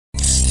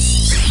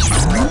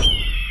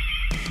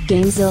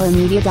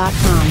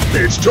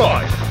GameZillaMedia.com. It's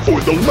time for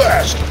the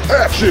Last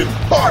Action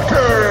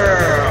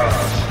Podcast!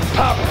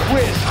 Pop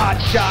quiz,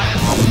 hotshot.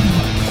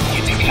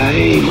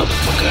 Yippee-ki-yay,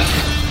 motherfucker.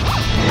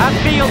 I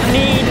feel the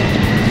need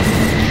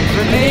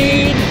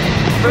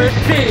for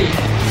speed.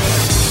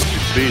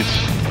 Speeds,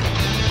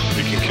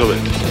 we can kill it.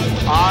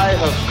 I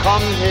have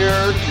come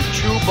here to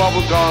chew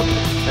bubblegum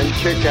and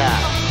kick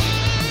ass.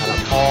 And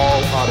I'm all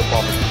out of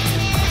bubblegum.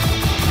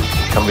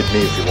 Come with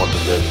me if you want to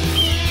live.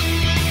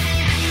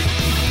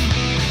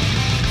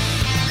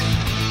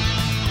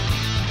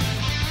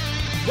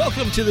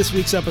 Welcome to this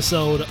week's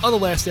episode of the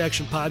Last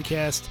Action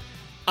Podcast.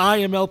 I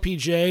am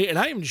LPJ, and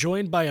I am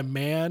joined by a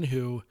man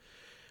who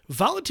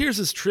volunteers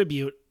as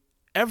tribute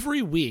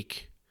every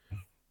week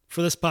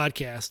for this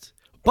podcast.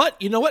 But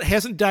you know what?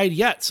 Hasn't died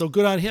yet, so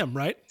good on him,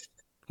 right?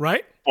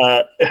 Right?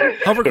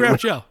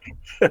 Hovercraft Joe.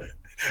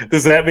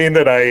 Does that mean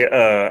that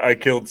I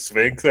killed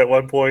Sphinx at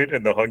one point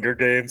in the Hunger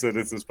Games and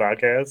it's this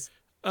podcast?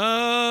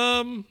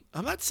 I'm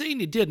not saying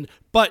you didn't,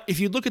 but if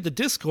you look at the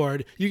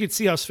Discord, you can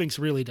see how Sphinx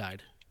really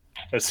died.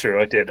 That's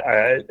true. I did.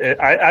 I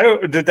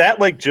did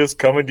that just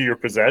come into your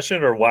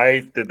possession, or why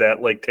did that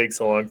take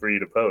so long for you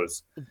to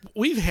post?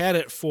 We've had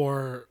it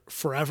for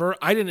forever.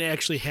 I didn't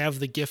actually have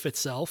the GIF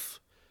itself.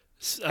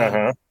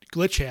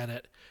 Glitch had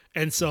it,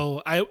 and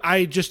so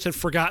I just had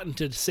forgotten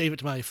to save it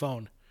to my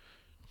phone.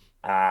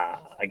 I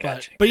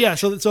got you. But yeah,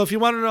 so if you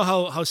want to know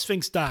how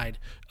Sphinx died,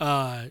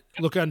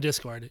 look on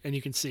Discord and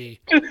you can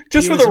see.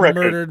 Just for the record,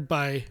 murdered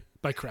by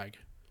Craig.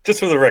 Just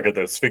for the record,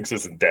 though, Sphinx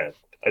isn't dead.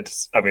 I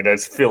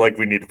just feel like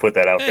we need to put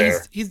that out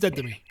there. He's dead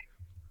to me.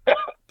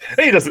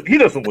 He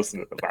doesn't listen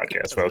to the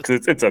podcast, folks.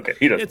 It's okay.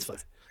 He doesn't. It's fine.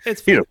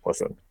 It's fine. He fine. doesn't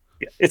listen.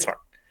 Yeah, it's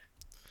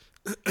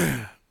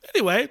fine.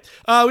 Anyway,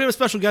 we have a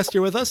special guest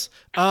here with us.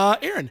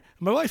 Erin,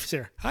 my wife is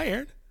here. Hi,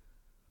 Erin.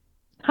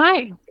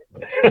 Hi.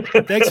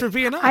 Thanks for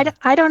being on.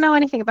 I don't know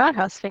anything about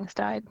how Sphinx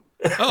died.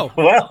 Oh.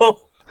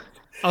 Well,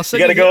 I'll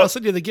send you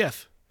the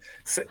GIF.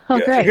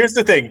 Okay. Here's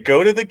the thing.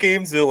 Go to the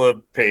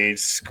GameZilla page,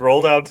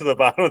 scroll down to the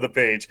bottom of the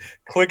page,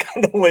 click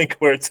on the link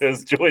where it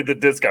says join the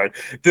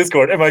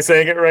Discord. Am I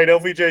saying it right,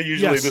 LPJ?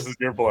 Usually Yes. This is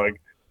your blog.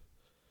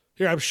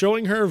 Here, I'm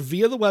showing her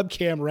via the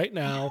webcam right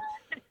now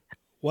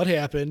what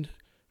happened.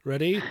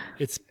 Ready?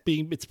 It's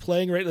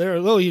playing right there.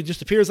 Oh, he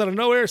just appears out of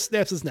nowhere,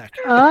 snaps his neck.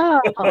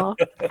 Oh.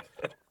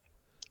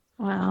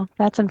 Wow,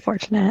 that's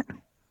unfortunate.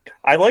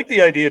 I like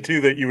the idea,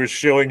 too, that you were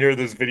showing her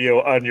this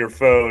video on your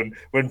phone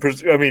when,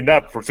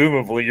 not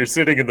presumably, you're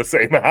sitting in the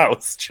same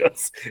house,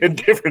 just in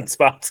different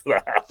spots of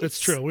the house. That's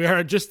true. We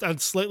are just on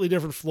slightly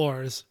different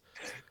floors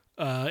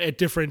at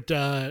different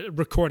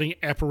recording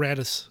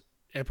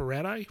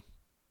apparati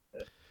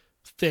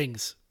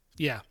things.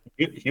 Yeah.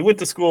 You went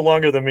to school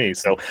longer than me,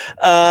 so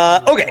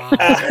okay.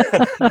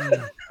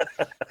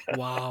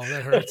 Wow,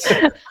 that hurts.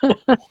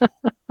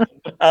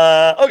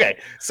 Okay,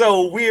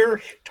 so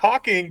we're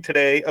talking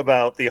today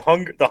about the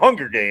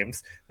Hunger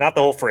Games, not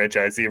the whole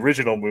franchise, the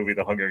original movie,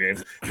 The Hunger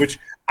Games, which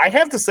I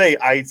have to say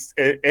I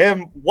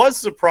was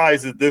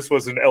surprised that this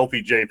was an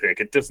LPJ pick.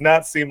 It does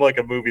not seem like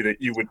a movie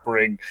that you would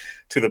bring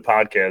to the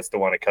podcast to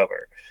want to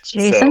cover.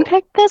 Jason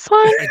picked this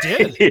one? I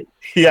did.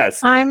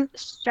 Yes. I'm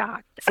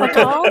shocked. Of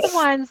all the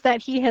ones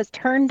that he has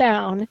turned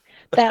down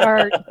that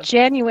are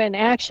genuine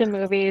action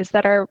movies,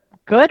 that are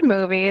good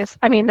movies.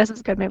 I mean, this is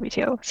a good movie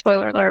too.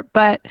 Spoiler alert.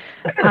 But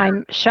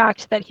I'm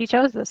shocked that he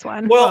chose this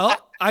one. Well,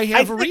 I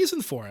have a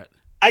reason for it.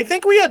 I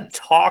think we had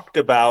talked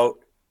about.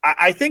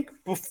 I think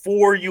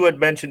before you had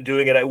mentioned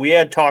doing it, we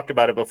had talked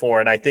about it before,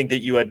 and I think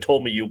that you had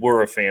told me you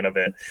were a fan of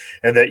it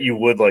and that you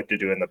would like to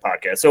do it in the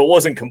podcast. So it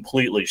wasn't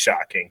completely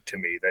shocking to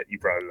me that you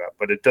brought it up,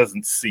 but it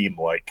doesn't seem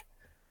like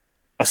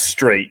a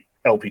straight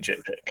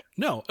LPJ pick.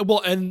 No.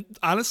 Well, and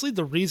honestly,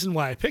 the reason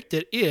why I picked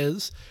it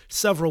is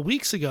several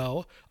weeks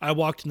ago, I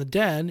walked in the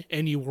den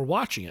and you were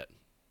watching it.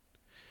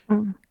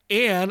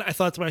 And I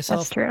thought to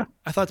myself, That's true.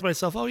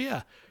 Oh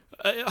yeah,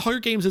 Hunger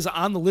Games is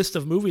on the list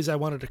of movies I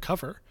wanted to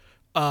cover.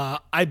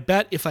 I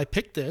bet if I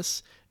picked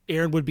this,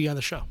 Erin would be on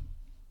the show.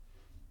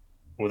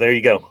 Well, there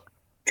you go.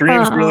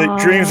 Dreams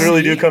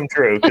really do come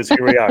true, because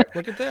here we are.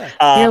 Look at that.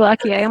 You're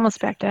lucky. I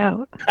almost backed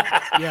out.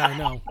 Yeah, I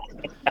know.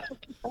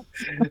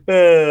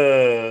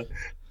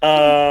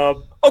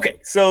 Okay,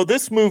 so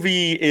this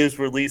movie is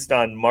released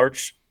on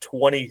March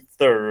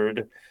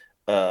 23rd,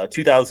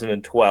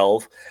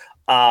 2012.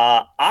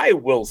 I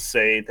will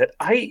say that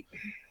I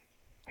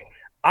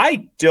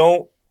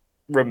don't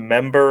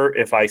remember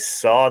if I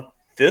saw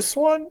this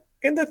one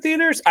in the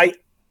theaters. I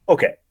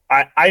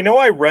know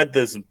I read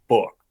this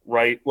book,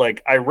 right?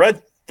 I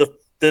read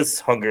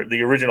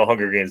the original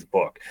Hunger Games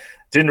book.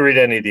 Didn't read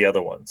any of the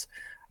other ones.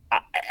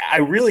 I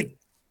really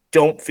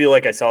don't feel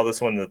like I saw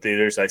this one in the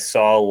theaters. I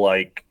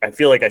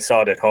feel like I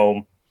saw it at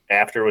home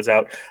after it was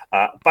out.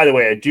 By the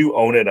way, I do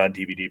own it on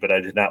DVD, but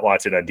I did not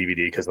watch it on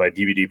DVD because my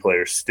DVD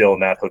player is still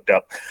not hooked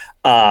up.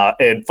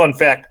 And fun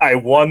fact, I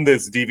won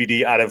this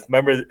DVD out of,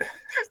 remember,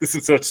 this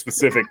is so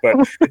specific, but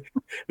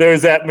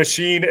there's that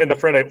machine in the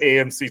front of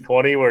AMC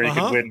 20 where you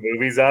can win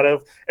movies out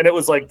of. And it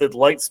was the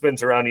light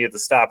spins around, you have to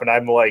stop. And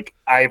I'm I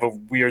have a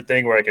weird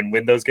thing where I can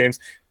win those games.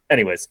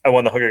 anyways, I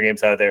won the Hunger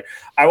Games out of there.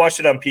 I watched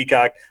it on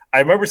Peacock. I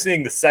remember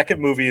seeing the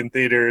second movie in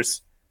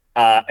theaters,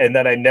 and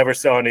then I never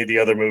saw any of the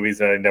other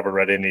movies, and I never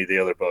read any of the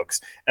other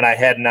books. And I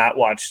had not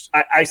watched.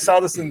 I saw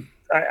this in.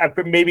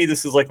 Maybe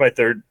this is like my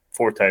third,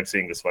 fourth time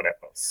seeing this one at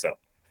most. So,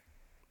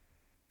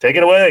 take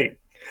it away.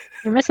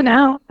 You're missing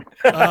out.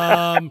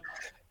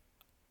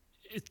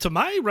 To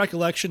my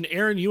recollection,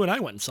 Aaron, you and I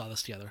went and saw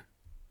this together.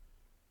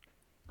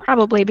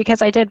 Probably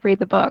because I did read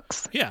the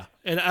books. Yeah,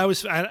 and I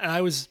was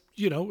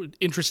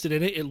interested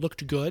in it. It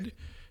looked good.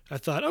 I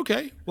thought,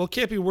 okay, well, it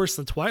can't be worse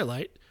than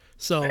Twilight.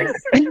 So,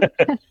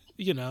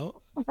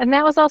 And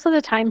that was also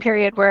the time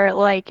period where,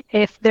 like,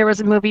 if there was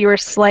a movie you were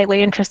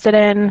slightly interested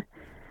in,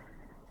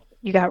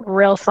 you got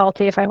real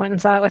salty if I went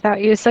and saw it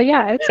without you. So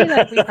yeah, I would say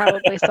that we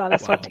probably saw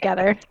this one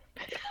together.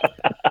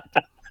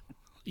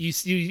 You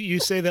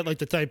say that like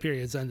the time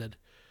period's ended.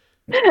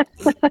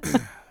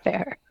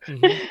 Fair.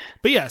 Mm-hmm.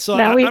 But yeah, so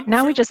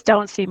now we just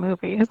don't see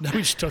movies. Now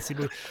we just don't see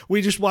movies.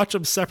 We just watch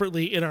them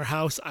separately in our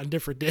house on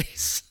different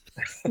days.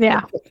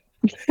 Yeah.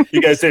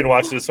 You guys didn't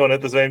watch this one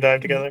at the same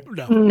time together?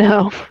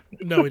 No,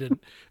 we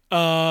didn't.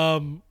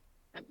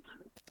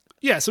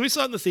 Yeah, so we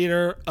saw it in the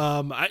theater.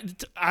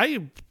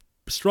 I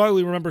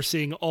strongly remember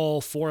seeing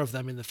all four of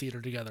them in the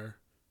theater together,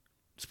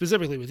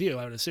 specifically with you,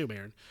 I would assume,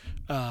 Aaron.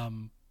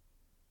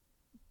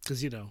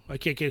 Because I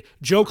can't get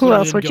Joe. Who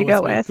else would you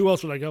go with? Who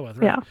else would I go with?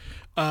 Right?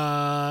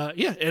 Yeah.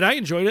 Yeah, and I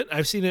enjoyed it.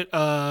 I've seen it.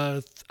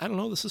 I don't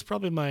know. This is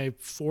probably my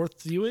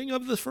fourth viewing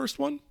of the first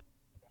one.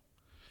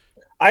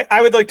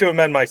 I would like to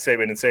amend my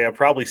statement and say I've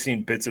probably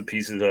seen bits and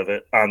pieces of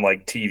it on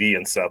like TV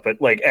and stuff,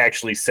 but like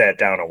actually sat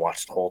down and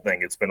watched the whole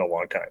thing. It's been a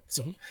long time.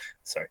 So,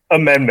 sorry.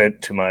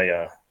 Amendment to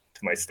my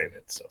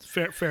statement. So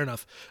fair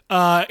enough.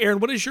 Aaron,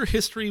 what is your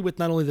history with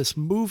not only this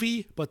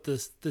movie but the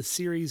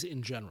series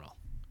in general?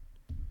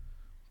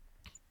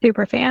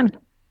 Super fan.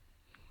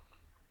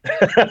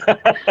 That's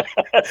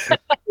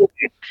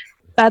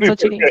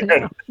what you need to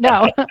know.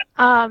 No,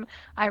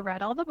 I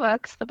read all the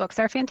books. The books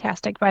are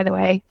fantastic, by the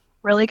way.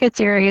 Really good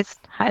series.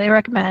 Highly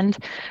recommend.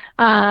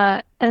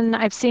 And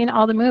I've seen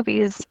all the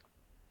movies.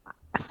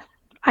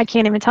 I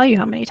can't even tell you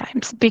how many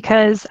times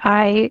because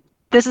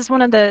this is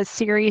one of the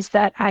series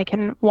that I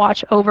can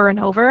watch over and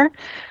over.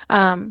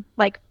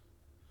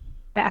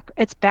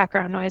 It's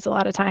background noise a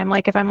lot of time.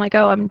 Like if I'm like,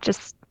 oh, I'm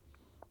just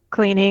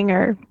cleaning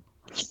or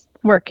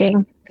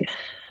working.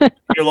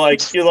 You're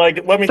like,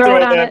 let me throw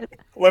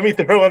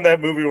in that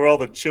movie where all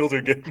the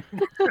children get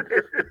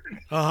murdered.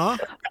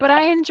 But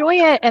I enjoy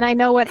it and I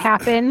know what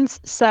happens,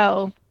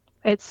 so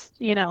it's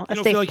a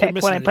safe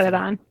pick when I put it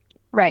on.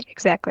 Right,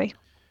 exactly.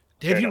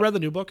 Have you read the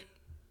new book?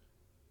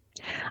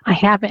 I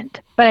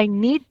haven't, but I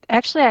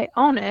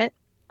own it.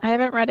 I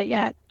haven't read it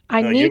yet.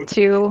 I need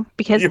to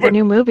because the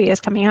new movie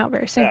is coming out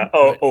very soon.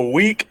 Yeah,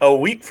 a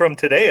week from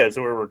today, as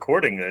we're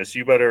recording this,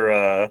 you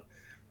better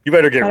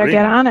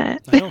get on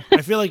it. I know.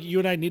 I feel like you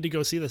and I need to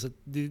go see this.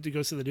 Need to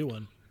go see the new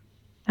one.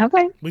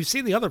 Okay. We've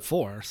seen the other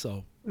four,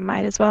 so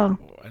might as well.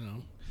 I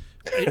know.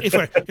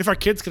 If our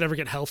kids could ever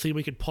get healthy,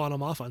 we could pawn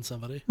them off on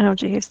somebody. Oh,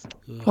 geez.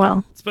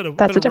 Well,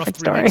 that's a different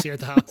story. Here at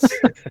the house.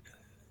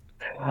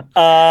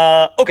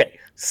 Okay,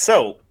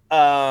 so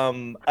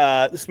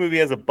this movie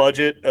has a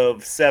budget of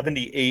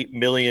 $78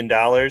 million,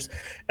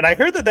 and I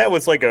heard that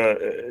was like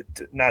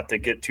not to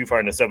get too far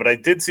into stuff, but I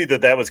did see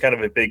that was kind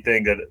of a big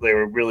thing, that they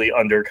were really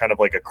under kind of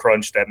like a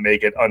crunch that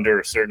make it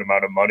under a certain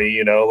amount of money,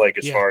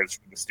 as far as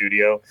the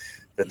studio,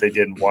 that they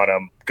didn't want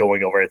them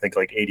going over, I think,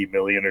 like 80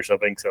 million or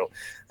something. So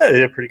they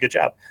did a pretty good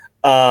job.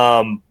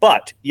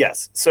 But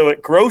yes, so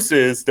it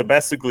grosses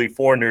domestically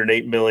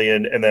 $408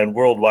 million and then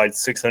worldwide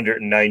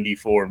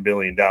 $694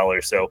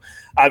 million. So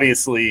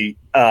obviously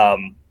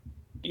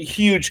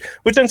huge,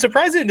 which I'm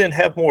surprised they didn't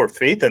have more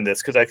faith in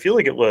this, because I feel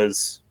like it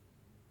was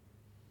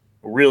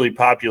really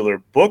popular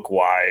book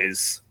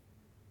wise.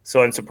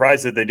 So I'm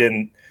surprised that they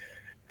didn't.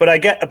 But I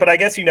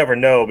guess you never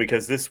know,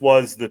 because this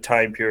was the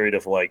time period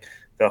of like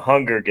the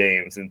Hunger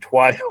Games and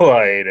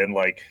Twilight and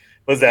like,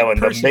 what was that one?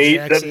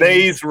 The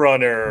Maze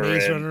Runner.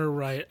 Maze Runner,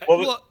 right.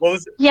 What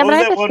was Yeah, what but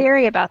was I have a one?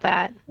 theory about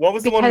that. What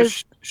was the one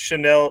with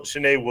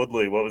Shanae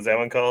Woodley? What was that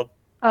one called?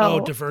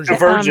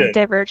 Divergent.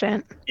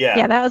 Divergent.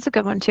 Yeah, that was a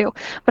good one too.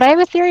 But I have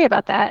a theory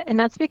about that, and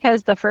that's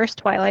because the first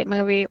Twilight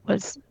movie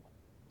was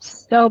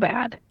so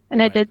bad,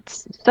 and it did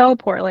so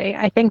poorly.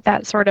 I think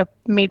that sort of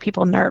made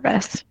people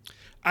nervous.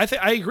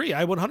 I agree.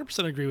 I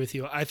 100% agree with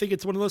you. I think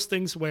it's one of those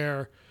things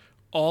where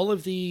all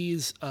of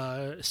these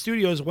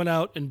studios went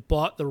out and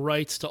bought the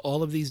rights to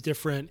all of these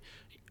different.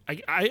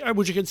 I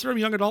would you consider them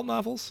young adult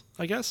novels?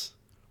 I guess.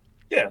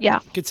 Yeah.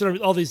 Consider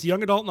all these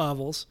young adult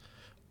novels,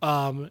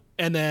 and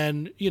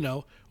then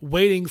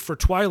waiting for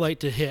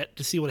Twilight to hit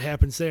to see what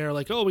happens there.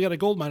 Like, oh, we got a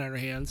gold mine on our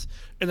hands,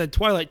 and then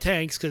Twilight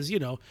tanks because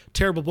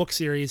terrible book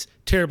series,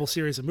 terrible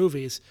series of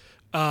movies.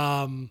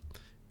 But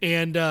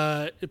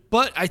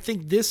I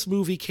think this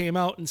movie came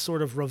out and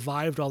sort of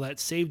revived all that,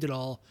 saved it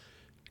all,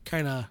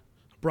 kind of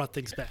brought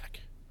things back.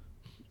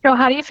 Joe,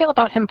 how do you feel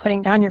about him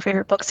putting down your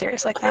favorite book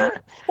series like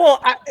that?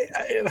 Well,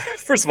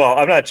 first of all,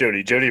 I'm not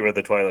Jody. Jody read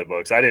the Twilight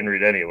books. I didn't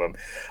read any of them.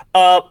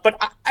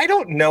 But I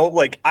don't know.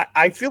 Like,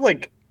 I feel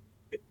like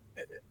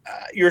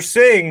you're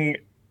saying.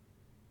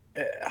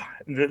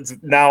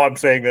 Now I'm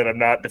saying that I'm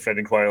not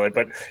defending Twilight,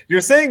 but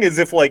you're saying as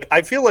if, like,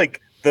 I feel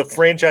like the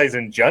franchise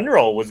in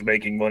general was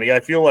making money. I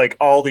feel like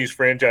all these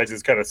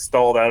franchises kind of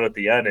stalled out at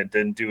the end and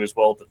didn't do as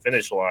well at the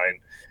finish line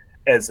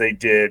as they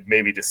did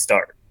maybe to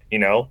start, you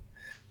know?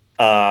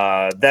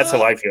 That's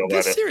how I feel about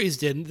it. This series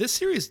didn't. This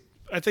series,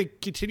 I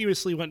think,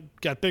 continuously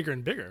got bigger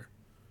and bigger.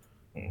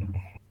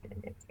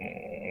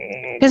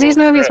 Because these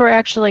movies were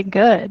actually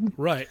good.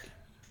 Right.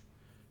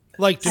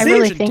 Like I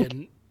really Divergent think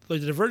didn't. Like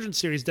the Divergent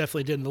series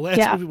definitely didn't. The last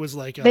Yeah. movie was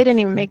like they didn't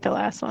even make the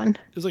last one.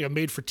 it was like a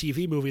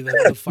made-for-TV movie. That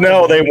was a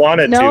No, they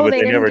wanted to, No, but they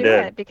they didn't never do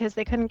did. it because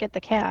they couldn't get the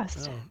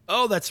cast.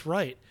 Oh, that's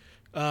right.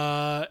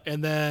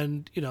 And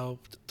then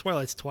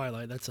Twilight's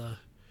Twilight. That's a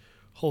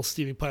whole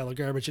steaming pile of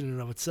garbage in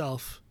and of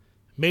itself.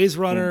 Maze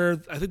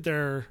Runner. I think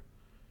they're.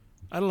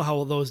 I don't know how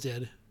well those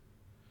did.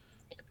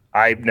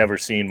 I've never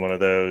seen one of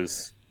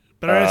those.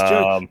 Better ask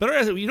Joe. Better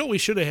ask. You know what we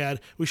should have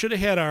had? We should have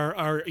had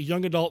our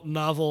young adult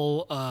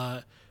novel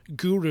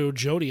guru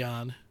Jody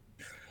on.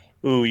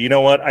 Ooh, you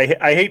know what? I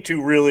hate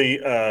to really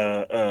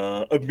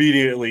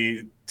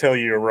immediately tell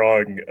you you're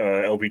wrong,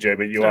 LBJ,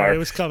 but you are. It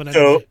was coming.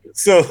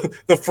 So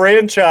the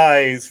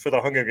franchise for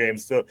the Hunger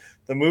Games, the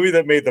movie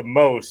that made the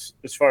most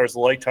as far as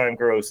lifetime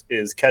gross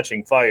is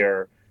Catching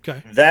Fire.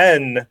 Okay.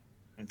 Then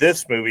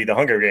this movie, The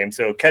Hunger Games.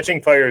 So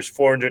Catching Fire is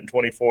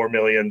 424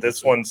 million.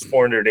 This one's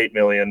 408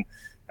 million.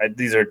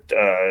 These are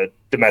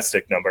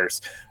domestic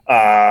numbers.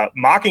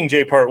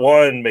 Mockingjay Part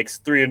 1 makes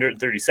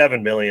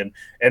 337 million,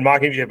 and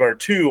Mockingjay Part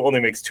 2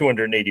 only makes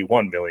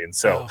 281 million.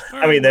 So,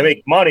 I mean, they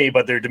make money,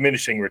 but they're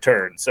diminishing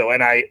returns. So,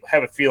 and I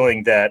have a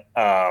feeling that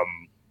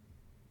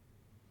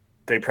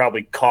they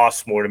probably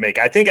cost more to make.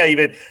 I think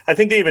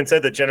they even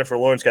said that Jennifer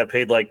Lawrence got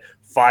paid like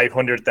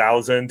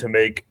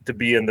 $500,000 to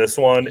be in this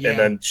one, and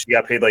then she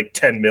got paid like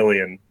 10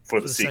 million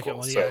for the sequel. Second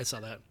one. So, Yeah, I saw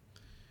that.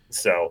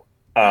 So,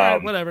 right,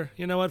 whatever.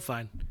 You know what?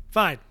 Fine.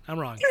 I'm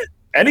wrong.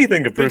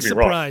 Anything to prove you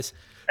wrong.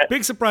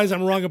 Big surprise.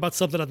 I'm wrong about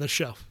something on the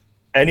show.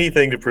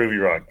 Anything to prove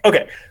you wrong.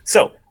 Okay,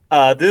 so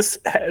this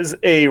has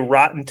a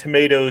Rotten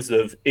Tomatoes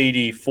of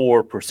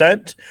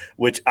 84%,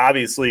 which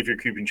obviously, if you're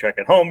keeping track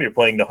at home, you're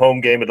playing the home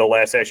game of the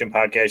Last Action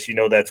Podcast. You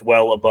know that's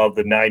well above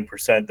the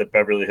 9% that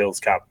Beverly Hills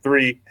Cop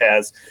 3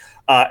 has.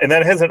 And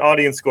that has an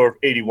audience score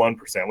of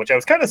 81%, which I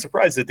was kind of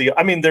surprised at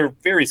they're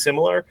very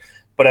similar,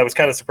 but I was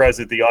kind of surprised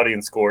that the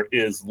audience score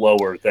is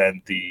lower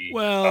than the.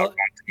 Well,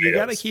 you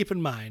got to keep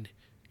in mind,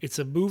 it's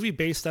a movie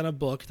based on a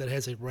book that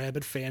has a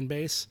rabid fan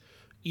base.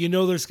 You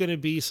know, there's going to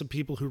be some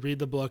people who read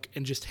the book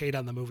and just hate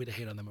on the movie to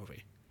hate on the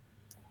movie.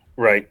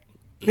 Right.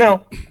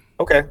 No.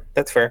 Okay,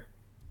 that's fair.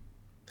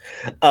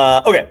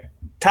 Okay.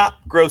 Top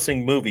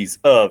grossing movies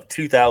of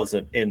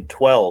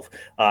 2012.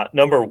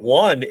 Number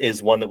one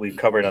is one that we've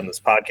covered on this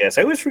podcast.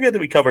 I always forget that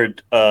we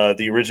covered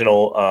the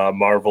original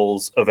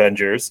Marvel's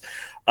Avengers.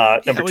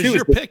 Number was two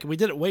your pick. We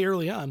did it way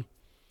early on.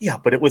 Yeah,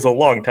 but it was a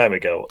long time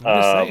ago.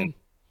 I'm just saying.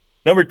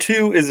 Number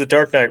two is The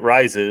Dark Knight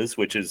Rises,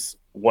 which is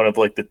one of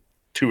like the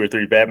 2 or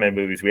 3 Batman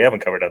movies we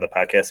haven't covered on the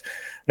podcast.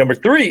 Number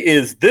 3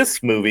 is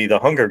this movie, The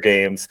Hunger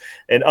Games,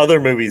 and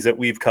other movies that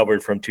we've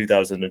covered from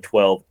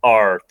 2012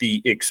 are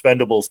The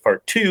Expendables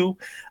Part 2,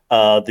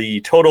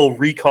 the Total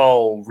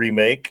Recall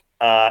remake,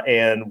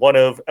 and one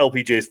of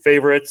LPJ's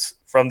favorites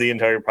from the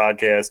entire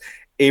podcast,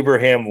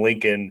 Abraham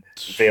Lincoln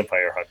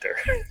Vampire Hunter.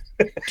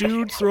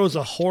 Dude throws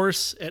a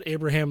horse at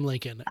Abraham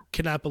Lincoln.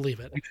 Cannot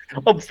believe it.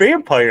 A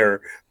vampire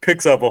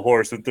picks up a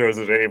horse and throws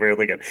it at Abraham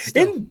Lincoln.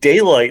 In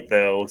daylight,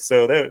 though.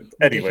 So that,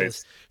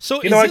 anyways. So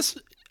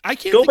I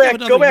can't go think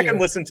back. year. And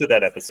listen to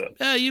that episode.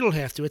 You don't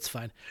have to. It's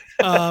fine.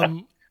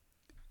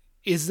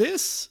 Is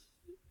this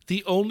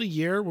the only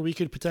year where we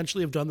could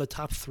potentially have done the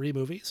top 3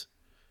 movies?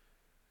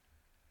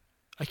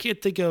 I can't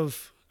think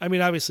of. I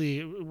mean,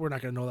 obviously, we're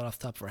not going to know that off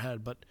the top of our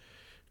head, but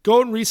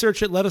go and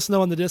research it. Let us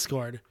know on the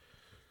Discord.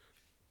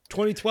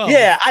 2012.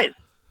 Yeah,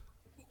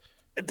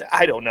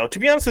 I don't know. To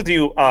be honest with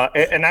you,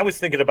 and I was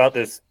thinking about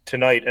this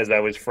tonight as I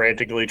was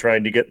frantically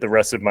trying to get the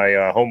rest of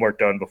my homework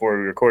done before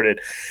we recorded,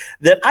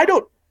 that I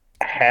don't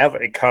have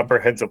a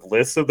comprehensive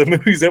list of the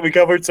movies that we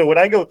covered. So when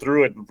I go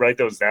through and write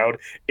those down,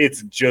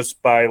 it's just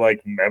by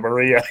like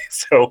memory.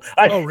 So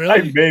I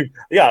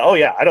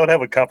don't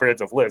have a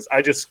comprehensive list.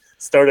 I just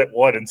start at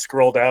one and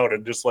scroll down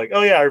and just like,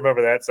 oh yeah, I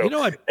remember that. So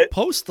I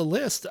post the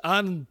list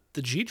on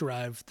the G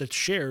Drive that's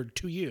shared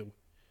to you.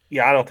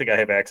 Yeah, I don't think I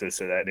have access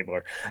to that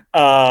anymore.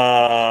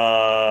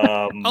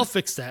 I'll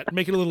fix that.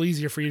 Make it a little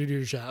easier for you to do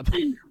your job.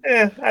 You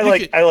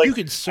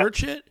can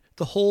search it,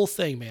 the whole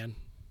thing, man.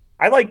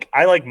 I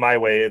like my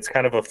way. It's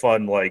kind of a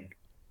fun like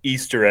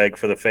Easter egg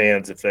for the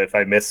fans. If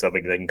I miss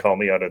something, they can call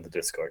me out of the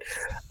Discord.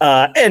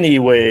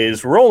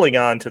 Anyways, rolling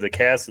on to the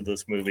cast of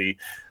this movie.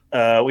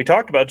 We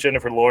talked about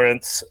Jennifer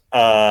Lawrence,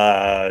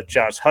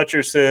 Josh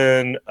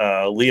Hutcherson,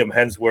 Liam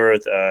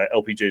Hemsworth,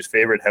 LPJ's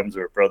favorite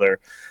Hemsworth brother.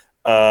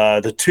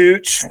 The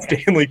Tooch,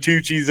 Stanley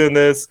Tucci's in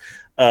this.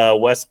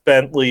 Wes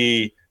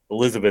Bentley,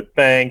 Elizabeth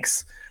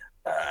Banks.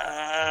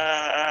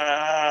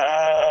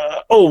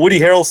 Woody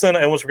Harrelson.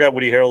 I almost forgot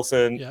Woody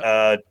Harrelson.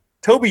 Yeah.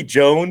 Toby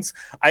Jones.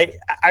 I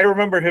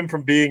remember him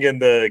from being in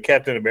the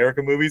Captain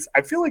America movies.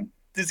 I feel like,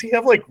 does he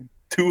have like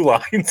 2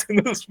 lines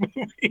in this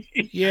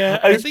movie? Yeah,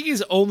 I think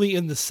he's only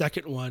in the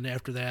second one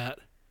after that.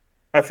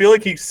 I feel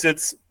like he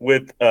sits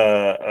with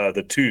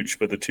the Tooch,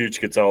 but the Tooch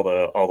gets all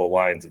the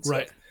lines and stuff.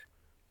 Right.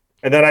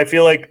 And then I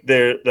feel like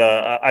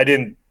I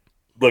didn't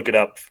look it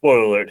up.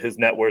 Spoiler alert: his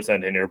net worth's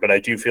not in here, but I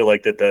do feel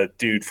like that the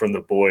dude from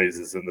The Boys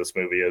is in this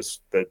movie as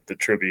the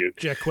tribute.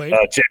 Jack Quaid.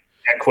 Jack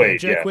Quaid.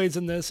 Jack Quaid's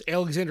in this.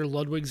 Alexander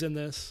Ludwig's in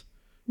this.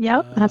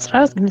 Yep, that's what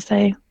I was going to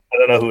say. I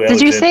don't know who.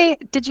 Did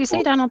you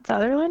say Donald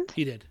Sutherland?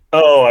 He did.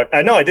 Oh,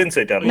 I know. I didn't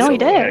say Donald. No, he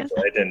Sutherland, did.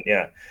 actually. I didn't.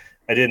 Yeah,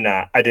 I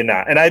did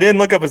not. And I didn't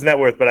look up his net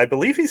worth, but I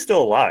believe he's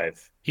still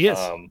alive. He is.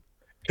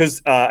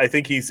 Because I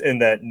think he's in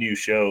that new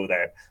show,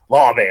 that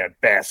Lawman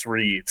Bass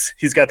Reeves.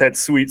 He's got that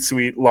sweet,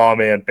 sweet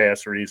Lawman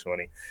Bass Reeves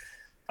money.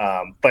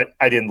 But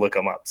I didn't look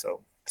him up,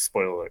 so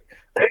spoiler alert.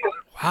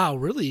 Wow,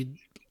 really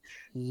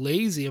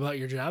lazy about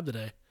your job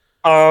today.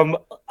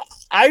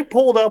 I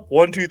pulled up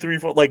 1, 2, 3,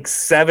 4, like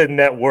 7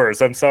 net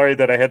worths. I'm sorry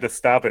that I had to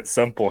stop at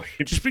some point.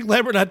 Just be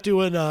glad we're not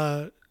doing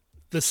the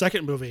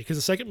second movie, because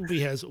the second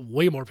movie has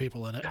way more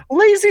people in it.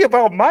 Lazy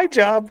about my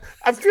job.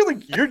 I feel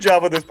like your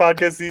job on this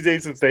podcast these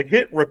days is to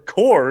hit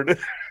record.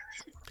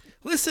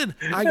 Listen,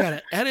 I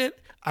gotta edit,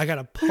 I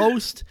gotta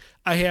post,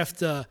 I have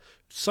to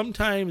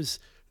sometimes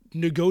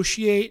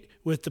negotiate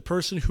with the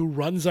person who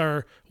runs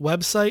our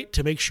website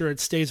to make sure it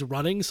stays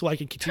running so I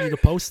can continue to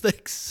post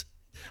things.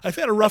 I've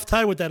had a rough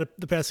time with that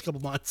the past couple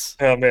months.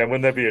 Oh man,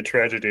 wouldn't that be a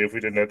tragedy if we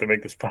didn't have to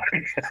make this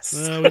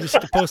podcast? We just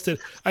post it.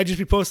 I'd just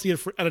be posting it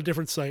at a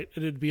different site,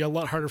 and it'd be a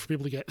lot harder for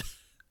people to get.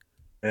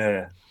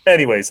 Yeah.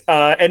 Anyways,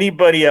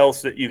 anybody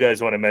else that you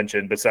guys want to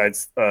mention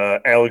besides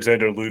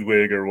Alexander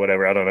Ludwig or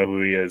whatever? I don't know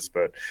who he is,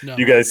 but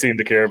you guys seem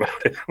to care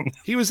about him.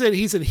 He's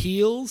in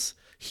Heels.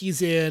 He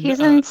was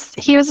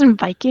in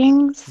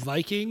Vikings.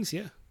 Vikings,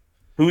 yeah.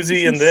 Who's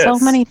he in this? So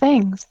many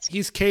things.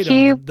 He's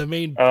Kato, the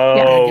main.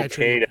 Oh,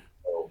 Kato.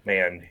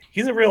 Man,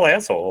 he's a real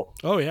asshole.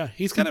 Oh yeah,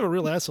 he's kind of a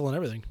real asshole and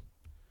everything.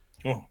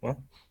 Oh well,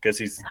 guess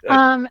he's.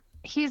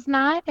 He's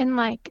not in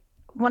like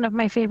one of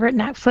my favorite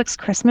Netflix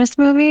Christmas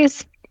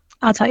movies.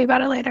 I'll tell you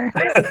about it later.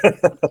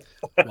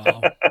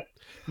 Wow.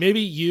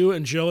 Maybe you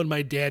and Joe and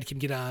my dad can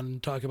get on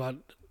and talk about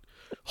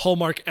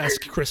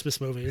Hallmark-esque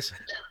Christmas movies.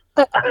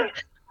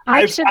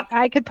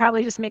 I could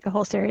probably just make a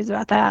whole series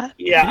about that.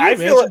 Yeah, I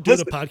feel like doing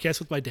a podcast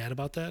with my dad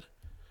about that.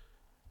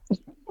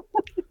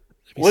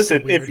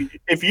 Listen, so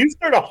if you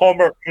start a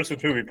Hallmark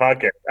Christmas movie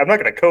podcast, I'm not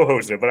going to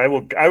co-host it, but I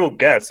will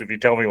guess if you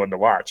tell me when to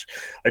watch.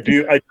 I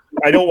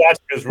don't watch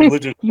it as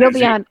religious. You'll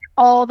be on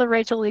all the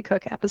Rachel Lee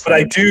Cook episodes. But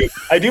I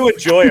do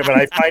enjoy them,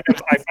 and I find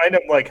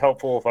them like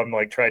helpful if I'm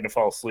like trying to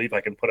fall asleep.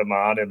 I can put them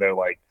on, and they're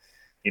like,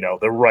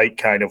 the right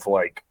kind of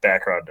like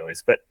background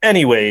noise. But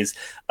anyways,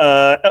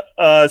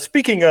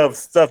 speaking of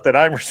stuff that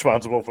I'm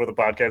responsible for the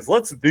podcast,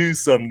 let's do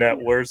some net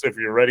worths if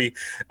you're ready.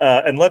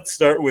 And let's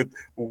start with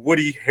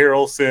Woody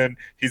Harrelson.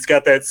 He's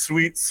got that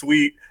sweet,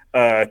 sweet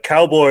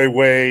cowboy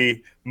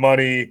way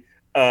money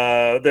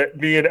that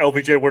me and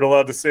LPJ weren't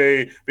allowed to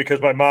say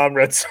because my mom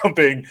read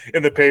something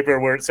in the paper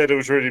where it said it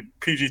was rated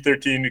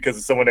PG-13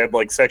 because someone had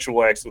like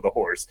sexual acts with a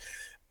horse.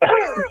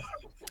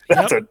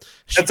 That's a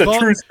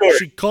true story.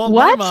 She called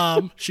my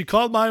mom. She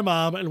called my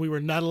mom, and we were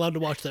not allowed to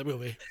watch that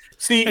movie.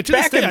 See, and to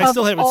this day, I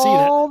still haven't seen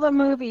it. All the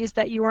movies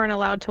that you weren't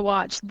allowed to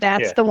watch,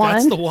 that's the one.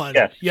 That's the one.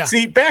 Yeah.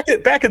 See, back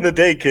in the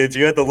day, kids,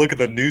 you had to look at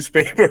the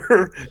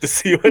newspaper to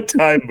see what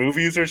time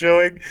movies are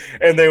showing,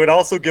 and they would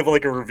also give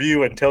like a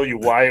review and tell you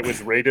why it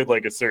was rated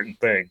like a certain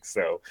thing.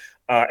 So,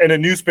 and a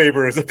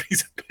newspaper is a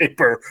piece of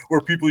paper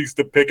where people used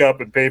to pick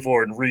up and pay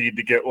for and read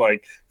to get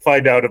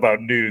find out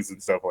about news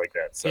and stuff like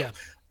that. So. Yeah.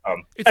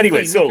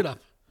 Anyway, so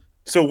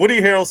Woody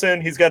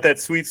Harrelson, he's got that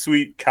sweet,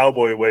 sweet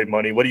cowboy way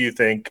money. What do you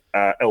think,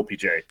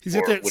 LPJ? He's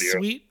got that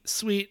sweet,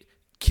 sweet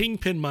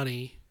kingpin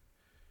money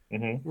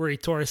where he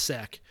tore his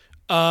sack.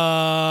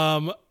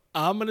 I'm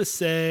gonna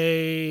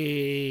say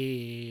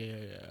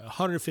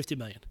 $150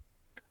 million.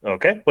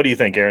 Okay, what do you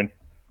think, Aaron?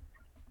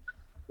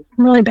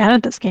 I'm really bad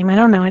at this game. I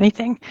don't know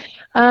anything.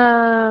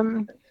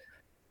 You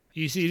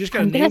see, you just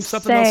gotta name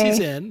something else he's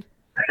in.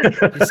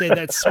 You say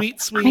that sweet,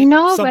 sweet. I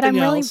know, something but I'm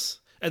else.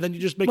 And then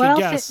you just make a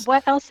guess.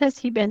 What else has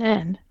he been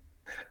in?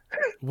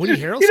 Woody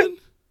Harrelson?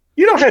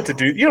 You don't have to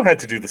do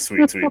the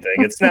sweet thing.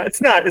 It's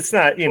not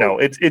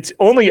it's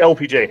only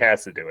LPJ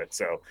has to do it.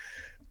 So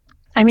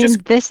I mean,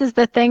 this is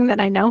the thing that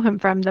I know him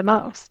from the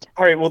most.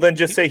 All right, well then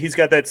just say he's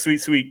got that sweet,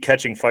 sweet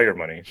catching fire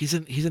money. He's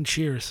in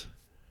Cheers.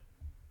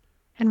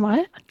 And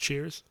what?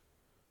 Cheers.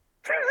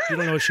 You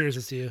don't know what Cheers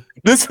is, do you?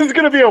 This is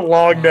going to be a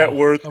long net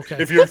worth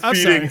if you're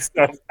feeding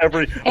stuff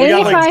every...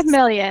 $85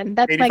 million.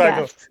 That's my guess.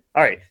 Million.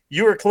 All right.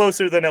 You are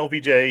closer than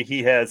LPJ.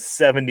 He has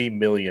 $70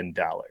 million.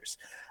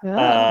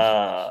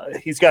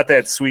 He's got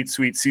that sweet,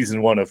 sweet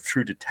season 1 of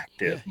True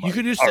Detective. Yeah. You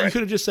could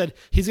have just said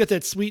he's got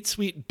that sweet,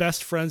 sweet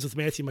best friends with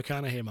Matthew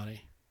McConaughey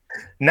money.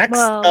 Next,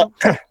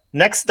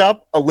 Next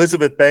up,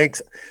 Elizabeth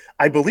Banks.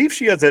 I believe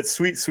she has that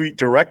sweet, sweet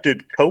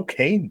directed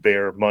Cocaine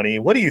Bear money.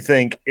 What do you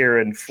think,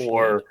 Aaron,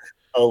 for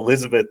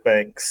Elizabeth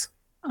Banks?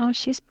 Oh,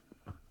 she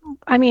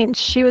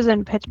was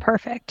in Pitch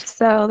Perfect,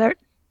 so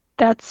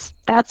that's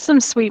some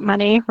sweet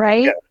money,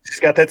 right? Yeah, she's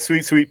got that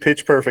sweet, sweet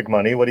Pitch Perfect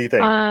money. What do you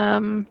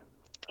think?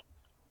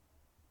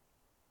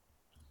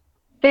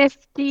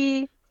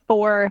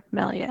 54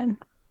 million.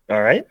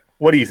 All right.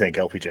 What do you think,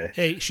 LPJ?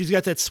 Hey, she's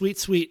got that sweet,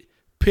 sweet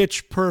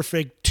Pitch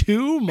Perfect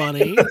 2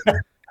 money.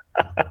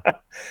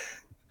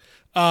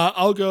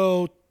 I'll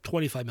go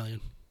 25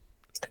 million.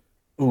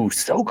 Ooh,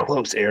 so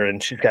close, Aaron.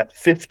 She's got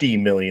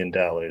 $50 million.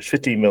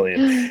 $50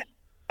 million.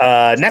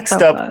 Next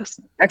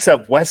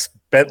up, Wes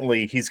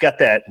Bentley. He's got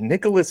that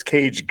Nicolas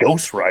Cage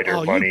Ghost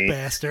Rider money. You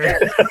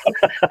bastard.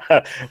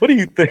 What do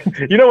you think?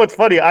 You know what's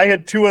funny? I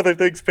had two other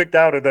things picked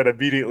out, and then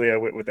immediately I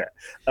went with that.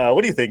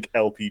 What do you think,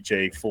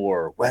 LPJ,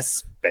 for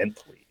Wes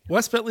Bentley?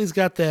 Wes Bentley's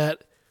got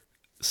that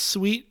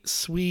sweet,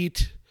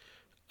 sweet,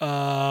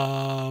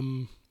 that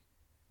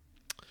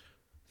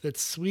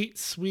sweet,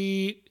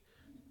 sweet,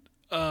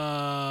 too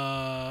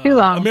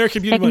long.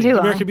 American Beauty money.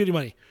 American Beauty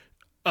money.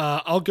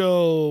 I'll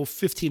go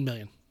 15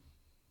 million.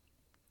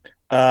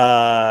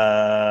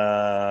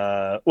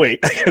 Wait,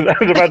 I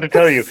was about to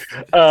tell you.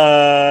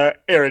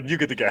 Aaron, you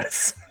get the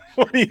guess.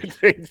 What do you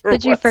think?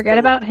 Did you forget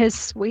about his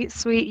sweet,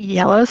 sweet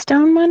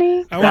Yellowstone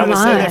money? I wanted to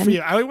say that for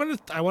you. I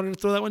wanted to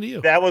throw that one to you.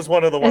 That was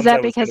one of the ones. Is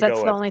that because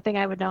that's the only thing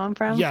I would know him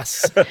from?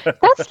 Yes. That's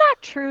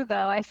not true,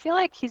 though. I feel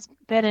like he's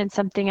been in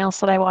something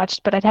else that I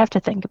watched, but I'd have to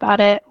think about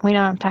it. We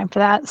don't have time for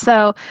that.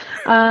 So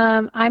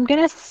I'm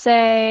going to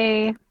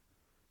say,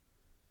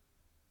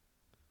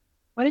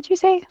 what did you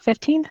say?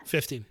 15?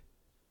 15.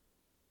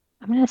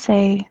 I'm going to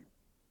say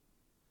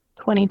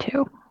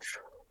 22.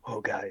 Oh,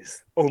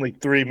 guys, only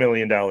 $3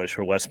 million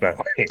for Wes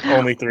Bentley.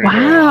 Only $3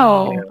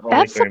 wow, million. Yeah,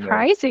 that's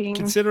surprising. Million.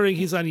 Considering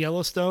he's on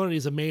Yellowstone and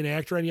he's a main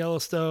actor on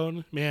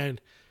Yellowstone, man,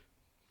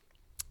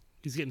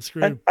 he's getting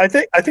screwed. I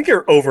think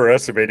you're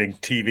overestimating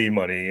TV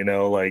money. You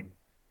know, like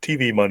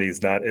TV money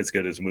is not as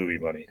good as movie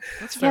money.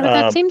 That's fair. Yeah,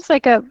 but that seems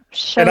like a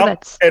show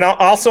and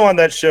also on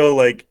that show,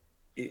 like.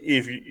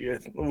 If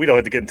we don't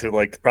have to get into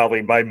like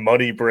probably my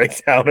money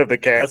breakdown of the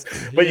cast,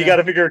 but you got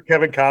to figure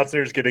Kevin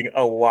Costner's getting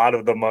a lot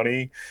of the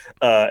money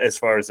as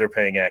far as they're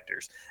paying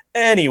actors.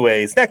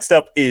 Anyways, next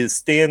up is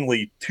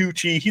Stanley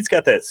Tucci. He's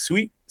got that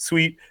sweet,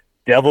 sweet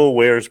Devil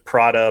Wears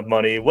Prada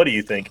money. What do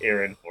you think,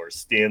 Aaron, for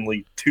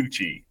Stanley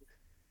Tucci?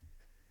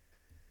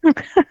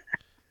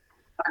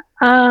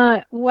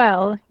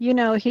 Well, you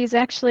know, he's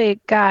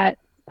actually got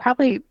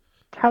probably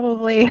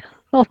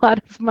a lot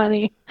of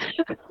money.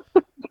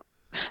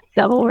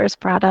 Devil Wears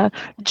Prada.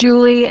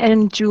 Julie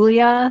and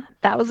Julia.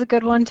 That was a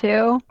good one,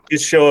 too.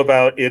 His show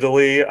about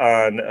Italy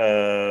on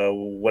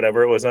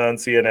whatever it was on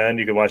CNN.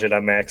 You can watch it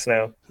on Max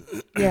now.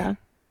 Yeah.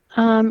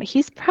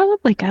 He's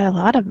probably got a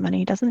lot of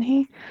money, doesn't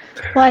he?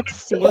 Let's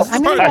see.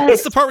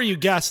 That's the part where you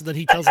guess and then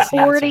he tells us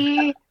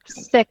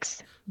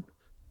 46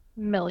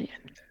 million.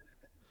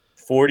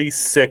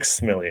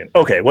 46 million.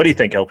 Okay, what do you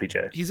think,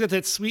 LPJ? He's got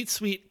that sweet,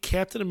 sweet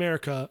Captain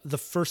America, the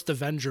First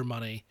Avenger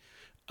money.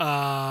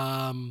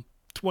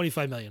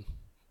 25 million.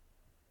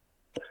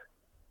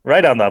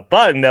 Right on the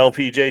button,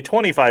 LPJ.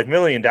 $25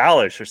 million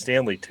for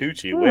Stanley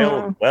Tucci.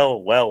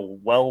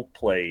 Well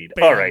played.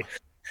 Bam. All right.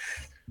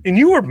 And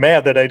you were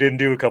mad that I didn't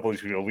do a couple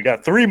of ago. We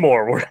got three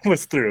more. We're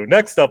almost through.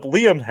 Next up,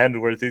 Liam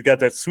Hemsworth. He's got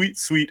that sweet,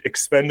 sweet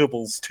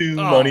Expendables 2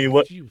 money.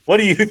 What do you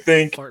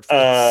think? What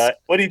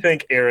do you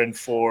think, Aaron,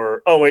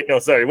 for... Oh, wait, no,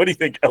 sorry. What do you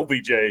think,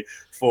 LPJ,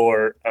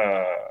 for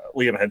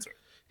Liam Hemsworth?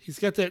 He's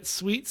got that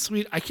sweet,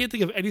 sweet... I can't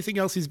think of anything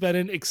else he's been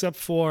in except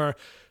for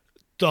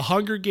The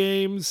Hunger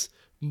Games,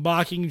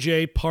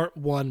 Mockingjay Part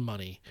 1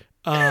 money.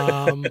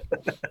 I'll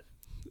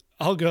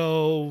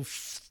go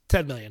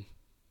 10 million.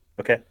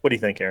 Okay. What do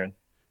you think, Aaron?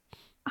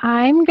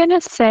 I'm going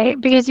to say,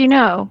 because you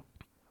know,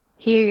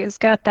 he's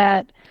got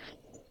that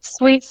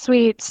sweet,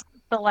 sweet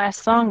The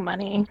Last Song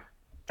money.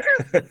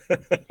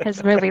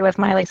 His movie with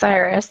Miley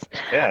Cyrus.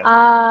 Yeah.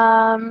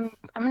 I'm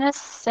going to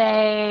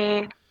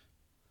say...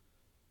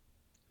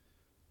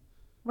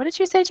 What did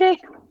you say, Jay?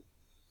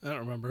 I don't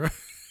remember.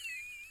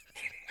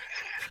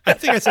 I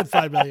think I said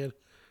 5 million.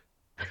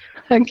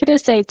 I'm going to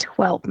say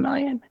 12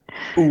 million.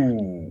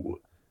 Ooh.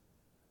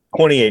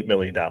 $28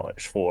 million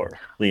for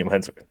Liam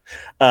Hemsworth.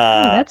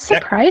 That's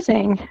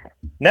surprising.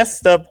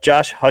 Next up,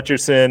 Josh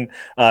Hutcherson.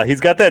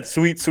 He's got that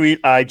sweet, sweet.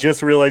 I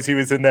just realized he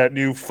was in that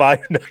new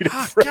Five Nights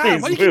at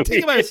Freddy's why do you keep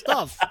taking my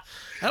stuff?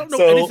 I don't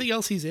know anything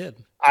else he's in.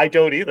 I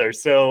don't either.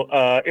 So,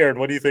 Aaron,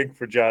 what do you think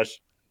for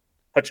Josh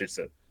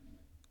Hutcherson?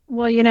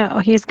 Well, you know,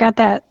 he's got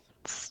that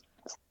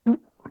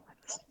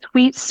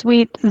sweet,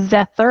 sweet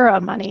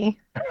Zathura money.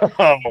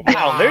 Oh,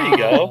 wow. There you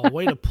go.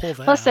 Way to pull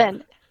that.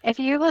 Listen. If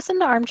you listen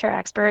to Armchair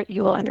Expert,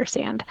 you will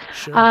understand.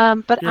 Sure.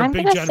 But You're I'm a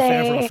big going to Jon say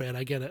Favreau fan.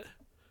 I get it.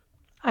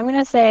 I'm going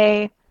to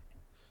say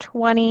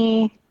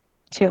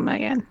 22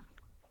 million.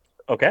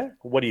 Okay.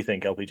 What do you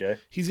think, LPJ?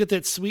 He's got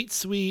that sweet,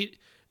 sweet,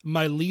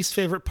 my least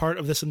favorite part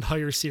of this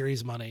entire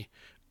series money.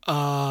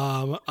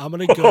 I'm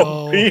going to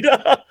go...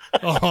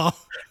 Peeta?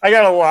 I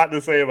got a lot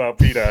to say about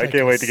Peeta. I That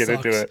can't wait to guy get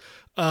into sucks. it.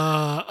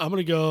 I'm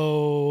gonna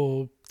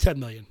go 10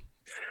 million.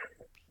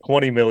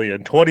 20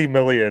 million. 20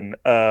 million.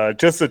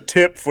 Just a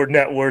tip for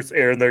net worths,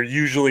 Aaron. They're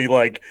usually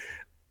like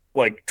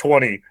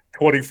 20,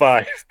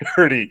 25,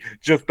 30.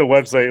 Just the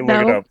website.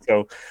 Look it No. up.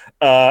 So,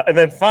 and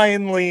then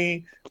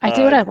finally, I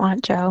do what I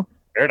want, Joe.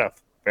 fair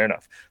enough. Fair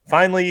enough.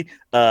 Finally,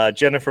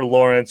 Jennifer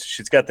Lawrence.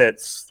 She's got that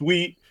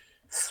sweet.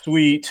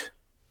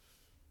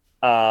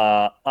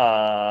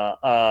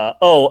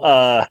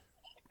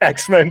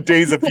 X-Men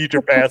Days of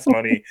Future Past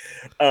money.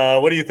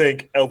 What do you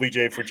think,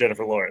 LBJ, for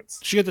Jennifer Lawrence?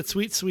 She got that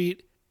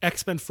sweet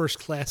X-Men First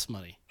Class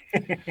money.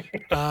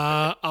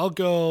 I'm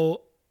gonna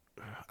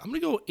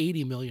go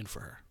 80 million for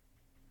her.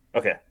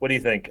 Okay. What do you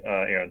think,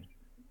 Aaron?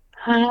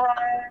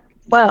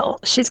 Well,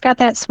 she's got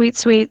that sweet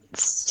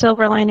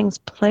Silver Linings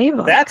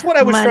Playbook. That's what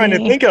I was trying to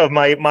money. think of.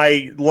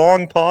 My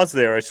long pause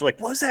there. I was like,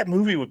 what was that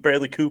movie with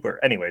Bradley Cooper?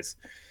 Anyways.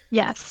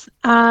 Yes.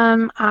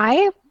 I'm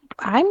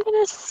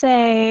gonna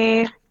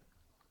say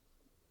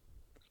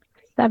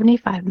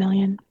 75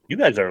 million. You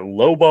guys are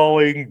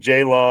lowballing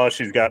J-Law.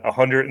 She's got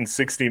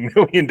 $160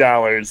 million.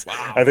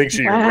 Wow. I think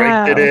she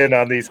ranked it in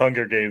on these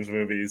Hunger Games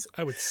movies.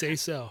 I would say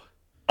so.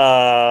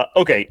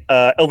 Okay.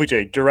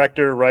 LBJ,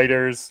 director,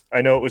 writers.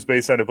 I know it was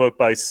based on a book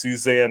by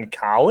Suzanne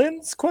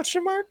Collins? ?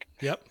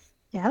 Yep.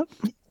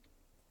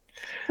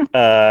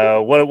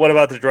 What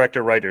about the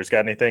director, writers?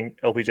 Got anything,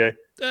 LBJ?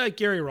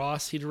 Gary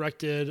Ross. He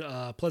directed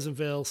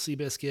Pleasantville,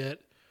 Seabiscuit,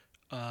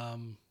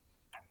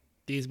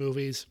 these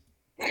movies.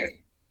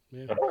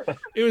 Yeah.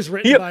 It was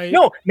written by...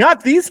 No,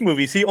 not these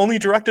movies. He only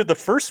directed the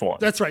first one.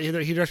 That's right.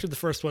 He directed the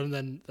first one, and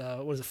then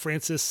was it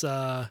Francis...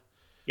 I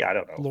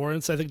don't know.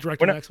 Lawrence, I think,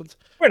 directed the next ones.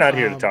 We're not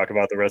here to talk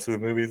about the rest of the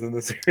movies in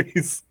the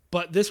series.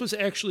 But this was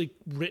actually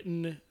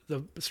written...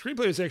 The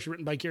screenplay was actually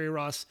written by Gary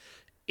Ross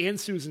and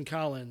Suzanne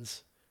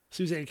Collins,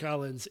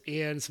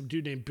 and some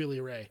dude named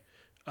Billy Ray.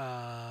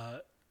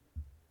 But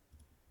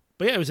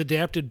yeah, it was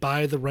adapted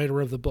by the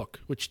writer of the book,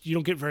 which you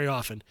don't get very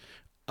often.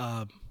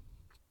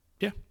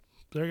 Yeah,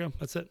 there you go.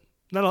 That's it.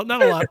 Not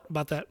a lot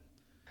about that.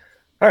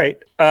 All right.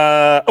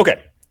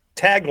 Okay.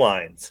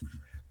 Taglines.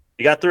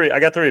 You got three. I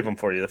got three of them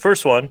for you. The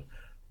first one,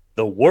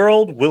 the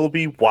world will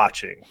be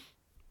watching.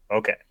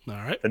 Okay. All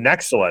right. The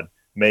next one,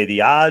 may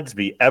the odds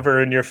be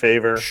ever in your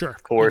favor. Sure.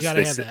 Of course, you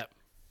gotta have that.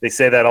 They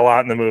say that a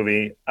lot in the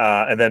movie.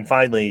 And then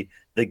finally,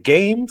 the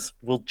games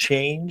will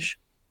change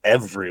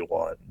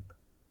everyone.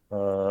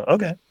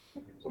 Okay.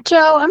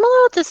 Joe, I'm a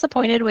little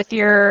disappointed with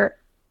your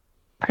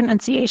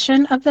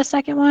pronunciation of the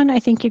second one. I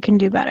think you can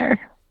do better.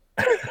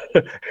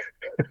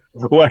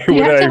 Why You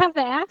would have I? to have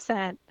the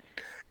accent.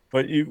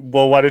 But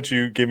why don't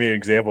you give me an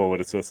example of what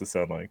it's supposed to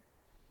sound like?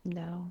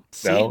 No.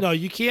 See, no,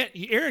 you can't,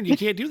 Aaron. You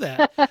can't do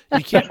that.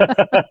 You can't.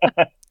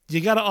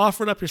 You got to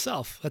offer it up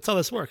yourself. That's how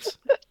this works.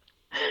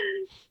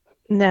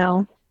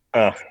 No.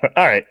 All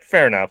right,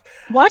 fair enough.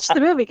 Watch the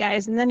movie,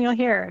 guys, and then you'll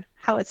hear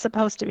how it's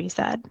supposed to be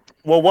said.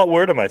 Well, what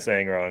word am I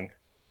saying wrong?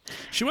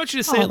 She wants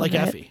you to say it like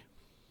Effie.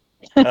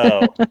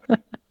 Oh,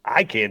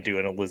 I can't do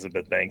an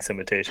Elizabeth Banks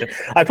imitation.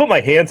 I put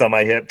my hands on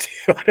my hip too.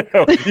 I don't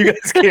know. You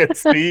guys can't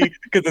see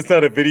because it's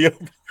not a video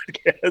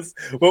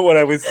podcast. But when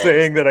I was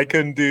saying that I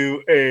couldn't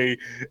do a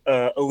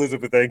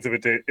Elizabeth Banks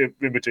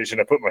imitation,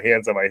 I put my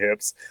hands on my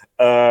hips.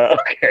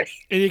 Okay.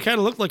 And you kind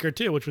of looked like her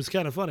too, which was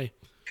kind of funny.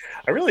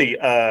 I really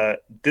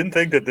didn't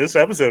think that this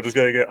episode was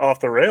going to get off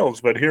the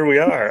rails, but here we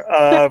are.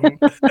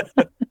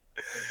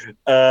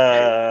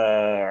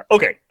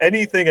 Okay.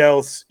 Anything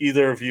else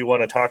either of you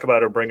want to talk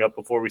about or bring up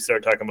before we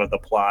start talking about the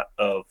plot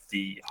of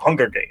the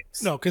Hunger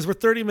Games? No, because we're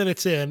 30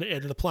 minutes in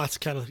and the plot's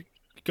kind of...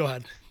 Go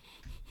ahead.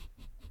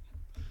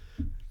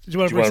 Did you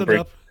want to bring something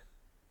up?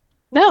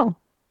 No.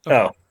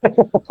 Okay.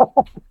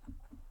 Oh.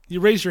 You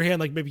raised your hand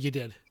like maybe you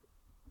did.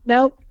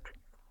 Nope.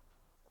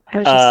 I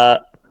was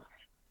just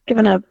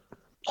giving a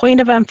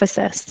point of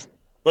emphasis.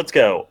 Let's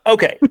go.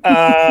 Okay.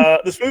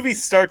 This movie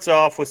starts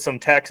off with some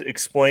text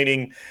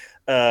explaining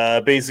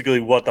basically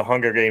what the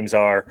Hunger Games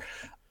are.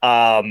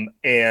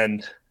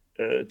 And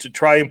to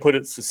try and put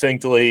it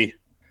succinctly,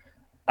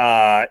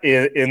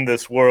 in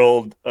this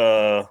world,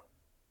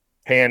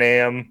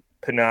 Panem,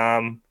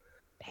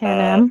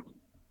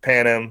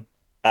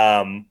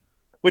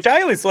 which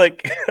I always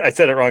like, I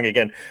said it wrong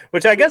again,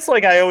 which I guess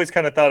like I always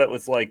kind of thought it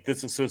was like,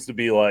 this is supposed to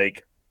be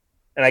like,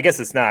 and I guess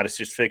it's not, it's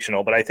just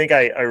fictional, but I think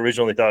I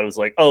originally thought it was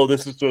like, oh,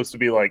 this is supposed to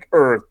be like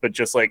Earth, but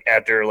just like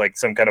after like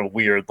some kind of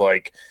weird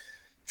like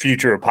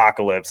future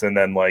apocalypse, and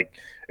then like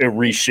it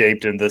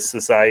reshaped in this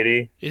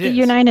society. The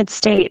United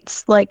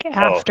States, like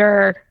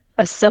after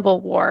a civil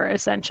war,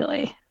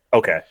 essentially.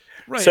 Okay.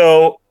 Right.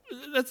 So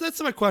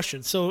that's my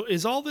question. So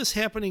is all this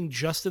happening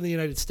just in the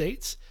United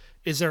States?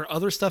 Is there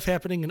other stuff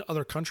happening in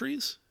other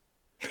countries?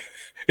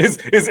 Is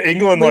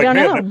England We like, don't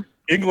man, know.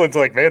 England's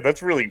like, man,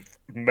 that's really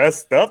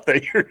messed up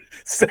that you're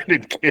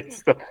sending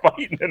kids to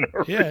fight in an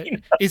arena. Yeah.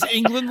 Is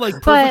England like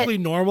perfectly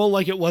normal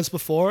like it was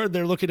before?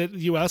 They're looking at the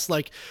US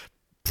like,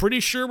 pretty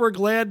sure we're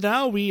glad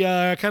now we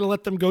kind of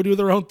let them go do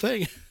their own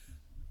thing.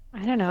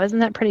 I don't know. Isn't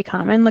that pretty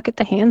common? Look at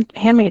the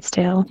Handmaid's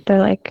Tale. They're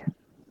like,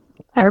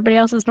 everybody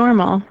else is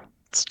normal.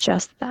 It's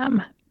just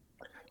them.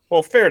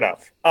 Well, fair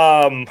enough.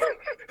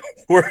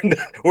 We're in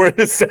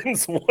a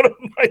sentence one of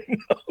my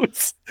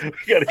notes. We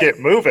got to get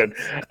moving.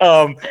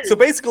 So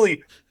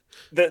basically,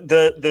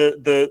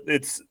 the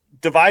it's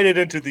divided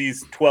into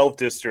these 12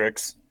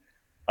 districts.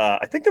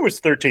 I think there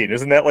was 13.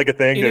 Isn't that like a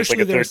thing?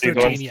 Initially, There's like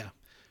a 13 one. yeah.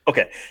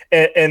 Okay,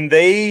 and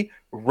they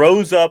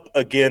rose up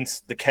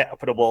against the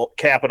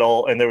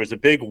capital, and there was a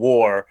big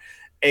war,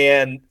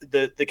 and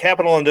the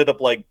capital ended up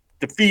like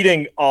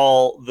defeating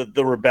all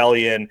the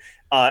rebellion,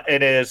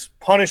 and as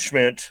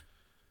punishment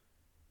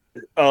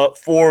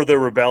for the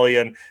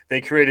rebellion, they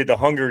created the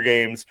Hunger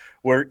Games,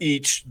 where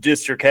each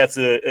district has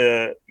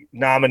to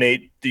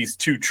nominate these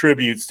 2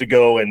 tributes to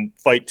go and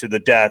fight to the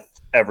death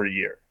every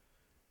year.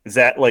 Is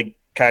that like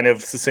kind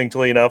of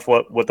succinctly enough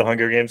what the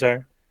Hunger Games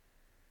are?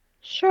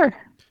 Sure.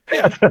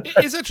 Yeah.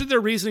 Essentially,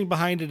 their reasoning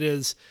behind it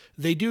is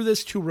they do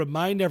this to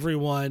remind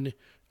everyone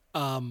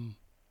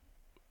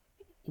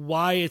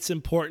why it's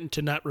important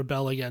to not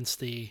rebel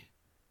against the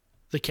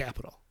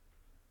capital.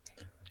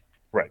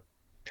 Right.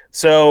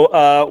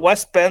 So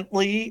Wes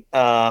Bentley,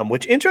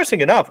 which interesting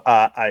enough,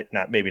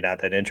 maybe not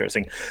that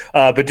interesting,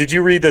 but did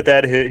you read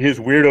that his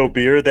weirdo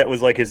beard, that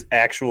was like his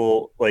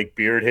actual like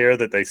beard hair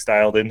that they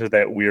styled into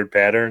that weird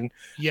pattern?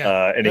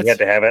 Yeah, and he had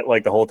to have it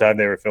like the whole time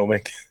they were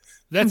filming.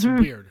 That's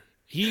weird.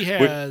 He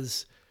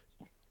has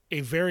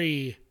a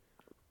very,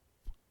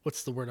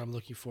 what's the word I'm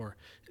looking for?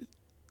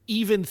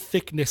 Even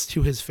thickness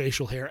to his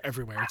facial hair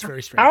everywhere. It's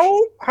very strange.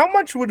 How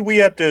much would we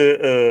have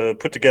to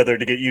put together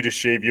to get you to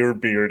shave your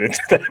beard into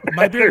that?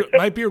 My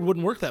beard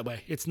wouldn't work that way.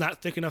 It's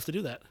not thick enough to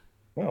do that.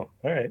 Oh, all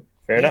right.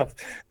 Fair enough.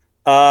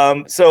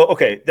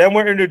 Okay. Then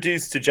we're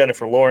introduced to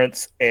Jennifer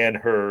Lawrence and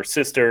her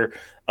sister,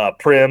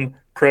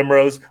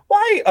 Primrose.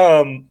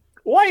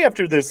 Why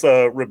after this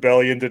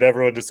rebellion did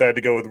everyone decide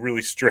to go with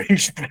really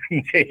strange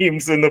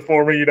names in the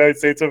former United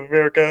States of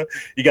America?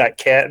 You got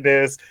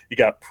Katniss, you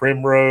got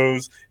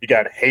Primrose, you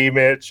got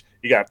Haymitch,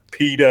 you got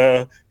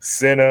Peeta,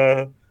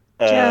 Cinna,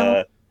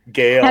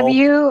 Gale. Have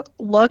you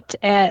looked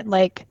at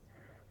like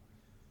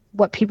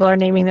what people are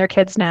naming their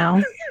kids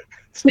now?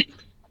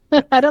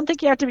 I don't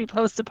think you have to be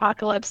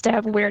post-apocalypse to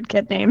have weird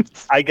kid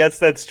names. I guess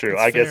that's true.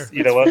 That's fair. Guess,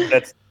 you know what?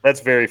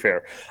 That's very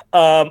fair.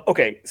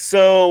 Okay,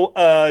 so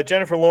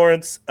Jennifer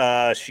Lawrence,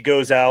 she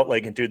goes out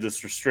like into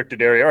this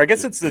restricted area, or I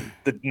guess it's the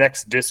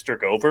next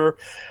district over,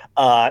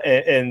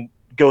 and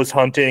goes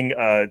hunting.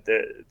 I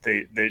don't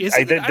think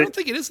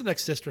it is the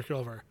next district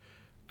over.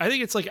 I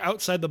think it's like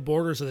outside the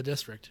borders of the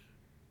district.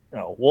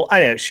 Oh, well,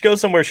 I know. She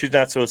goes somewhere she's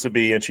not supposed to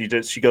be, and she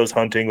goes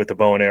hunting with the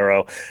bow and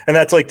arrow, and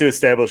that's like to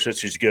establish that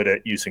she's good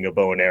at using a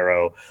bow and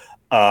arrow.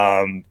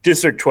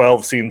 District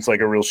 12 seems like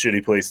a real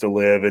shitty place to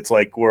live. It's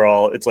like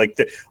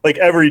like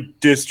every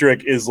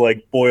district is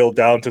like boiled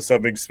down to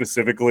something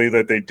specifically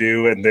that they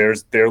do, and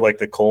they're like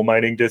the coal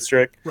mining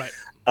district. Right.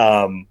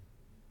 We're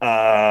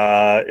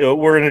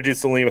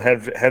introduced to Liam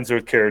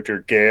Hemsworth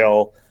character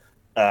Gale.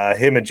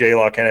 Him and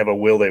J-Law kind of have a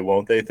will they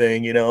won't they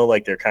thing, you know,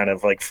 like they're kind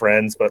of like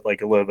friends, but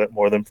like a little bit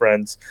more than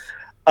friends.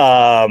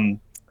 You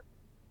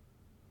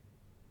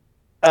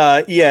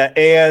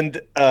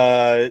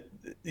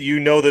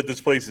know that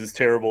this place is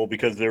terrible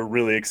because they're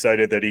really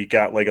excited that he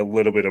got like a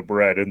little bit of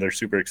bread, and they're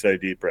super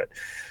excited to eat bread.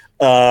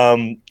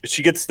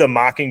 She gets the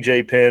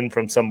Mockingjay pin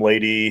from some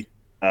lady,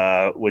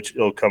 which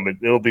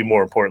it'll be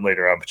more important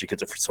later on, but she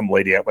gets it from some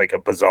lady at like a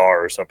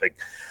bazaar or something.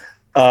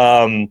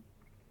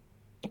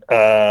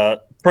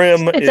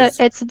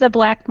 It's the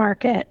black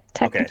market,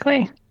 technically.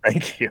 Okay.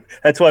 Thank you.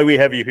 That's why we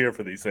have you here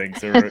for these things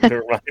to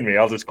remind me.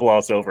 I'll just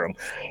gloss over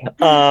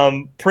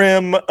them.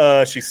 Prim,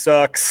 she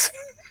sucks.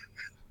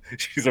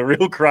 She's a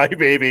real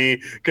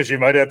crybaby because she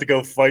might have to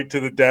go fight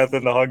to the death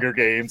in the Hunger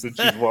Games, and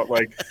she's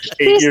like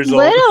 8 years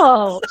old. She's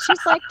little.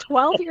 She's like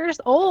 12 years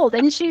old,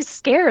 and she's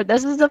scared.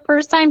 This is the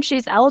first time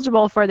she's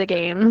eligible for the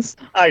games.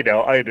 I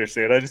know. I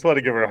understand. I just want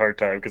to give her a hard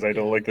time because I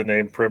don't like the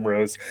name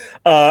Primrose.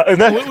 And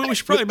then we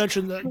should probably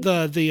mention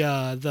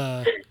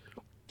the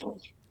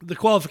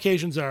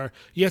qualifications are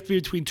you have to be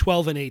between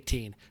 12 and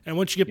 18, and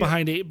once you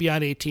get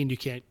beyond 18, you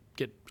can't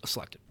get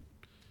selected.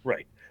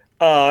 Right.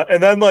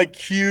 And then, like,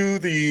 cue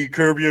the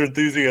Curb Your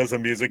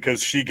Enthusiasm music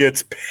because she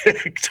gets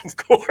picked, of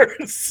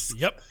course.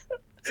 Yep.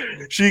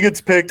 She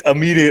gets picked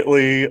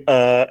immediately,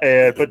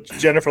 but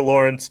Jennifer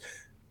Lawrence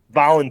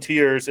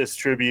volunteers as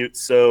tribute,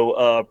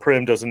 so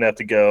Prim doesn't have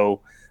to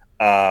go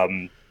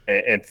and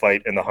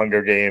fight in the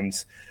Hunger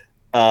Games.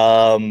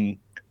 The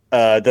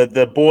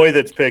boy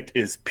that's picked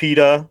is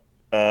Peeta.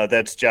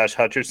 That's Josh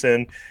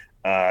Hutcherson.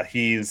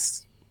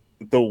 He's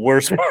the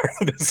worst part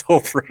of this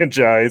whole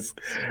franchise.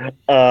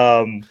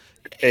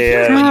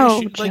 His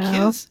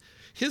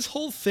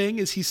whole thing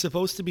is he's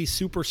supposed to be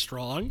super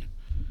strong.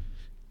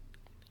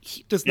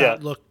 He does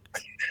not look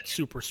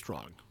super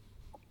strong.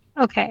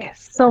 Okay,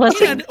 so let's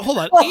hold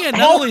on. And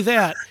not only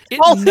that,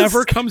 it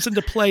never comes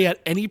into play at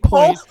any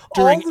point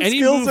during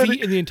any movie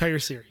in the entire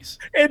series.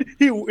 And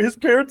his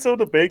parents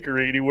own a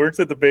bakery, and he works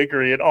at the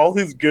bakery, and all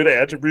his good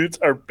attributes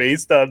are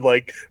based on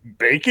like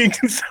baking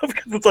and stuff.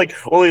 Because it's like,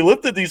 well, he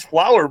lifted these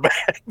flour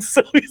bags,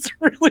 so he's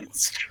really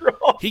strong.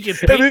 He can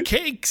bake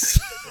cakes.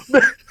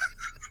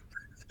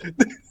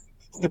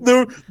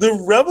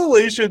 The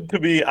revelation to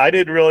me, I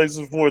didn't realize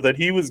before that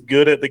he was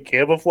good at the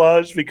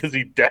camouflage because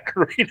he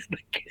decorated the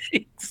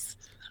cakes.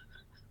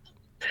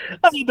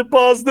 I need to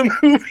pause the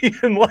movie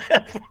and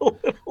laugh a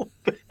little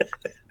bit.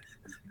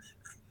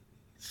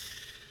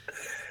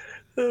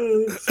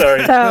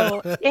 Sorry.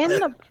 So in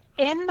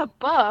the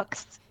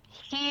books,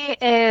 he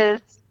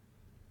is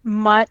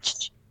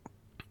much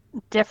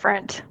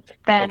different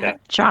than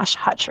Josh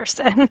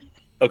Hutcherson.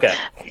 Okay.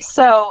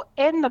 So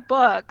in the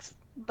books,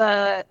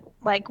 how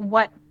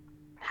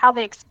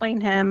they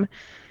explain him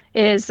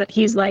is that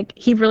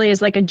he really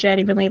is like a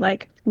genuinely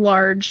like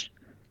large,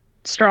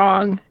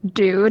 strong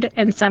dude,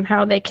 and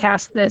somehow they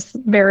cast this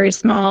very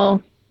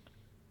small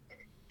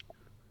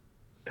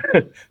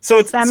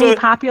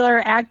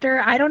semi-popular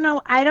actor. I don't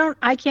know.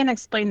 I can't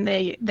explain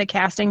the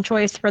casting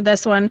choice for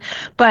this one,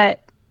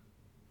 but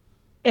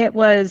it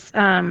was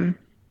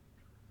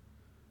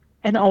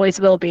and always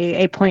will be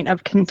a point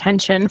of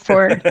contention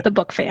for the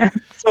book fans.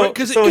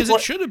 Because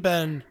it should have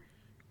been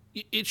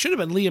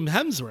Liam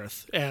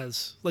Hemsworth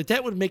as like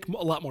that would make a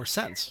lot more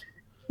sense.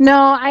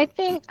 No, I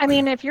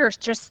mean if you're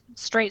just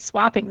straight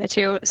swapping the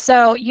two.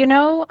 So,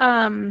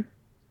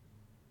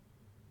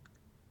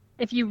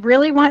 if you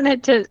really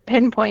wanted to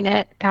pinpoint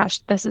it, gosh,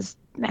 has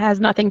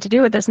nothing to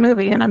do with this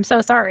movie, and I'm so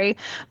sorry.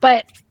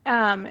 But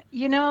the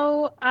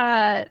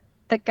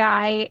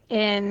guy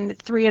in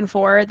 3 and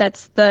 4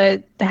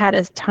 that had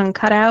his tongue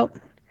cut out.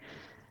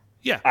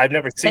 Yeah, I've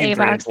never seen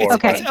 3 and 4.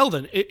 Okay. It's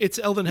Eldon. It's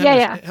Eldon.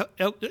 Yeah.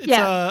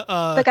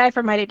 The guy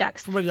from Mighty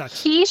Ducks. From Mighty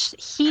Ducks.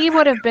 He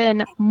would have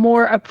been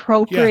more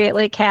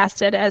appropriately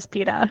casted as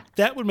Peeta.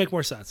 That would make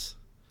more sense.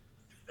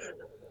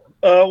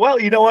 Well,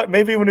 you know what?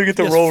 Maybe when we get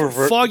the role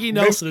reversal, Foggy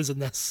Nelson is in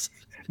this.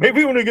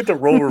 Maybe when we get the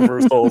role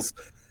reversals,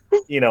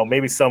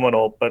 maybe someone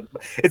will. But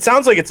it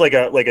sounds like it's like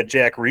a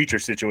Jack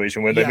Reacher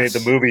situation when they made the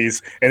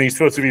movies and he's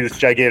supposed to be this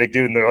gigantic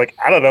dude, and they're like,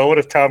 I don't know, what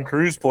if Tom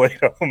Cruise played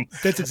him?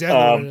 That's exactly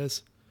what it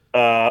is.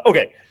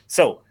 Okay,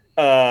 so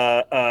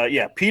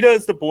Peeta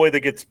is the boy that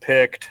gets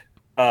picked.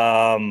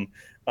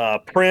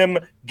 Prim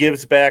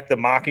gives back the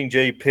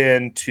Mockingjay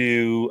pin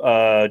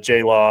to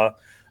J-Law.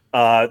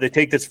 They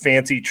take this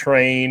fancy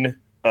train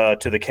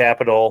to the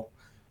Capitol.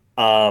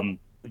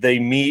 They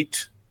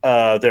meet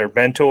their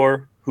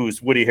mentor,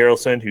 who's Woody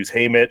Harrelson, who's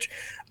Haymitch.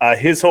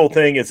 His whole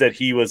thing is that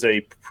he was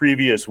a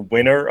previous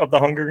winner of the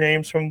Hunger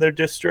Games from their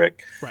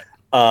district. Right.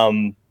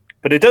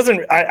 But it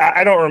doesn't.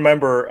 I don't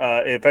remember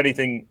if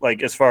anything,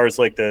 like as far as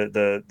like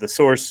the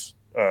source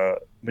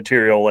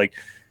material, like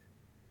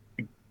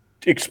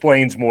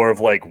explains more of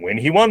like when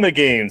he won the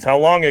games, how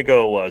long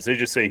ago it was. They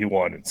just say he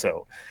won, and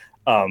so.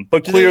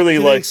 But clearly,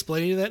 did they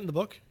explain that in the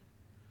book?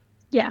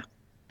 Yeah.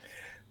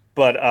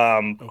 But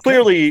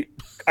clearly,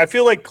 I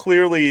feel like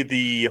clearly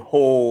the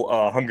whole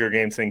Hunger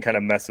Games thing kind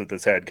of messed with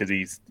his head because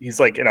he's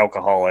like an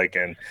alcoholic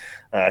and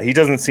he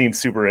doesn't seem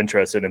super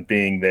interested in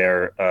being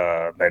their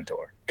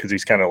mentor because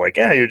he's kind of like,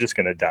 yeah, you're just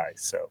gonna die.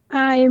 So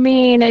I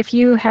mean, if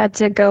you had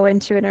to go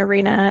into an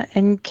arena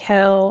and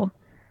kill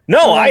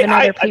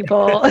other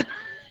people.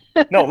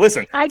 No,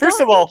 listen.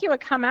 First of all, you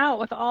would come out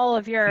with all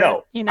of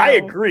your. I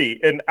agree,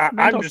 and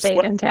mental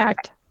state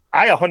intact.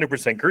 I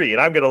 100% agree,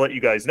 and I'm going to let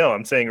you guys know.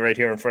 I'm saying right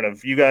here in front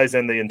of you guys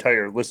and the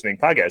entire listening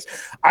podcast,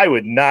 I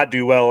would not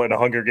do well in a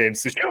Hunger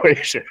Games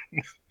situation.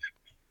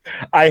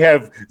 I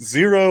have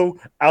 0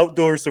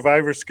 outdoor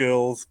survival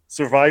skills,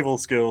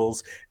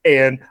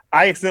 and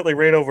I accidentally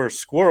ran over a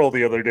squirrel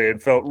the other day and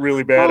felt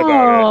really bad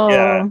about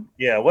it.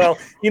 Yeah. Well,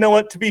 you know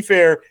what? To be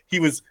fair, he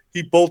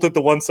bolted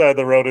to one side of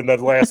the road, and then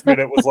last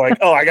minute was like,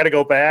 "Oh, I got to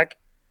go back.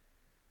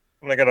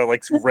 I'm not gonna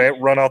like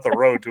run off the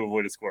road to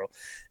avoid a squirrel."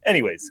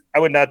 Anyways, I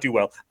would not do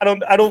well. I'm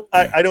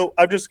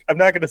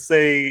not gonna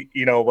say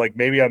like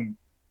maybe I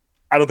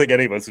don't think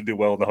any of us would do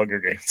well in the Hunger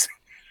Games.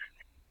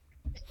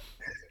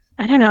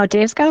 I don't know.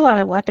 Dave's got a lot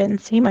of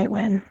weapons. He might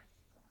win.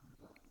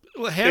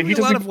 Well, having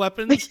a lot of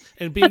weapons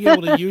and being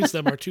able to use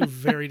them are two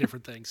very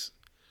different things.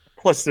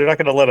 Plus, they're not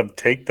going to let him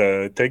take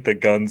the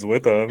guns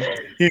with him.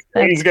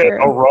 He's got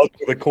a run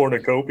with a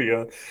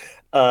cornucopia.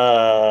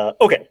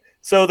 Okay,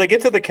 so they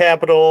get to the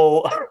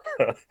Capitol.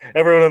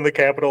 Everyone in the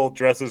Capitol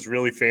dresses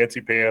really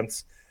fancy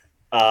pants.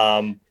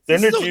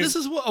 This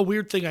is a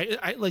weird thing.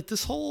 I like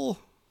this whole.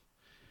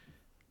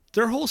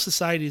 Their whole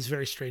society is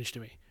very strange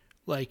to me.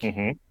 Like.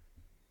 Mm-hmm.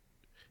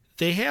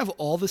 They have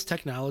all this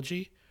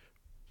technology,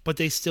 but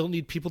they still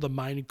need people to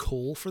mine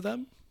coal for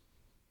them.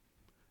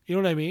 You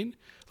know what I mean?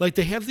 Like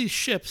they have these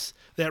ships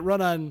that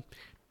run on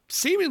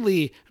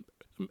seemingly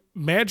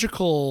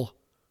magical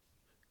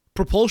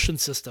propulsion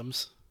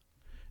systems,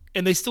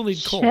 and they still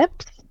need coal.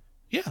 Ships?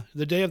 Yeah,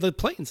 they have the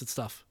planes and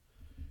stuff.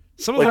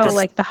 Some of them,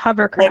 like the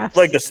hovercrafts.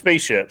 Like the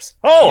spaceships.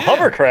 Oh, yeah.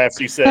 Hovercrafts,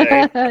 you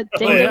say.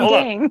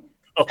 Ding.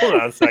 Hold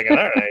on a second.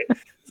 All right.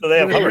 So they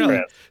have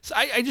hovercrafts. So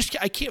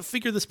I can't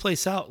figure this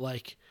place out.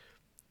 Like,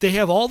 they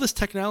have all this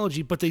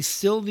technology, but they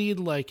still need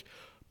like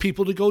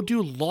people to go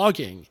do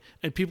logging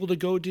and people to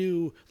go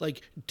do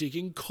like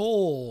digging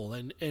coal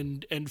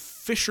and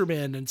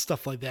fishermen and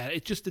stuff like that.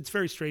 It's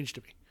very strange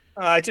to me.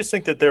 I just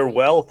think that their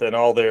wealth and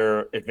all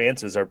their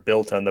advances are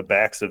built on the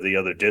backs of the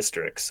other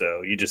districts,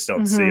 so you just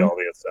don't see all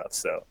the stuff.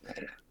 So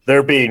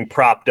they're being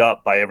propped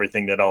up by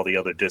everything that all the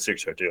other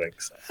districts are doing.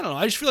 So. I don't know.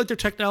 I just feel like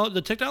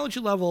the technology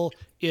level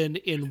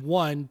in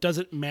one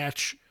doesn't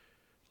match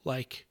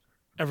like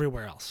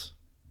everywhere else.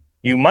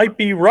 You might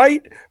be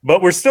right,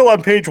 but we're still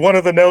on page 1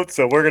 of the notes,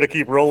 so we're going to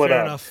keep rolling Fair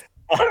on. enough.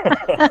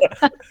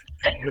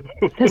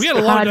 This got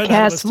a long night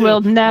ahead of us, podcast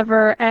will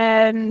never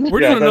end. We're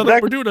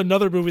doing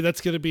another movie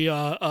that's going to be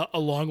a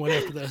long one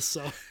after this.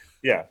 So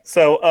yeah,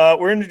 so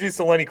we're introduced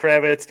to Lenny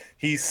Kravitz.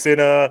 He's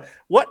Cinna.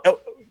 What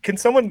can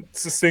someone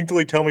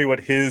succinctly tell me what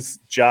his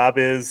job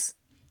is?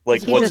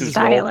 Like, He's what's a his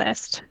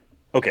stylist.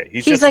 role? Okay,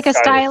 he's He's just like a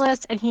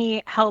stylist, and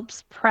he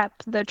helps prep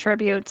the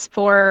tributes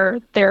for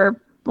their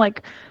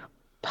like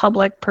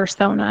public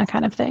persona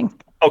kind of thing.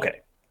 Okay,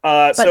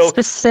 But so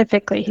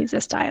specifically, he's a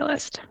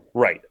stylist.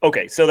 right.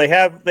 Okay, so they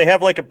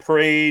have like a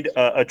parade,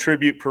 a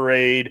tribute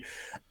parade,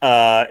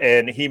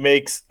 and he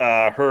makes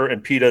her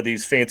and Peeta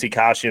these fancy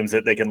costumes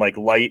that they can like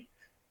light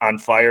on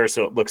fire,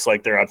 so it looks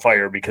like they're on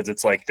fire because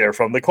it's like they're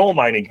from the coal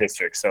mining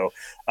district. So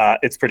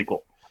it's pretty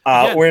cool.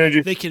 again, We're gonna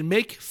do. they can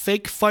make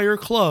fake fire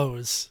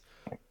clothes,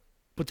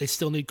 but they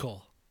still need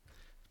coal.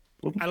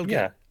 I don't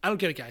get it. I don't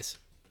get it, guys.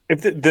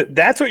 If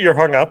that's what you're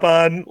hung up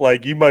on,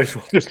 like you might as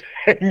well just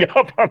hang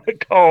up on the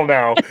call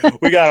now.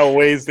 We got a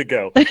ways to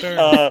go.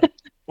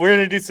 We're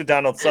introduced to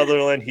Donald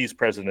Sutherland. He's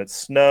President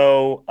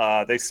Snow.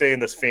 They stay in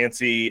this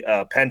fancy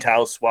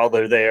penthouse while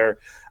they're there.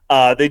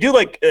 They do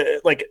like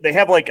they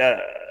have like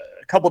a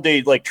couple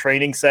days like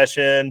training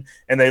session,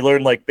 and they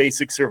learn like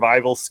basic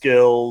survival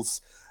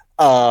skills.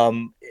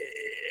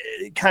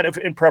 Kind of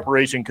in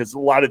preparation because a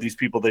lot of these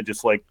people they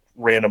just like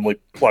randomly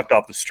plucked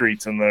off the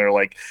streets and they're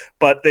like,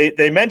 but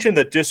they mentioned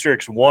that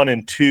districts 1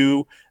 and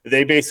 2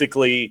 they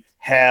basically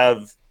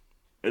have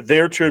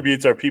their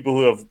tributes are people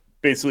who have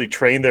basically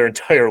trained their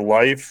entire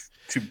life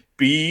to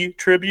be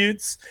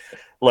tributes.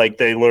 Like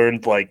they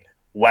learned like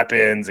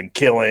weapons and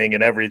killing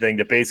and everything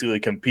to basically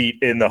compete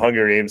in the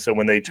Hunger Games. So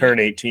when they turn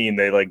 18,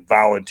 they like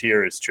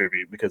volunteer as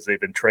tribute because they've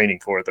been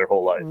training for it their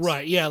whole lives.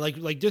 Right. Yeah.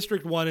 Like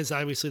District 1 is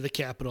obviously the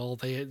capital.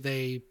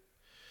 They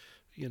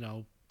you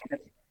know,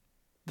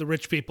 the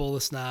rich people,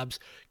 the snobs.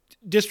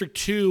 District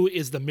 2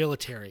 is the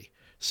military.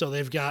 So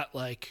they've got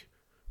like,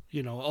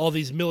 you know, all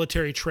these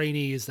military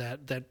trainees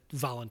that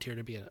volunteer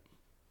to be in it.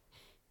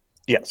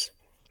 Yes.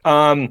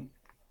 I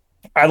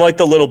liked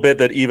the little bit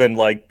that even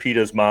like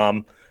Peeta's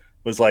mom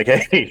was like,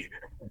 hey,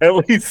 at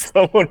least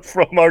someone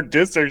from our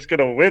district's going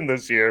to win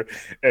this year.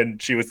 And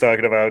she was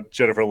talking about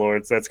Jennifer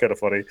Lawrence. That's kind of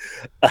funny.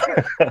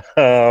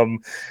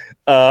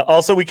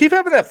 Also, we keep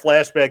having that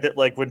flashback that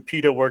like when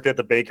Peeta worked at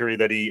the bakery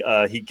that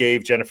he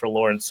gave Jennifer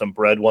Lawrence some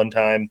bread one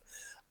time.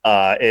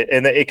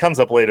 And it comes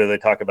up later. They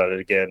talk about it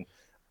again.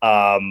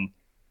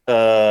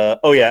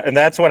 Oh, yeah. And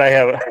that's when I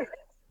have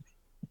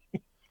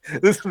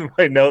this is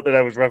my note that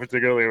I was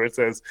referencing earlier. Where it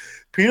says,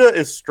 Peeta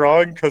is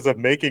strong because of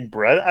making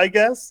bread, I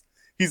guess.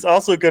 He's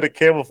also good at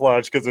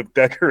camouflage because of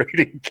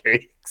decorating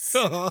cakes.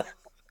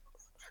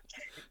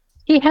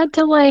 He had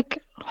to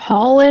like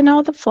haul in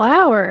all the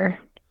flour,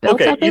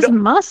 built up his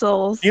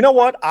muscles. You know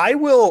what? I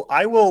will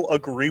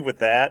agree with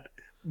that,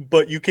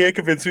 but you can't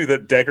convince me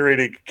that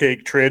decorating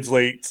cake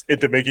translates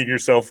into making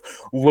yourself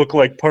look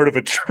like part of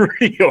a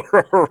tree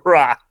or a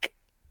rock.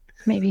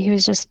 Maybe he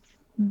was just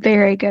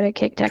very good at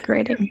cake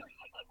decorating.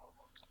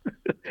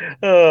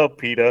 Oh,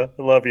 Peeta,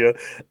 I love you.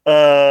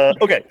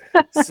 Okay.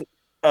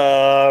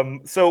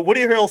 So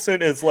Woody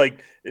Harrelson is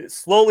like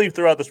slowly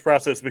throughout this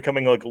process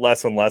becoming like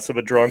less and less of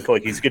a drunk.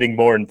 Like he's getting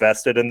more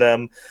invested in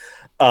them.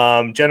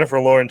 Jennifer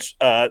Lawrence,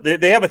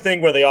 they have a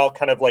thing where they all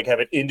kind of like have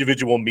an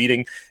individual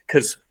meeting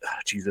because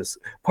Jesus,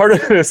 part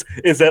of this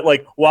is that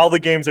like while the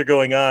games are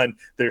going on,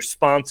 there's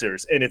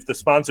sponsors, and if the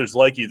sponsors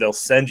like you, they'll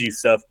send you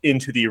stuff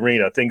into the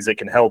arena, things that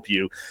can help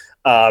you.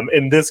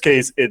 In this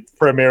case, it's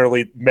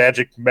primarily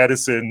magic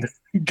medicine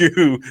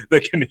goo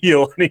that can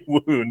heal any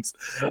wounds.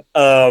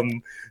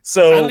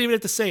 So I don't even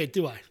have to say it,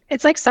 do I?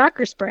 It's like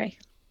soccer spray.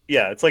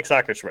 Yeah, it's like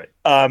soccer spray.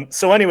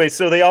 So anyway,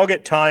 so they all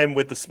get time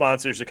with the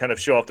sponsors to kind of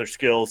show off their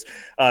skills.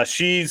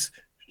 She's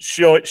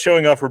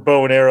showing off her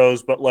bow and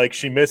arrows, but like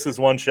she misses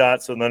one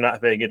shot, so they're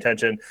not paying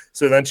attention.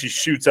 So then she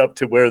shoots up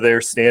to where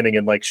they're standing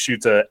and like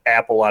shoots an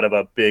apple out of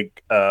a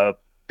big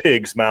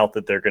pig's mouth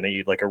that they're going to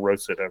eat, like a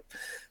roasted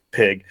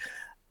pig.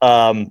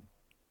 And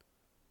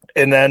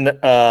then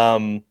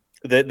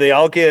they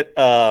all get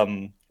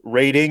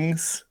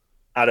ratings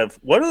out of,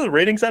 what are the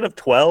ratings out of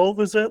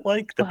 12? Is it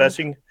like the best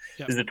thing?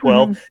 Yep. Is it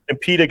 12? Mm-hmm.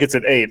 And Peeta gets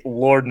an 8.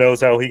 Lord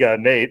knows how he got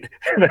an 8.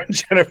 And then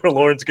Jennifer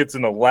Lawrence gets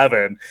an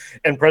 11.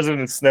 And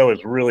President Snow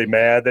is really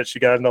mad that she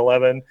got an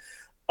 11.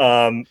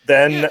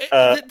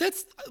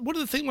 That's one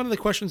of the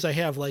questions I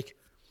have. Like,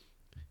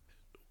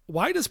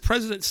 why does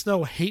President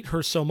Snow hate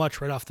her so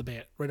much right off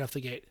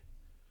the gate?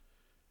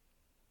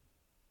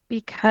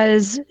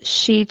 Because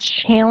she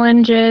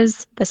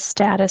challenges the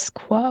status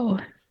quo.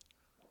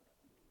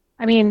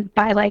 I mean,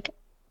 by like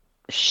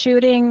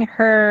shooting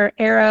her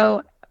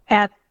arrow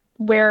at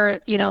where,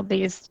 you know,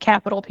 these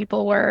Capitol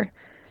people were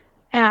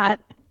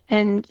at,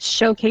 and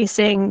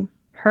showcasing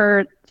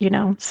her,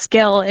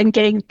 skill and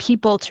getting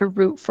people to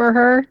root for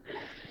her.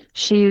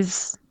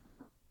 She's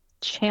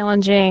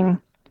challenging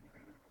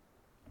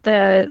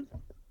the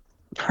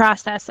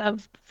process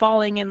of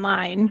falling in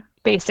line,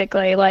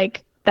 basically,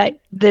 like that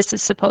this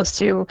is supposed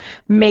to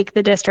make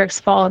the districts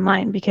fall in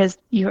line because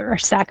you are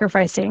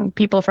sacrificing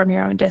people from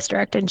your own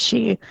district, and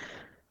she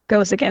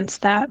goes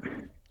against that.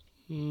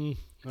 All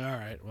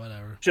right,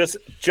 whatever. Just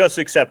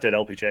accept it,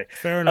 LPJ.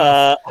 Fair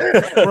enough.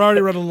 We're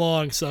already running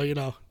long, so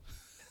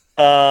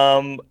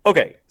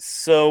Okay,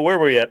 so where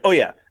were we at? Oh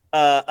yeah.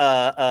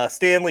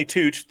 Stanley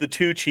Tucci, the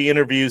Tucci, he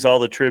interviews all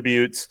the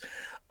tributes.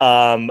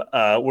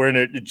 We're in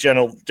a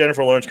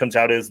Jennifer Lawrence comes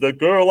out as the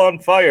girl on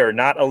fire,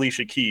 not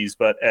Alicia Keys,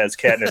 but as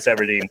Katniss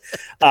Everdeen.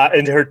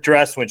 And her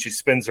dress, when she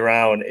spins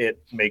around,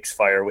 it makes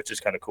fire, which is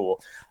kind of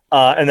cool.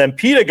 And then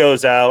Peeta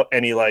goes out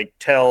and he like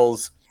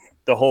tells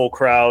the whole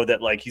crowd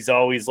that like he's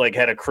always like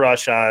had a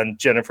crush on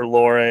Jennifer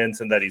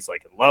Lawrence and that he's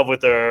like in love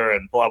with her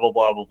and blah blah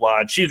blah blah blah.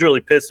 And she's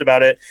really pissed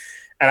about it.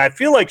 And I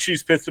feel like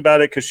she's pissed about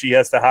it because she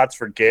has the hots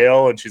for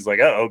Gale, and she's like,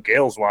 "Oh,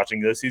 Gale's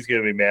watching this; he's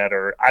gonna be mad,"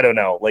 or I don't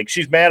know. Like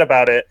she's mad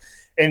about it,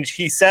 and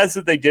he says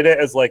that they did it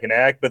as like an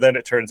act, but then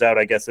it turns out,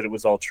 I guess, that it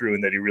was all true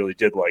and that he really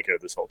did like her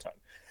this whole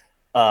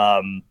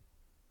time.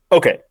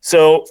 Okay,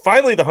 so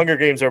finally the Hunger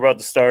Games are about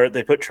to start.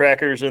 They put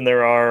trackers in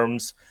their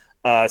arms.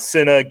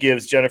 Cinna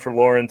gives Jennifer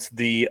Lawrence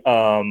the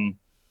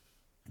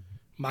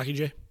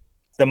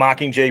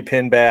Mockingjay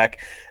pin back,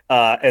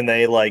 and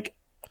they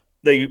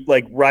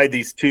ride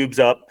these tubes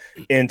up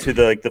into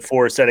the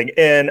forest setting.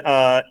 And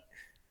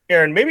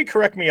Aaron, maybe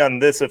correct me on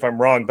this if I'm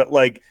wrong, but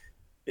like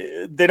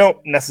they don't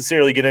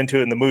necessarily get into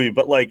it in the movie,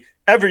 but like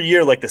every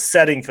year, like the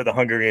setting for the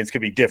Hunger Games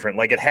could be different.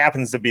 Like it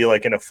happens to be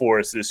like in a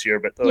forest this year,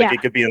 but like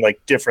it could be in like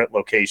different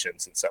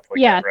locations and stuff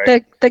like that,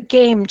 right? the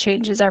game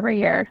changes every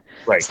year.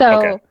 Right. So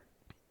okay.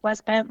 Wes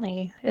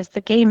Bentley is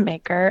the game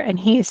maker, and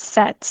he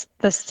sets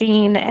the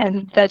scene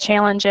and the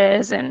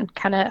challenges and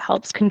kind of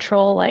helps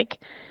control like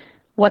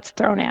what's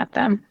thrown at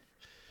them.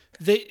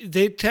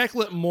 They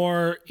tackle it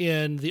more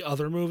in the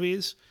other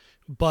movies,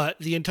 but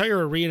the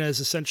entire arena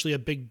is essentially a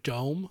big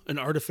dome, an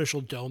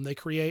artificial dome they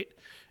create.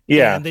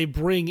 Yeah. And they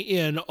bring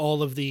in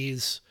all of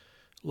these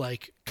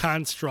like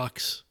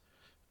constructs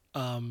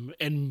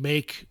and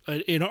make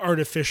an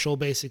artificial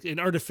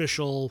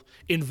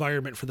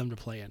environment for them to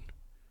play in.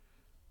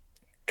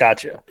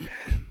 Gotcha.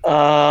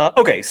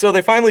 Okay, so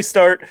they finally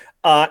start,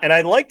 and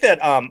I like that.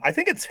 I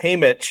think it's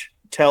Haymitch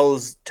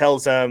tells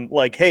them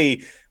like,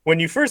 "Hey, when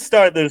you first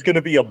start, there's going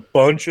to be a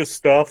bunch of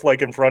stuff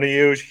like in front of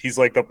you." He's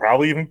like, "There'll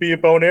probably even be a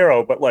bow and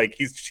arrow," but like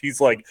he's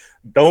like,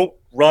 "Don't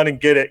run and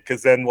get it,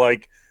 because then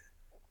like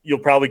you'll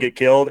probably get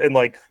killed." And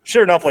like,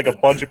 sure enough, like a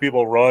bunch of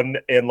people run,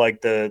 and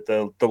like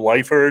the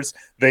lifers,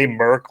 they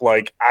murk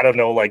like I don't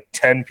know, like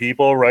 10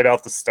 people right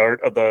off the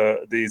start of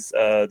these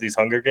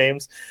Hunger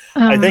Games.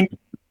 I think.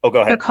 Oh,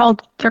 go ahead.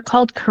 They're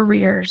called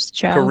careers,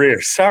 Joe.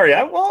 Careers. Sorry,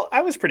 I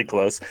was pretty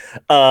close.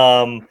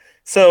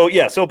 So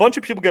a bunch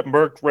of people get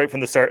murked right from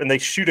the start, and they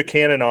shoot a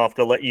cannon off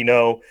to let you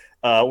know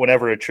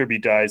whenever a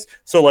tribute dies.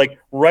 So like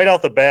right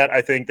off the bat,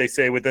 I think they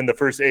say within the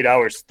first 8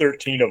 hours,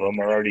 13 of them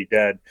are already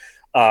dead.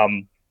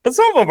 But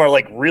some of them are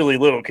like really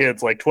little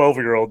kids, like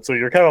 12-year-olds. So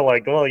you're kind of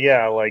like, well,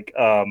 yeah, like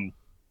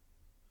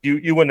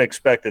you wouldn't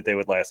expect that they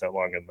would last that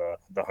long in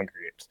the Hunger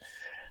Games.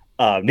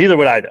 Neither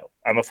would I, though.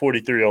 I'm a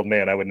 43-year-old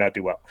man. I would not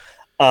do well.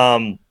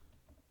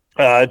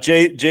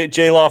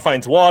 J-Law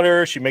finds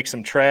water. She makes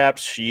some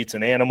traps. She eats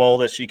an animal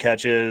that she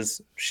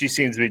catches. She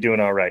seems to be doing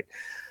all right.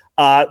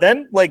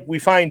 Then like we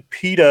find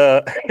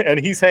Peeta, and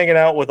he's hanging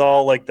out with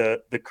all like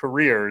the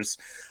careers,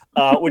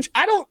 which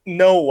I don't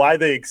know why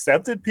they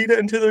accepted Peeta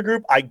into the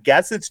group. I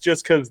guess it's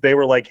just because they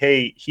were like,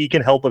 hey, he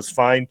can help us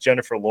find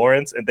Jennifer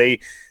Lawrence, and they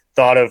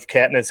thought of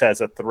Katniss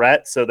as a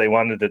threat, so they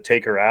wanted to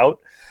take her out.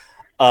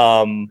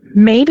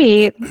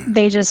 Maybe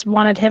they just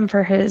wanted him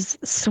for his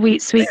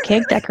sweet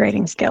cake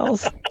decorating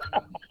skills.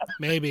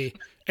 Maybe.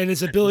 And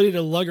his ability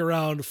to lug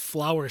around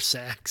flour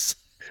sacks.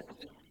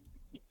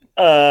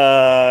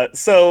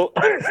 So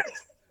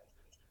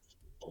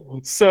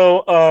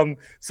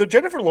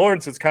Jennifer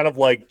Lawrence is kind of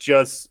like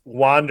just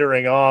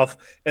wandering off,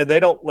 and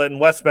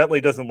Wes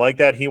Bentley doesn't like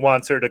that. He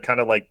wants her to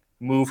kind of like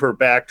move her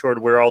back toward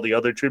where all the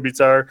other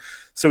tributes are.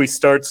 So he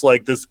starts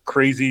like this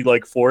crazy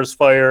like forest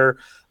fire.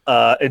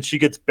 And she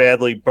gets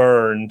badly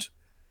burned.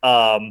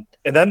 And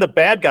then the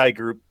bad guy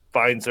group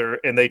finds her,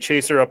 and they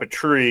chase her up a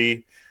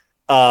tree.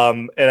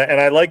 And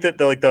I like that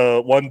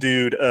the one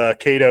dude,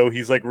 Kato,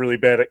 he's like really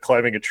bad at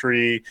climbing a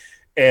tree.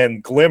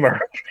 And Glimmer's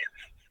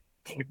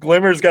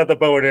got the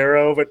bow and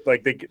arrow, but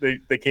like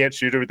they can't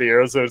shoot her with the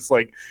arrow. So it's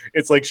like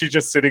she's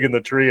just sitting in the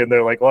tree, and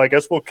they're like, well, I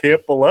guess we'll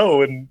camp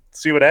below and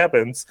see what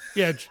happens.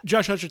 Yeah,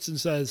 Josh Hutcherson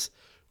says,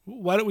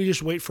 why don't we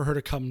just wait for her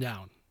to come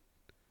down?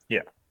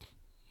 Yeah.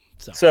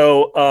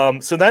 So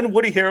then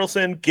Woody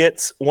Harrelson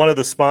gets one of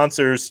the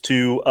sponsors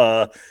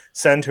to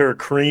send her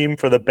cream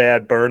for the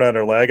bad burn on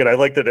her leg, and I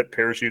like that it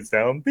parachutes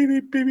down. Beep,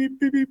 beep, beep,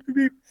 beep, beep, beep,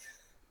 beep.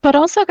 But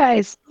also,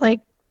 guys, like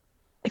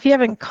if you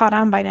haven't caught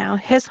on by now,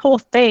 his whole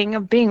thing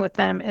of being with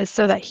them is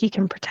so that he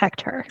can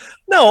protect her.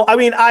 No, I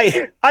mean,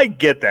 I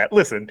get that.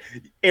 Listen,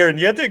 Aaron,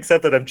 you have to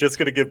accept that I'm just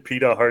going to give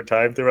Peeta a hard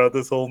time throughout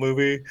this whole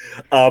movie.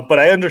 But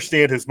I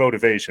understand his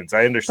motivations.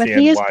 I But understand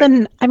he is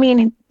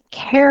why.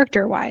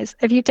 character-wise,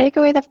 if you take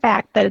away the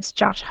fact that it's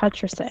Josh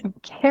Hutcherson,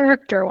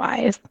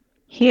 character-wise,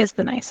 he is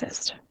the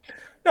nicest.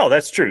 No,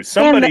 that's true.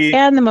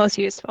 And the most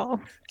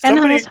useful. And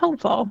the most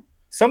helpful.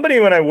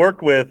 Somebody when I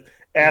worked with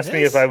asked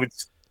me if I would.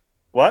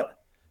 What?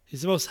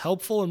 He's the most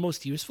helpful and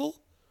most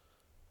useful?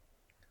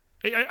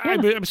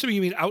 I'm assuming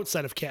you mean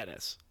outside of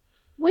Katniss.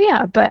 Well,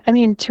 yeah, but I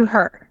mean to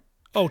her.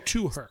 Oh,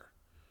 to her.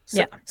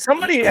 Yeah.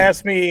 Somebody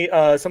asked me,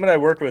 somebody I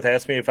worked with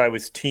asked me if I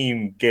was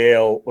Team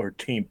Gale or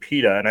Team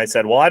Peeta, and I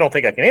said, well, I don't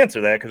think I can answer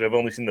that because I've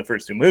only seen the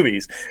first 2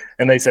 movies.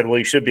 And they said, well,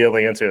 you should be able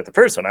to answer it the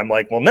first one. I'm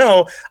like, well,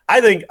 no,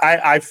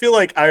 I feel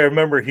like I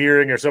remember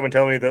hearing or someone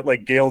telling me that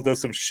like Gale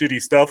does some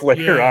shitty stuff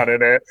later on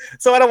in it.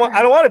 So I don't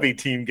want to be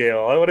Team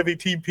Gale. I want to be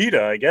Team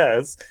Peeta, I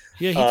guess.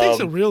 Yeah, he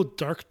takes a real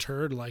dark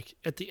turn like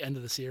at the end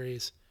of the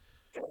series.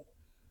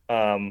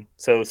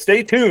 So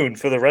stay tuned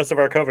for the rest of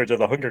our coverage of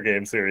the Hunger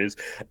Games series.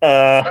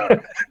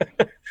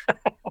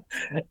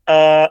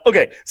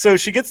 Okay, so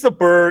she gets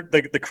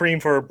the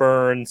cream for her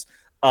burns.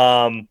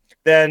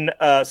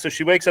 So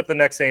she wakes up the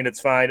next day and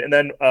it's fine. And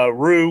then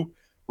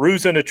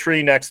Rue's in a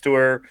tree next to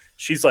her.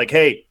 She's like,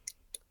 hey,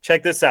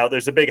 check this out.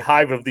 There's a big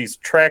hive of these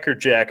tracker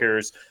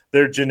jackers.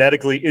 They're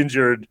genetically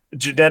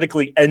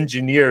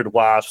engineered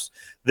wasps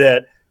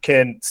that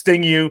can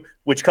sting you,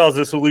 which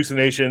causes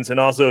hallucinations,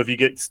 and also if you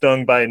get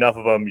stung by enough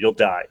of them, you'll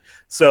die.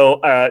 So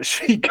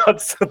she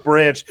cuts the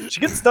branch. She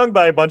gets stung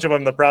by a bunch of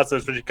them in the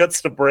process, but she cuts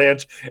the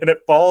branch, and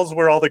it falls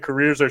where all the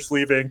careers are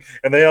sleeping,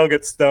 and they all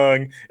get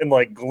stung, and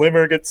like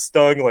Glimmer gets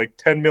stung like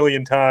 10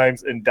 million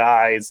times and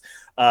dies.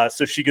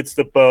 So she gets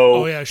the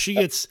bow. Oh yeah, she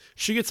gets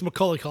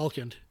Macaulay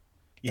Culkin.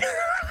 Yeah.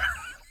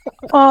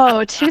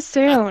 Oh, too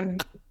soon.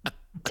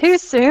 Too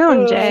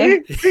soon, Jay.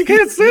 He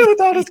can't see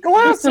without his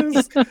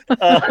glasses.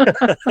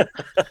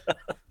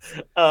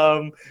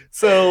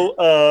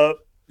 So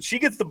she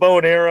gets the bow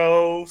and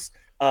arrows,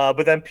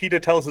 but then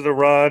Peeta tells her to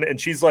run, and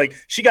she's like,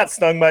 she got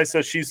stung by,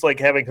 so she's like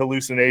having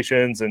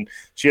hallucinations, and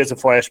she has a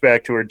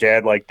flashback to her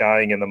dad like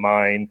dying in the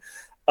mine.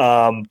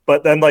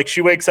 But then like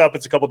she wakes up,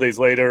 it's a couple days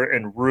later,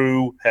 and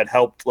Rue had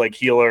helped like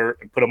heal her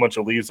and put a bunch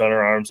of leaves on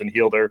her arms and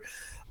healed her.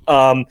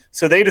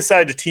 So they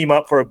decide to team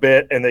up for a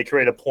bit, and they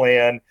create a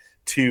plan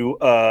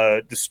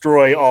to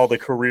destroy all the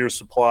career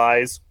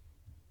supplies.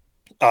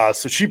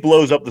 So she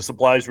blows up the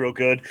supplies real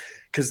good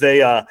because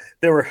they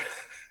were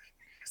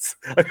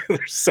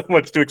there's so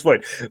much to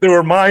explain. There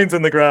were mines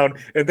in the ground,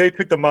 and they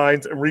took the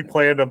mines and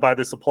replanted them by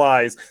the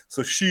supplies.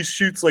 So she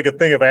shoots like a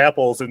thing of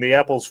apples, and the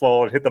apples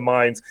fall and hit the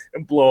mines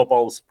and blow up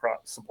all the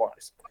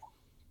supplies.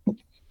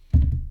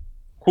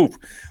 Whew.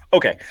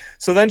 Okay,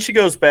 so then she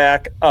goes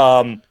back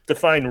to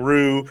find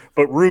Rue,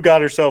 but Rue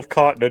got herself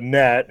caught in a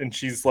net, and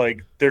she's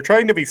like, they're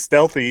trying to be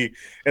stealthy,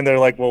 and they're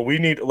like, well,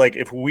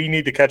 if we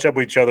need to catch up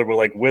with each other, we'll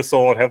like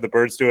whistle and have the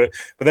birds do it.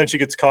 But then she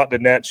gets caught in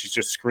a net, she's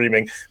just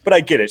screaming. But I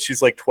get it,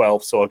 she's like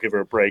 12, so I'll give her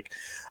a break.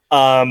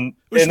 And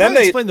then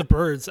they explain the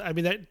birds. I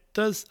mean, I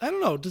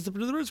don't know, do the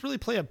birds really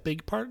play a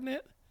big part in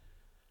it?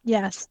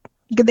 Yes,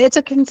 it's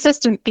a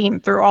consistent theme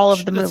through all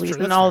of the movies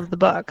and all of the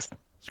books.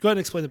 Go ahead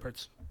and explain the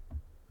birds.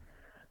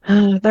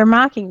 They're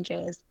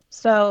mockingjays,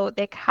 so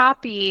they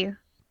copy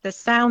the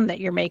sound that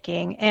you're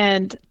making.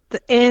 And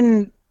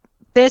in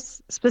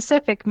this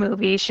specific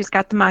movie, she's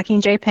got the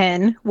mockingjay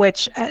pin,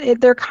 which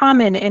they're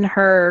common in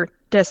her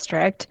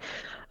district,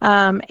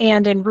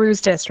 and in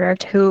Rue's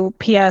district. Who,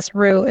 P.S.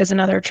 Rue is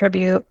another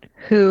tribute.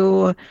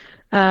 Who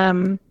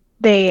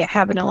they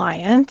have an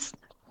alliance,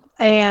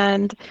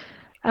 and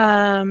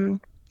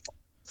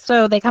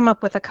so they come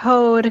up with a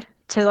code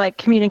to like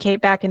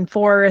communicate back and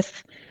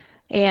forth.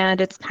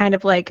 And it's kind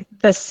of like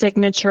the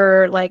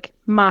signature like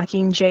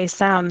mockingjay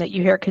sound that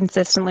you hear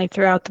consistently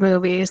throughout the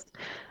movies.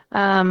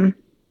 But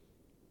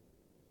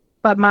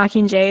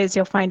mockingjays,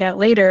 you'll find out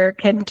later,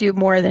 can do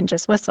more than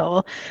just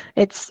whistle.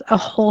 It's a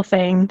whole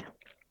thing.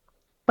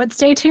 But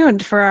stay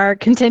tuned for our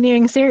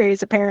continuing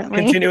series,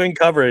 apparently. Continuing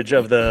coverage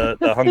of the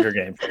Hunger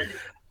Games.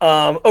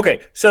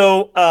 Okay,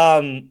 so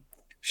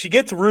she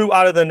gets Rue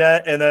out of the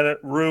net, and then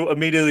Rue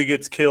immediately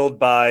gets killed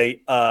by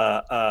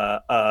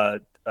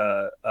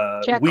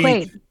Jack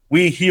Quaid.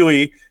 Wee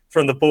Huey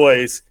from The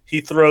Boys.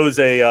 He throws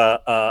a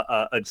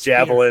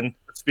javelin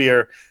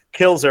spear,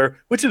 kills her,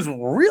 which is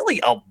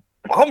really a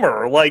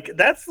bummer. Like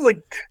that's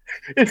like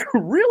it's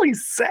really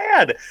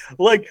sad.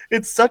 Like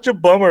it's such a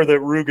bummer that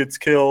Rue gets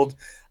killed.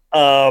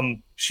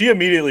 She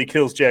immediately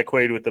kills Jack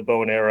Quaid with the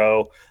bow and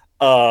arrow.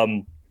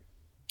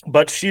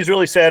 But she's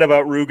really sad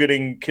about Rue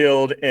getting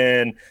killed,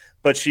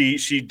 but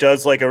she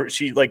does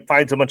she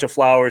finds a bunch of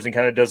flowers and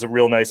kind of does a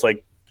real nice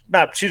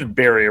she's a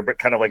barrier, but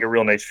kind of like a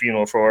real nice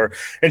funeral for her.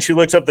 And she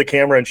looks up the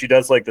camera and she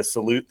does like the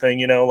salute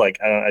thing,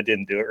 I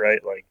didn't do it right.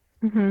 Like,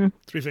 3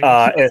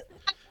 fingers.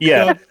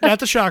 Yeah. No, not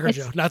the shocker,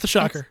 Joe. Not the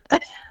shocker.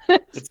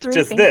 It's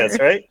just fingers. This,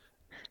 right?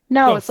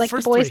 No, it's like the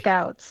Boy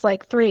Scouts,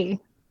 like 3.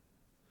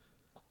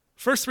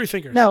 First three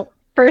fingers. No,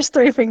 first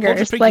three Hold your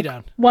fingers. pinky Like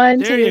down. 1,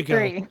 There 2, you go.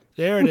 3.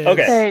 There it is.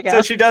 Okay, There you go.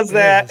 so she does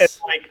There it that,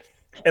 is.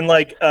 and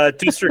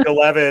District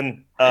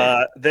 11,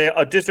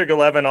 District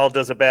 11 all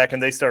does it back,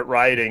 and they start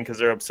rioting because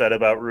they're upset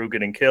about Rue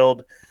getting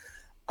killed.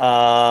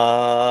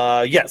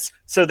 Yes.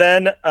 So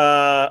then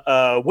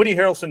Woody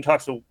Harrelson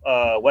talks to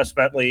Wes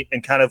Bentley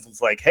and kind of was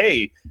like,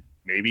 hey,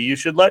 maybe you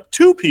should let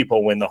 2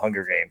 people win the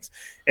Hunger Games.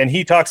 And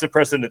he talks to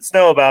President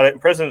Snow about it. And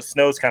President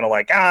Snow's kind of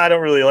like, I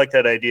don't really like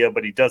that idea,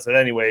 but he does it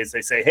anyways.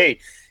 They say, hey,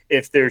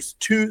 if there's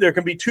 2, there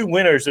can be 2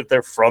 winners if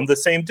they're from the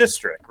same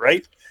district,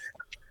 right?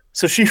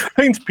 So she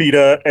finds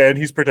Peeta, and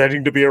he's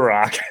pretending to be a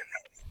rock.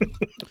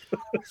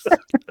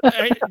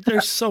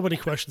 There's so many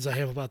questions I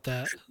have about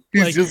that.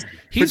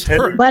 He's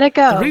hurt. Let it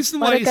go. The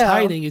reason Let why it he's go.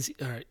 hiding is,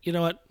 all right, you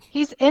know what?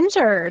 He's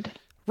injured.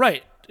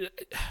 Right.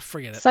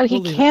 Forget it. So he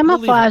We'll leave it. We'll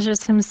leave it.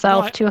 camouflages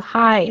himself No, to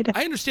hide.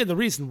 I understand the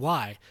reason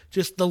why.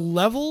 Just the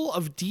level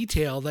of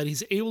detail that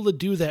he's able to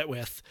do that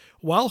with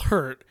while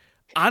hurt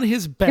on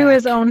his back. To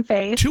his own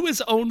face. To his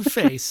own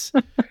face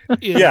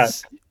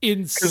is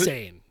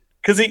insane.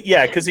 Because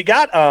he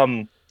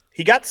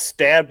got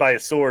stabbed by a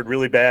sword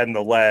really bad in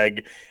the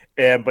leg,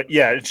 but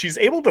she's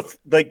able to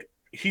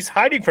he's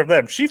hiding from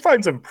them. She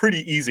finds him pretty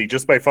easy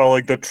just by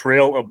following the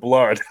trail of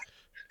blood.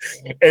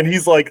 And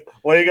he's like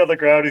laying on the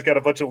ground. He's got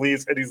a bunch of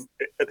leaves, and he's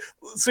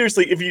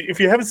seriously. If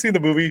you haven't seen the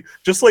movie,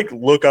 just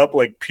look up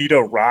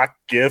Peeta Rock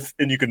GIF,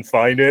 and you can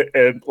find it,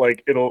 and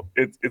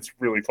it's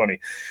really funny.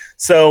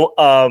 So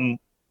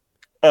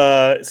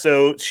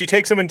so she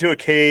takes him into a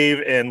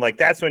cave, and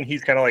that's when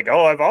he's kind of like,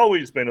 oh, I've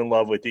always been in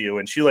love with you,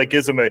 and she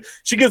gives him a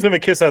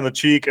kiss on the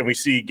cheek, and we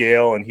see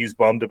Gale, and he's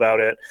bummed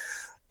about it.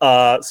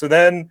 So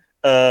then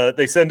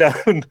they send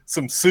down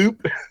some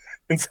soup.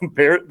 And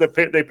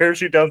they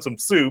parachute down some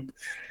soup,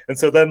 and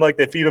so then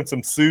they feed him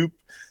some soup.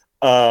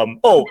 I'm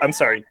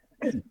sorry.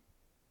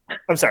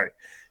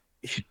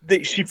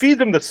 She feeds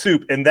him the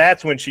soup, and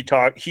that's when he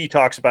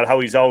talks about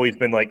how he's always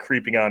been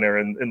creeping on her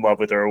and in love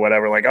with her or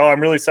whatever. I'm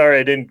really sorry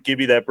I didn't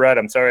give you that bread.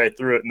 I'm sorry I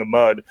threw it in the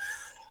mud.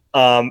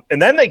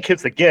 And then they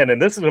kiss again,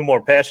 and this is a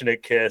more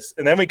passionate kiss.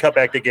 And then we cut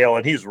back to Gale,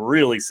 and he's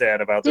really sad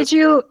about this.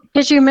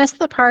 Did you miss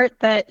the part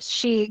that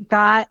she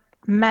got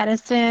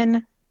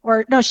medicine?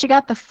 Or no, she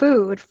got the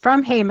food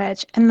from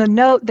Haymitch, and the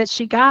note that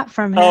she got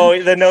from him. Oh,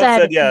 the note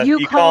said, "Yeah,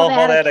 you call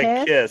that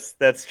a kiss."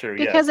 That's true.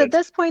 Because at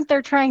this point,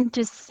 they're trying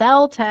to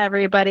sell to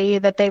everybody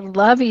that they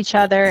love each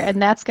other,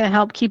 and that's going to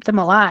help keep them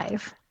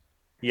alive.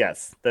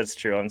 Yes, that's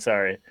true. I'm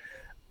sorry.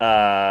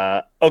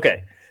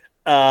 Okay.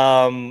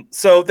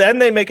 So then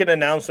they make an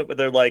announcement where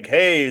they're like,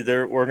 "Hey,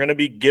 we're going to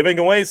be giving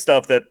away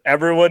stuff that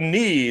everyone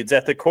needs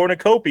at the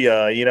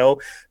cornucopia.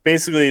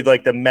 Basically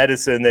the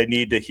medicine they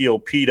need to heal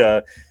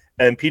Peeta."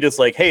 And Peeta's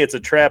like, hey, it's a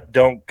trap,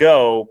 don't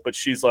go. But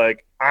she's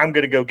like, I'm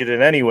going to go get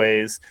it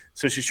anyways.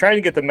 So she's trying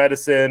to get the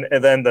medicine.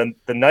 And then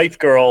the knife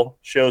girl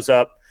shows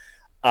up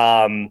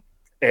and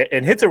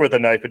hits her with a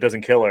knife, but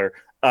doesn't kill her.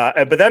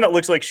 But then it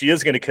looks like she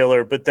is going to kill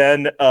her. But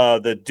then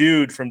the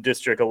dude from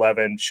District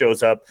 11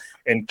 shows up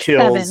and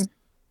kills. 7.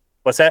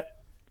 What's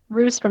that?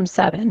 Rue's from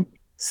 7.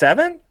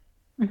 7?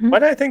 Mm-hmm. Why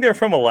did I think they're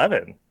from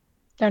 11?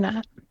 They're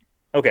not.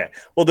 Okay.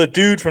 Well, the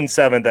dude from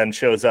 7 then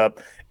shows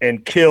up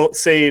and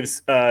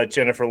saves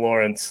Jennifer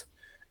Lawrence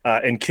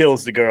and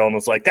kills the girl and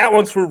was like, that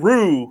one's for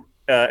Rue.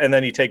 And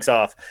then he takes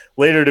off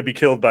later to be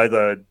killed by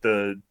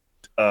the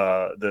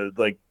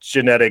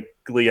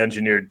genetically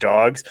engineered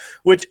dogs,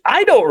 which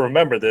I don't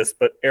remember this,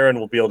 but Aaron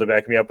will be able to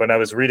back me up. When I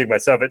was reading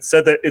myself, it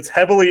said that it's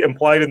heavily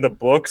implied in the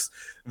books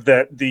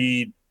that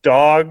the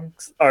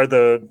dogs are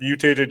the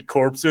mutated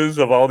corpses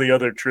of all the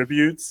other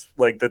tributes,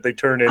 that they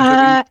turn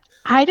into.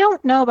 I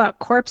don't know about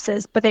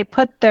corpses, but they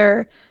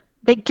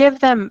give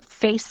them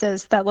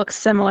faces that look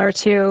similar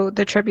to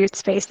the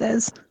tributes'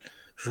 faces.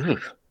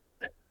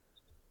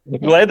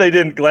 Glad they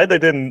didn't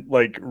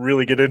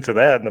really get into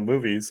that in the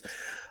movies.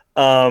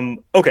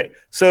 Okay,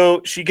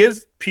 so she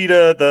gives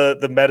Peeta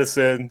the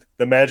medicine,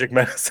 the magic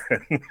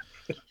medicine.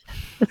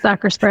 The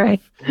soccer spray.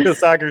 The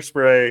soccer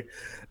spray.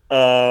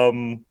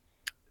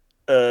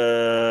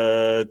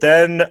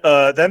 Then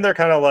they're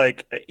kind of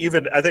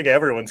even I think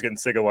everyone's getting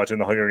sick of watching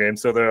the Hunger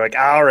Games, so they're like,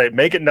 all right,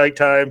 make it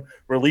nighttime,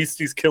 release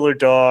these killer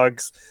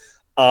dogs,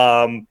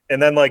 and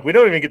then we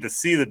don't even get to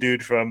see the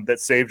dude from that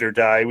saved her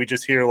die. We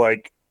just hear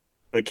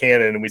the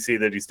cannon and we see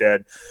that he's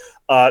dead.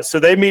 So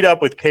they meet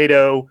up with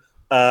Kato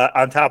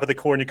on top of the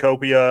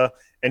cornucopia,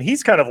 and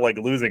he's kind of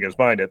losing his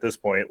mind at this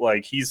point.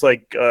 He's I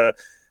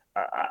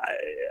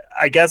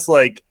guess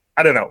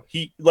I don't know.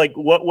 He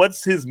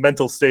what's his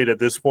mental state at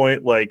this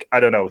point? I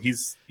don't know.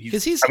 He's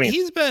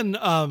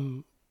been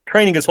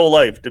training his whole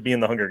life to be in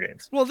the Hunger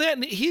Games. Well,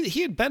 then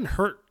he had been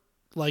hurt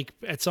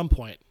at some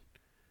point,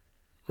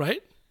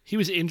 right? He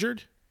was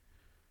injured.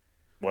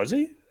 Was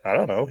he? I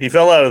don't know. He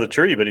fell out of the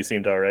tree, but he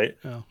seemed all right.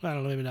 Oh, I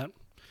don't know. Maybe not.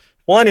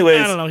 Well,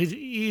 anyways, I don't know.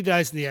 He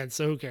dies in the end,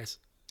 so who cares?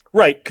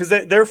 Right, because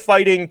they're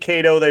fighting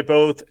Kato. They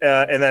both,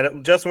 and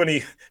then just when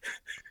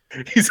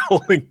he's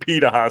holding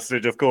Peeta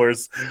hostage, of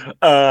course.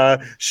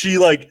 She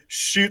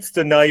shoots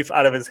the knife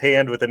out of his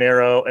hand with an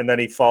arrow, and then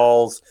he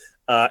falls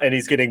and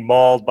he's getting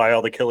mauled by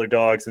all the killer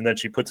dogs, and then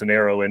she puts an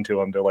arrow into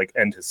him to like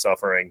end his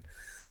suffering.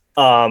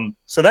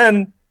 So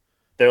then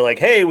they're like,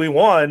 hey, we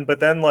won, but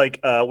then like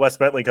Wes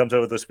Bentley comes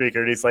over the speaker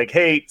and he's like,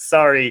 hey,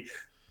 sorry,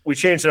 we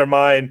changed our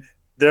mind.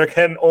 There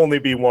can only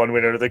be one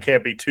winner. There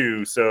can't be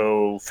two,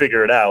 so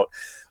figure it out.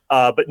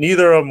 But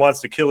neither of them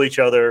wants to kill each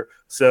other,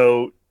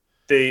 so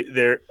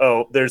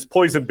there's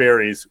poison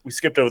berries. We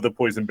skipped over the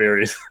poison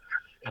berries.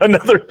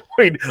 Another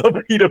point of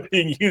Peeta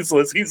being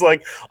useless. He's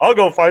like, I'll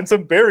go find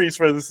some berries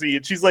for the sea.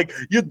 And she's like,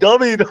 you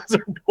dummy, those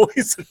are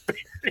poison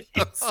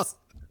berries.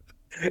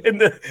 And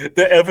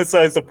to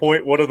emphasize the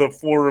point, one of the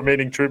 4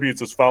 remaining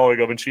tributes was following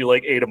him, and she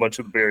like ate a bunch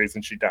of the berries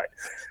and she died.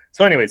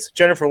 So anyways,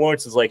 Jennifer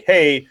Lawrence is like,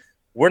 hey,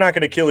 we're not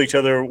going to kill each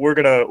other. We're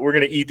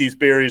gonna eat these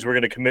berries. We're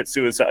going to commit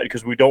suicide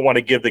because we don't want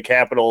to give the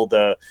Capitol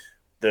the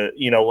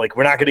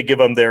we're not going to give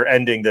them their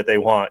ending that they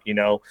want,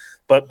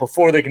 But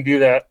before they can do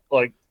that,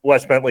 like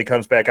Wes Bentley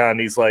comes back on and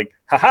he's like,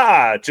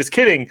 haha, just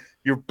kidding.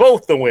 You're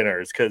both the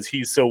winners, because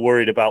he's so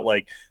worried about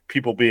like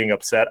people being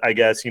upset, I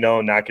guess,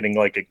 not getting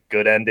like a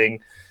good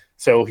ending.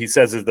 So he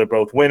says that they're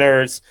both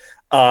winners.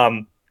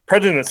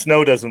 President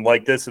Snow doesn't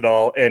like this at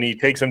all, and he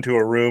takes him to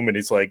a room and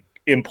he's like,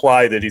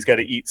 imply that he's got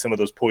to eat some of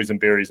those poison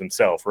berries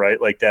himself,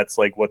 right? Like that's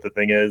like what the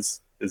thing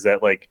is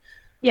that like,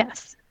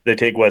 yes, they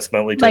take Wes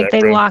Bentley to like that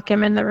they room. lock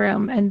him in the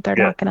room and they're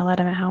not going to let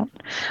him out.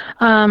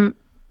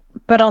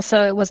 But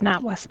also it was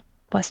not Wes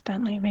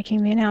Bentley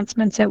making the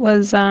announcements. It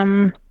was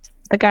the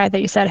guy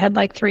that you said had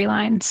like 3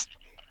 lines.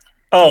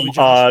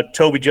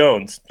 Toby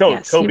Jones. No,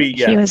 yes, Toby.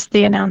 He was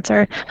the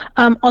announcer.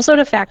 Also,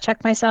 to fact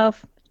check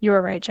myself, you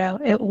were right, Joe.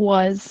 It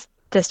was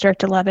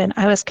District 11.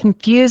 I was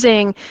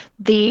confusing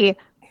the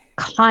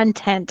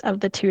content of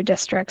the 2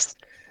 districts.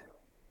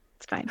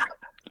 It's fine.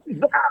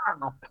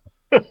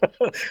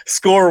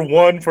 Score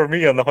 1 for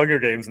me on the Hunger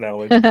Games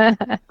knowledge.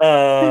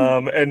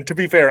 And to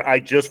be fair, I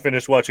just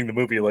finished watching the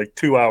movie like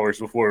 2 hours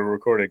before we were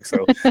recording.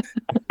 So,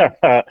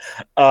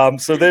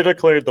 so they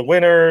declared the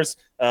winners.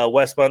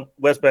 Wes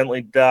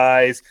Bentley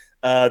dies.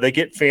 They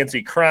get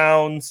fancy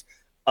crowns,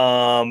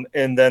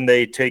 and then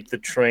they take the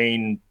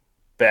train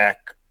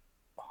back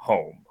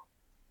home.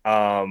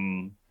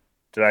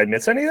 Did I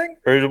miss anything,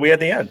 or did we at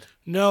the end?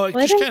 No,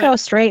 they didn't go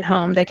straight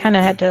home. They kind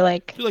of had to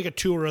like do like a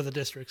tour of the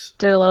districts.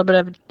 Do a little bit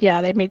of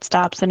they made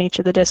stops in each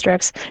of the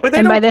districts. But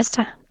and by this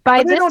time,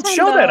 they don't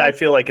show that. I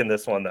feel like in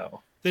this one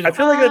though, I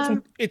feel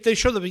like they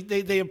show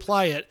they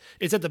imply it.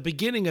 It's at the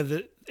beginning of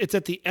it's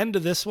at the end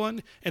of this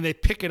one, and they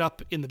pick it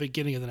up in the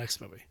beginning of the next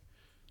movie.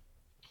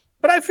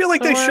 But I feel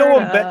like they show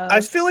him.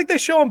 I feel like they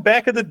show him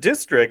back at the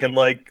district, and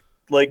like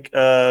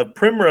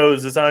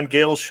Primrose is on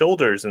Gail's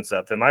shoulders and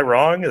stuff. Am I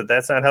wrong?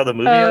 That's not how the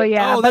movie is?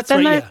 Yeah. But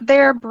then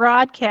they're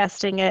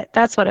broadcasting it.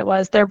 That's what it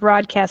was. They're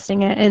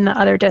broadcasting it in the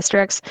other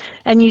districts.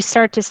 And you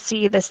start to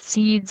see the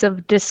seeds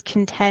of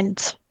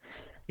discontent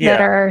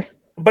that are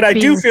But I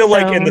do feel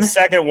like in the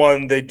second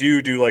one, they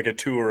do like a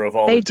tour of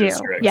all the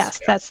districts. Yes,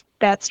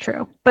 that's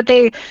true. But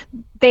they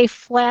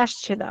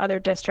flash to the other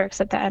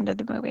districts at the end of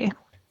the movie.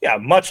 Yeah,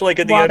 much like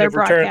at the end of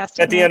Return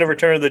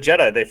of the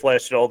Jedi, they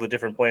flashed all the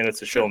different planets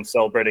to show them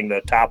celebrating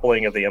the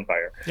toppling of the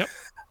Empire. Yep.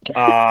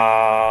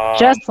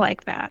 Just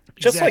like that.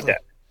 Just like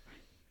that.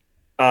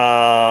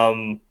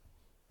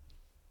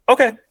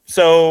 Okay,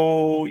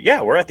 so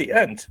yeah, we're at the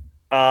end.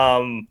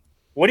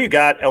 What do you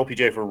got,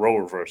 LPJ, for role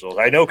reversals?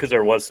 I know because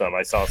there was some.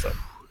 I saw some.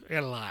 I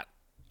got a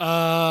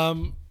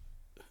lot.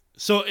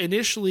 So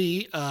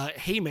initially,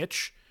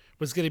 Haymitch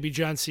was going to be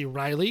John C.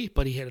 Reilly,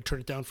 but he had to turn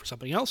it down for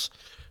something else.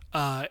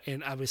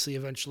 And obviously,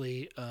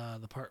 eventually,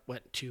 the part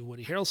went to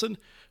Woody Harrelson.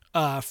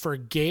 For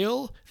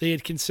Gale, they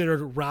had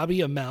considered Robbie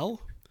Amell,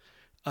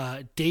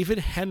 David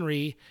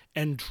Henry,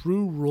 and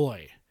Drew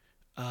Roy.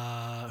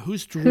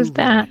 Who's Drew Roy? Who's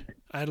that?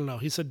 I don't know.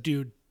 He said,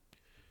 dude.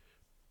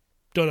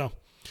 Don't know.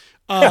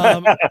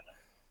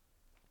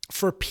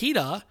 For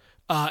Peeta,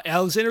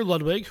 Alexander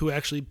Ludwig, who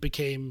actually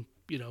became,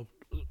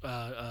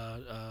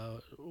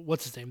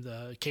 what's his name?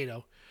 The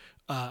Kato.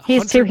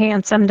 He's too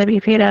handsome to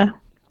be Peeta.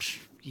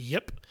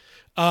 Yep.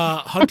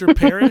 Hunter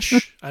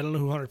Parrish. I don't know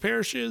who Hunter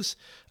Parrish is.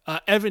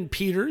 Evan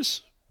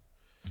Peters,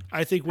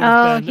 I think would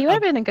have been. He would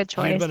have been a good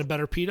choice. He would have been a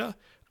better Peeta.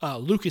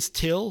 Lucas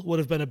Till would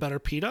have been a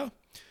better Peeta.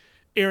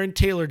 Aaron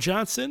Taylor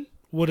Johnson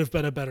would have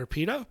been a better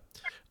Peeta.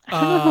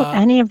 I don't know who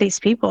any of these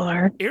people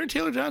are. Aaron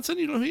Taylor Johnson,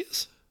 you know who he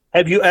is?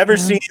 Have you ever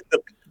seen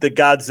the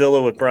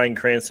Godzilla with Bryan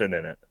Cranston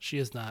in it? She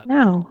is not.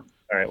 No.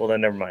 All right, well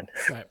then never mind.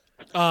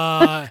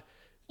 All right.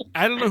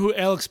 I don't know who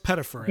Alex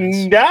Pettifer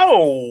is.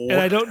 No. And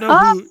I don't know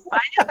who. I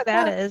know who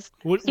that is.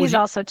 He's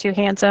also too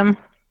handsome.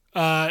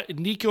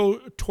 Nico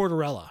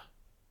Tortorella.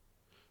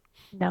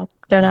 No,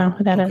 don't know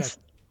who that is.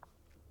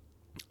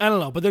 I don't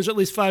know, but there's at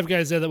least 5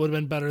 guys there that would have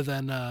been better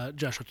than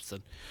Josh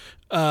Hutcherson.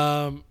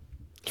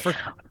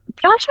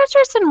 Josh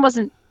Hutcherson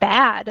wasn't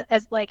bad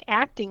as like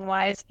acting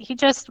wise. He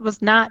just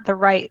was not the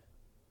right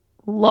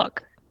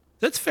look.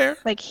 That's fair.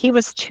 Like he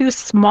was too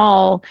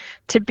small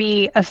to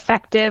be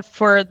effective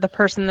for the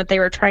person that they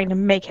were trying to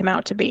make him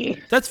out to be.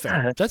 That's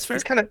fair. That's fair.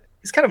 He's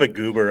kind of a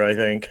goober, I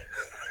think.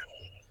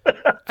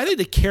 I think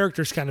the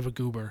character's kind of a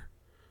goober.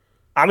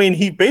 I mean,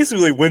 he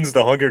basically wins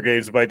the Hunger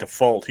Games by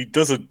default. He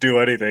doesn't do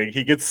anything.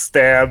 He gets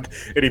stabbed,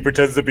 and he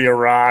pretends to be a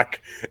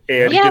rock,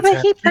 and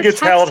but he gets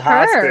held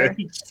protects her.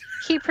 hostage.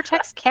 He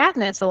protects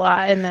Katniss a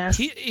lot in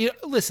this.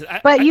 Listen,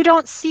 but you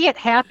don't see it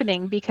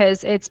happening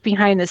because it's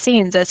behind the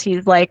scenes as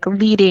he's like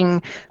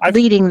leading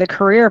the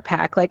career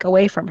pack like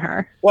away from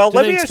her. Well,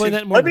 let me explain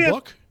that more in the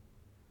book.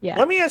 Yeah.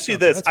 Let me ask you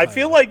this. I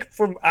feel like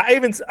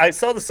I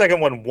saw the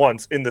second one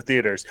once in the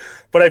theaters,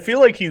 but I feel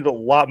like he's a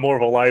lot more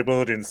of a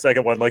liability in the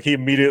second one. Like he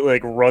immediately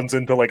like runs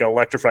into like an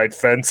electrified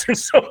fence or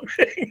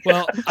something.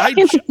 Well,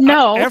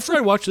 after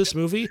I watched this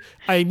movie,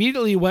 I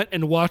immediately went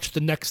and watched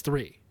the next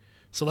three.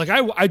 So like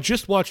I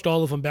just watched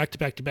all of them back to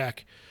back to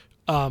back.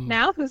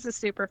 Now who's a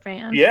super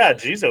fan? Yeah,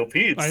 geez,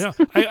 Pete. I know.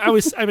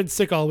 I've been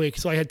sick all week,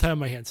 so I had time on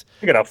my hands.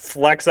 You're gonna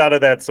flex out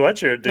of that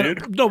sweatshirt,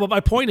 dude. No, but my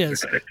point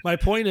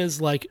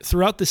is, like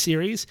throughout the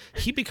series,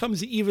 he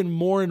becomes even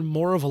more and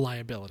more of a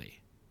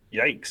liability.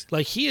 Yikes!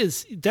 Like he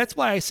is. That's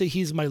why I say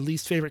he's my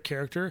least favorite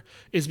character.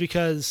 Is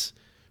because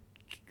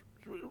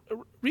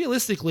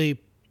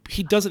realistically,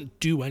 he doesn't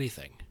do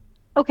anything.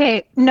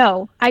 Okay,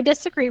 no, I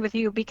disagree with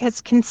you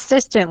because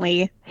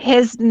consistently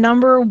his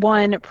number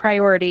one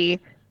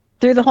priority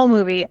through the whole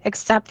movie,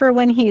 except for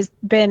when he's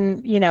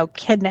been,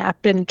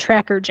 kidnapped and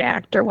tracker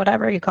jacked or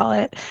whatever you call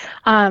it,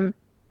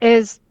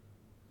 is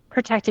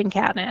protecting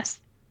Katniss.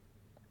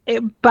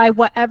 By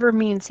whatever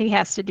means he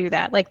has to do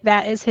that. Like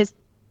that is his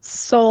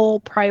sole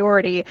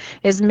priority,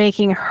 is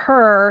making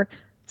her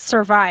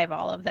survive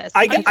all of this.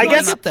 I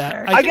guess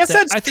that. I guess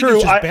that's I think true.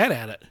 He's just bad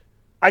at it.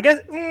 I guess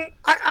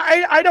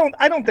I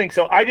don't think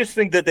so. I just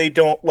think that they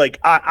don't like.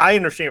 I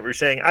understand what you're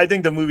saying. I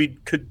think the movie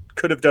could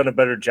have done a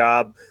better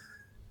job,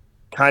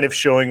 kind of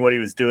showing what he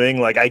was doing.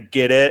 Like I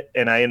get it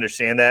and I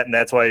understand that, and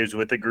that's why he was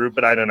with the group.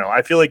 But I don't know.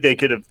 I feel like they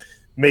could have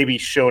maybe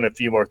shown a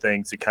few more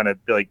things to kind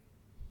of be like.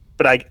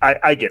 But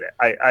I get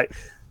it.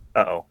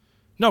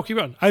 No, keep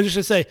going. I was just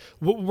gonna say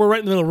we're right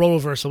in the middle of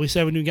rollover, so we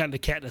haven't even gotten to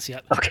Katniss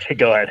yet. Okay,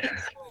 go ahead.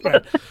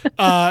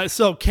 Right.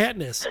 So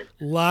Katniss,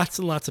 lots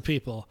and lots of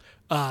people.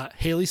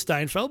 Haley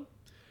Steinfeld.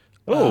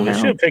 Oh, we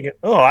should have picked it.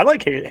 Oh, I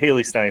like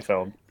Haley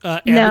Steinfeld.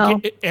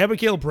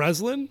 Abigail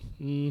Breslin.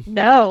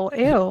 No,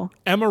 ew.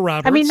 Emma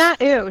Roberts. I mean, not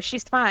ew.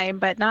 She's fine,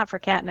 but not for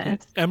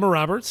Katniss. Emma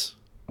Roberts.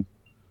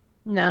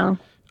 No.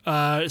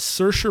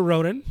 Saoirse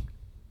Ronan.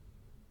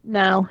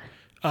 No.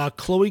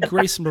 Chloe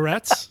Grace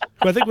Moretz,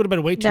 who I think would have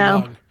been way too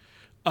long.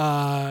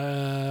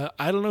 I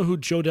don't know who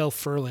Jodelle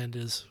Furland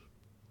is.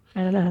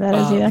 I don't know who that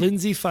is either.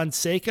 Lindsay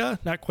Fonseca,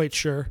 not quite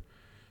sure.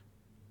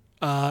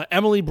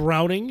 Emily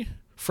Browning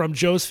from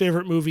Joe's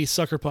favorite movie,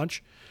 Sucker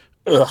Punch.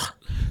 Ugh.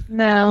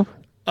 No.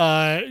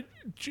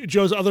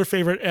 Joe's other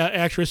favorite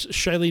actress,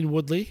 Shailene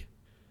Woodley.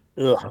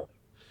 Ugh.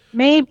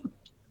 Maybe.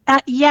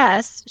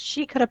 Yes,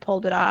 she could have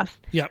pulled it off.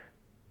 Yep.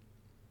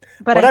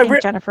 But I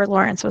think Jennifer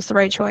Lawrence was the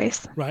right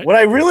choice. Right. What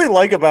I really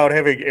like about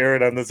having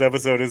Aaron on this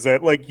episode is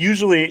that, like,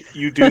 usually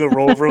you do the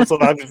role reversal,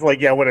 and I'm just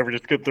like, yeah, whatever,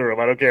 just get through them.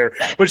 I don't care.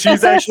 But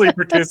she's actually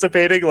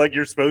participating like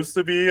you're supposed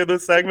to be in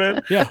this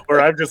segment. Yeah. Or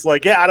I'm just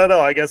like, yeah, I don't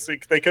know. I guess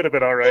they could have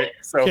been all right.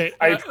 So okay,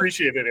 I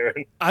appreciate it,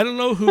 Aaron. I don't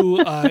know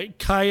who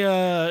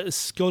Kaya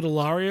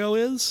Scodelario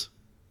is.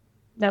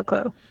 No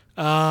clue.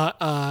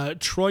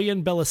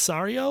 Troyan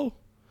Belisario.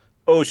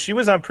 Oh, she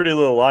was on Pretty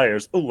Little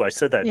Liars. Oh, I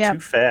said that too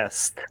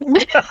fast.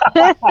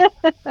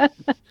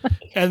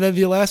 And then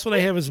the last one I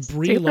have is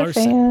Brie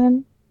Larson.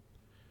 Fan.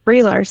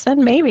 Brie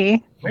Larson,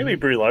 maybe. Maybe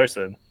Brie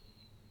Larson.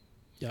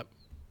 Yep.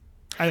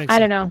 I think so. I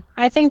don't know.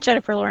 I think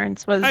Jennifer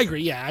Lawrence was. I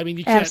agree. Yeah. I mean,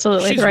 you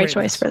absolutely the right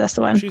choice for this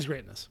one. She's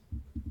great in this.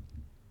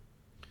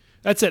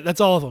 That's it. That's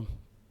all of them.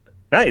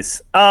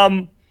 Nice.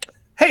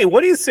 Hey,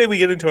 what do you say we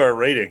get into our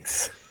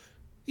ratings?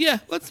 Yeah,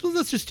 let's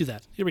just do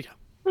that. Here we go.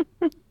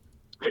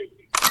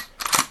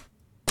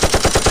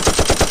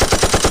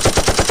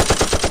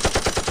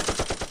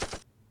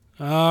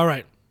 All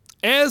right.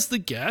 As the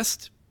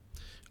guest,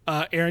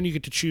 Aaron, you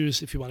get to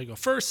choose if you want to go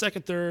first,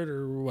 second, third,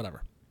 or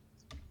whatever.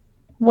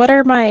 What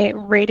are my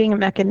rating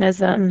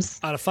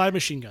mechanisms? Out of 5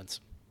 machine guns.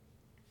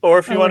 Or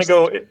if you want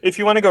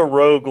to go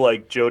rogue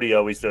like Jody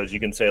always does, you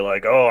can say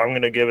like, "Oh, I'm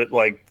going to give it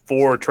like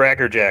 4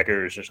 tracker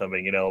jackers or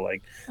something."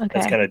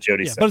 That's kind of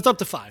Jody's. Yeah, but it's up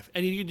to 5,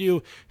 and you can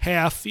do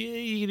half,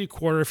 you can do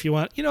quarter if you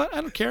want. You know what?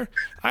 I don't care.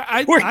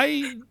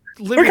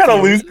 We're kind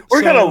of loose.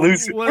 We're kind of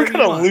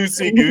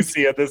loosey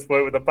goosey at this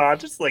point with the pod.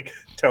 Just like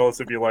tell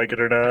us if you like it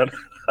or not.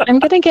 I'm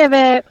gonna give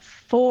it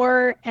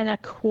 4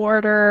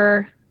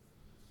 1/4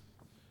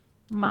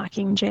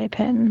 Mockingjay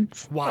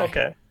pins. Why?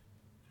 Okay.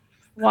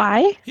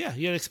 Why? Yeah,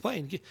 you gotta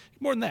explain.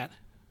 More than that.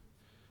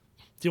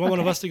 Do you want one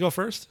of us to go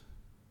first?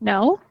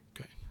 No.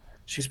 Okay.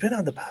 She's been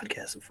on the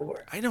podcast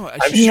before. I know.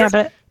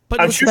 But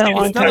it's been a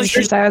long time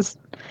since I was.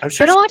 It's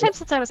been a long time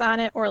since I was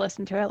on it or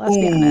listened to it. Let's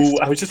be honest.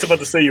 I was just about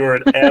to say you were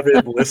an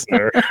avid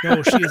listener.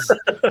 No,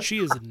 she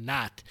is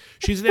not.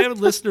 She's an avid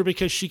listener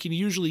because she can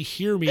usually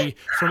hear me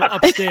from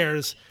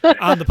upstairs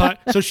on the pod,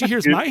 so she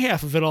hears my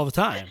half of it all the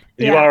time.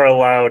 You are a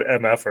loud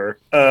MFer.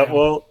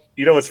 Well,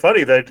 you know, it's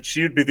funny that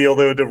she'd be the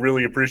only one to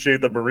really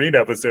appreciate the Marine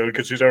episode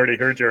because she's already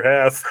heard your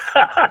half.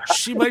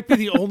 She might be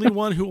the only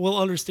one who will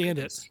understand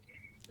it.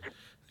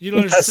 You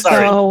don't It's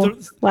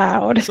understand. so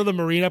loud. So the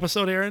Marine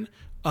episode, Aaron,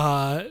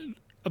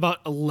 about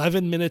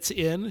 11 minutes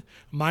in,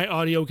 my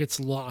audio gets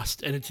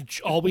lost, and it's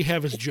all we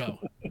have is Joe.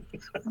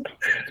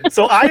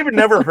 So I've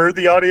never heard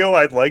the audio.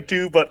 I'd like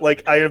to, but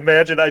like I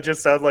imagine I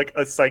just sound like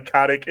a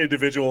psychotic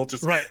individual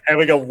just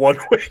having a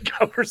one-way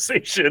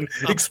conversation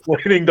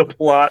explaining the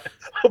plot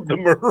of the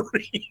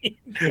Marine.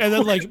 And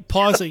then like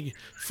pausing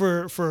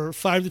for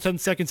 5 to 10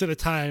 seconds at a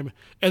time,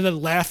 and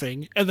then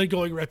laughing, and then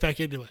going right back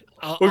into it.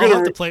 I'll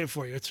have to play it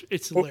for you.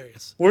 It's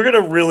hilarious. We're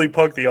gonna really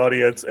punk the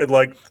audience, and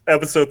like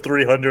episode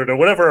 300 or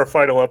whatever our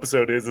final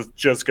episode is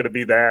just gonna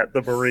be that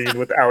the Marine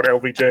without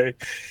LBJ.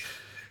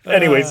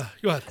 Anyways,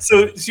 go ahead.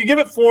 So you give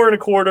it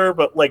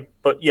 4.25,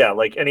 but yeah,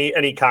 like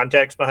any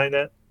context behind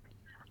that?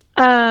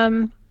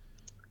 I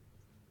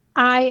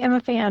am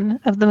a fan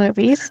of the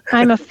movies.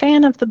 I'm a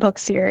fan of the book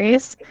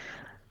series.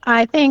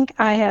 I think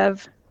I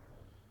have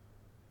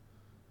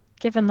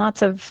given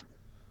lots of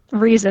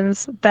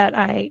reasons that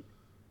I.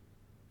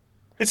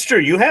 It's true.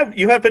 You have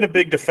been a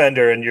big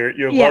defender, and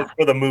your love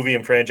for the movie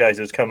and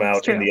franchises come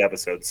out in the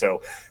episode.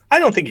 So I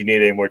don't think you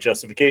need any more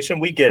justification.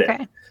 We get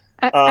it.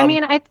 I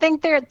mean, I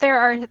think there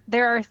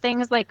are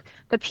things like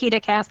the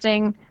Peeta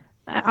casting.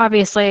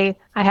 Obviously,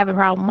 I have a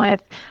problem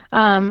with,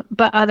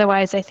 but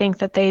otherwise, I think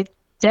that they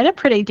did a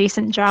pretty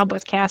decent job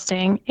with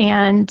casting.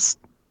 And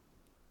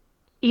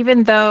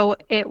even though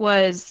it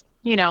was,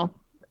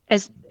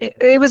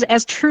 it was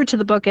as true to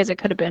the book as it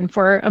could have been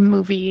for a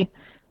movie,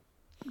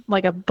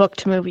 like a book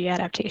to movie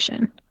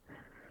adaptation.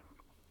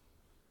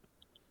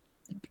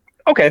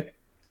 Okay,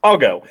 I'll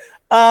go.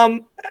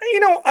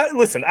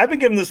 Listen, I've been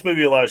giving this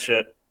movie a lot of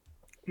shit.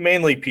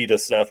 Mainly Peeta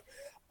stuff,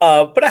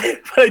 but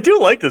I do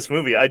like this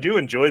movie. I do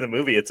enjoy the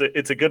movie.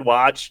 It's a good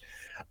watch.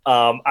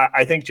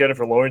 I think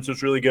Jennifer Lawrence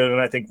was really good,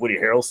 and I think Woody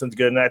Harrelson's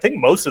good, and I think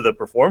most of the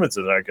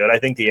performances are good. I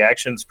think the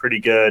action's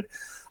pretty good.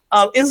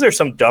 Is there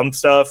some dumb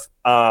stuff?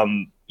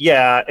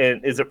 Yeah,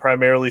 and is it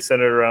primarily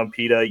centered around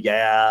Peeta?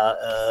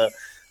 Yeah,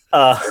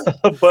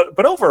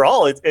 but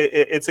overall,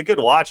 it's a good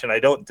watch, and I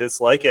don't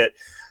dislike it.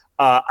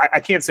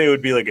 I can't say it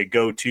would be like a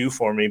go-to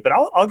for me, but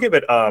I'll give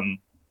it.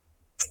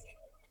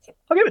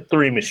 I'll give it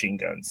 3 machine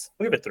guns.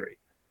 I'll give it 3.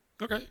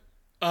 Okay.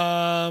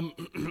 I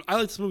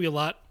like this movie a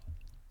lot.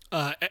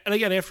 And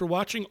again, after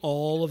watching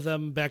all of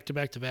them back to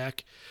back to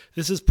back,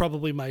 this is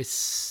probably my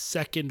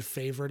second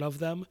favorite of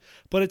them.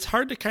 But it's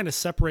hard to kind of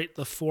separate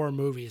the 4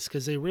 movies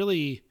because they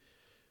really,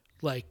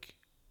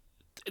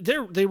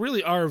 they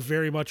really are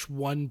very much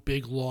one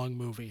big long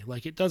movie.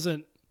 Like it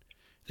doesn't,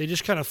 they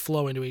just kind of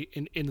flow into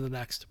the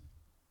next.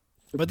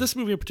 But this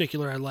movie in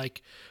particular, I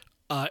like.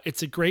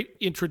 It's a great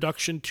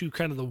introduction to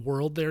kind of the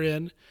world they're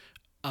in.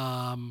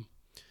 The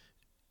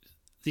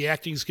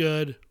acting's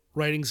good,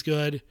 writing's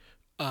good.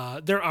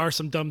 There are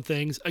some dumb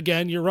things.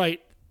 Again, you're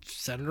right,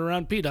 centered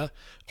around Peeta.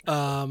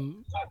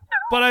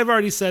 But I've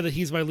already said that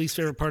he's my least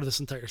favorite part of this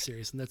entire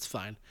series, and that's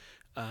fine.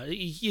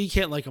 You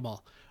can't like them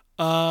all.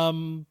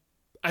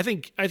 I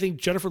think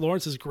Jennifer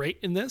Lawrence is great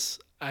in this.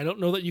 I don't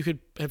know that you could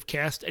have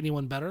cast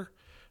anyone better.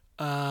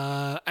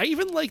 I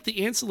even like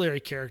the ancillary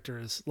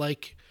characters,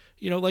 like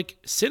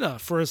Cinna,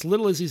 for as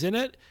little as he's in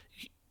it,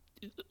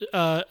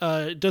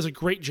 does a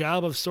great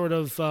job of sort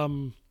of,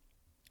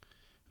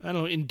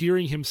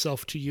 endearing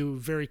himself to you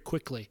very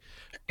quickly.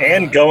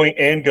 And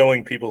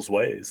going people's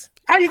ways.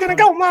 How are you going to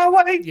go my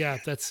way? Yeah,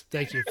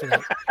 thank you for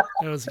that.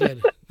 That was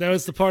good. That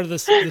was the part of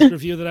this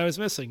review that I was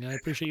missing. I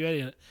appreciate you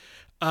adding it.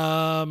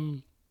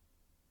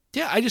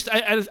 Yeah, I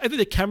think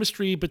the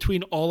chemistry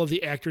between all of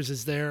the actors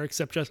is there,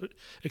 except Josh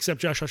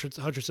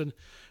Hutcherson.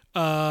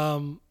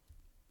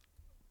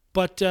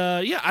 But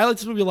I like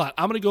this movie a lot.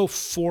 I'm going to go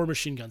 4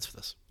 machine guns for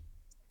this.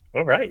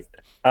 All right.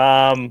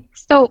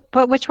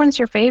 But which one's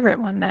your favorite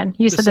one then?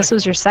 You said this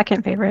was your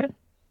second favorite.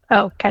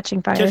 Oh,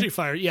 Catching Fire. Catching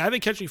Fire. Yeah, I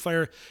think Catching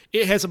Fire.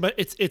 It has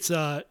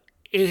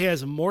it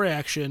has more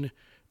action,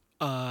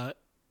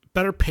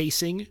 better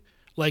pacing.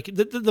 Like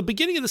the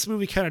beginning of this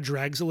movie kind of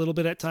drags a little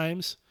bit at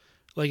times.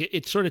 Like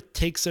it sort of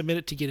takes a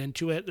minute to get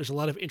into it. There's a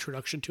lot of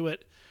introduction to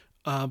it.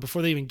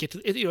 Before they even get to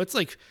it, it's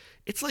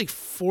like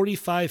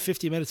 45,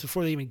 50 minutes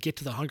before they even get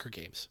to the Hunger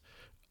Games.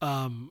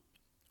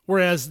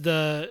 Whereas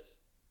the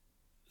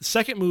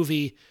second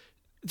movie,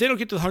 they don't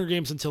get to the Hunger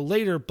Games until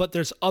later, but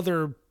there's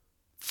other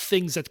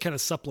things that kind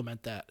of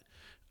supplement that.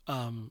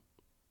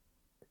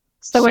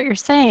 So what you're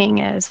saying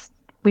is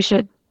we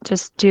should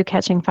just do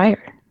Catching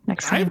Fire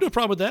next time. I have no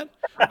problem with that.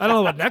 I don't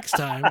know about next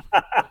time.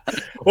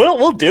 Well,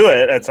 we'll do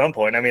it at some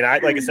point. I mean,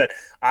 like I said,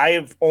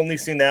 I've only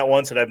seen that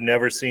once, and I've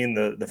never seen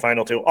the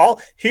final 2.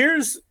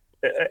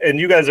 And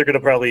you guys are going to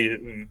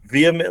probably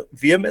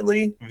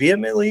vehemently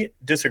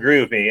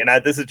disagree with me.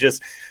 And this is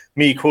just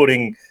me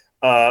quoting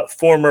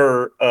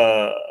former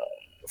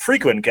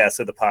frequent guest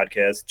of the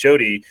podcast,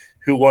 Jody,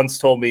 who once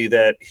told me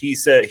that he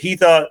said he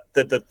thought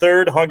that the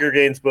third Hunger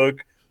Games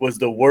book was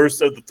the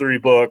worst of the 3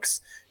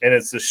 books, and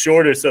it's the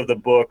shortest of the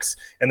books,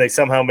 and they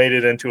somehow made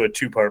it into a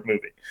 2-part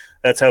movie.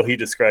 That's how he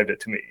described it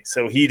to me.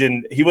 So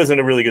he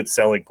wasn't a really good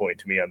selling point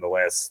to me on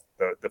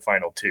the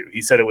final 2.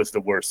 He said it was the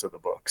worst of the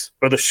books,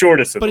 or the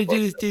shortest of the books.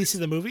 But did he see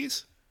the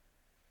movies?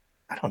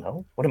 I don't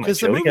know. What am I Because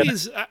the Jody?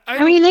 movies,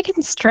 I mean, they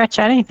can stretch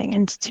anything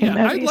into two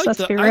movies.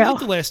 Let's be I real. like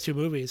the last two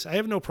movies. I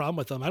have no problem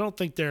with them. I don't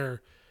think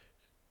they're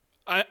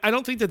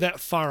that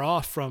far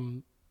off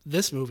from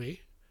this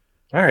movie.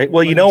 All right.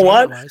 Well, you know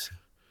what? Wise.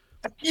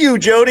 You,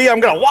 Jody, I'm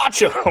gonna watch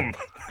them.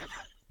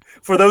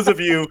 For those of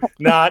you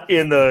not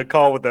in the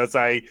call with us,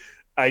 I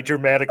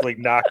dramatically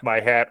knocked my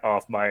hat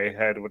off my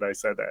head when I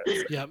said that.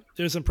 So. Yeah,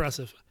 it was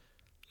impressive.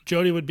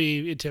 Jody would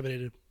be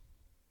intimidated.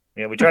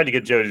 Yeah, we tried to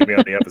get Jody to be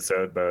on the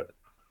episode,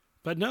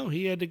 but no,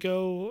 he had to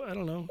go. I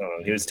don't know.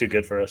 He was too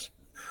good for us.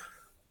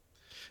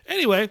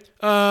 Anyway,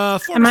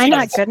 am I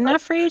not good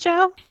enough for you,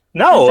 Joe?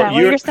 No, is that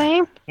what you're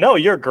saying? No,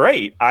 you're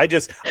great.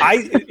 Here's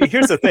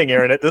the thing,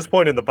 Aaron. At this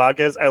point in the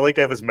podcast, I like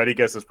to have as many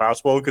guests as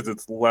possible because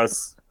it's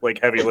less like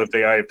heavy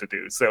lifting I have to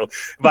do. So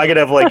if I could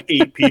have like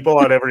 8 people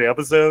on every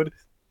episode,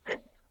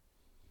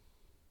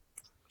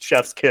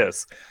 chef's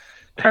kiss.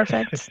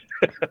 Perfect.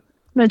 I'm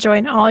gonna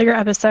join all your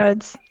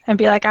episodes and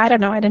be like, I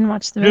don't know, I didn't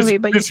watch the movie,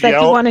 but you said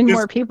you wanted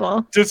more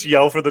people. Just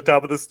yell for the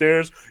top of the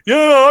stairs.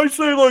 Yeah, I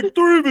say like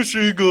 3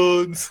 machine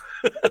guns.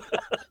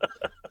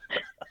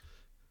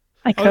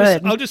 I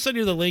could. I'll just send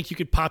you the link. You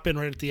could pop in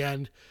right at the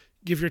end,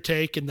 give your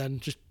take, and then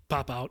just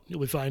pop out. You'll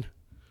be fine.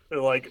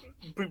 Like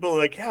people are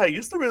like, yeah, I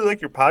used to really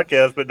like your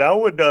podcast, but now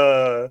when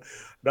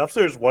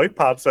Nupster's wife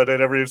pops on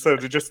it every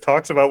episode, it just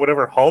talks about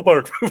whatever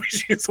Hallmark movie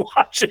she's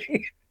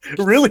watching. It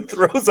really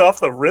throws off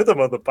the rhythm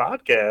of the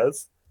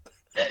podcast.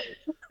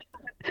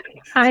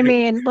 I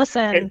mean,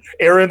 listen.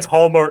 Aaron's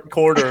Hallmark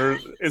Corner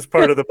is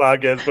part of the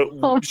podcast,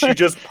 but she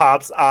just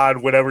pops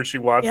on whenever she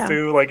wants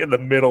to, like in the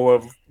middle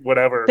of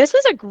whatever. This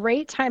is a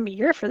great time of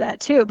year for that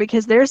too,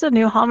 because there's a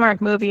new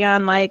Hallmark movie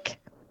on like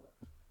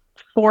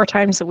 4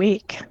 times a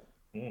week.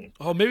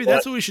 Oh, maybe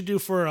that's what we should do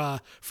for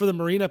the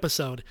Marine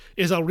episode.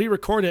 Is I'll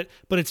re-record it,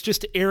 but it's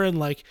just Aaron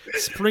like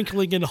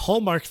sprinkling in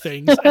Hallmark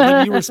things, and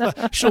then you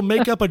she'll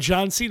make up a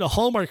John Cena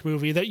Hallmark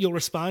movie that you'll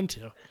respond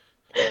to.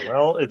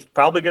 Well, it's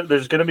probably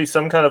there's going to be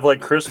some kind of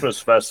like Christmas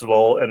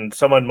festival, and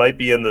someone might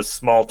be in this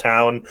small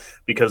town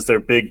because their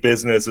big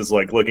business is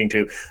like looking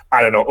to,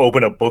 I don't know,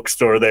 open a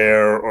bookstore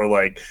there or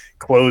like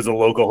close a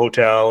local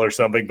hotel or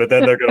something. But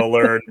then they're going to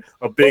learn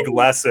a big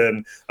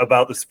lesson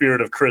about the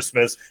spirit of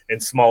Christmas in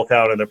small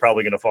town, and they're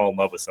probably going to fall in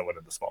love with someone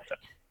in the small town.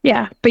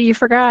 Yeah, but you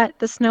forgot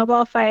the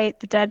snowball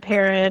fight, the dead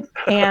parent,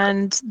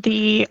 and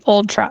the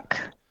old truck.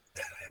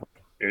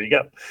 Here you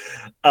go.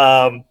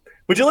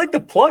 Would you like to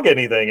plug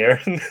anything,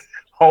 Aaron?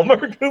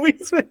 Hallmark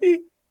movies,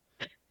 maybe?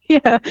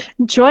 Yeah,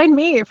 join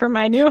me for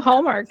my new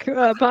Hallmark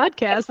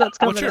podcast that's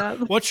coming up.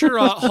 What's your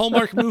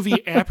Hallmark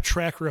movie app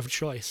tracker of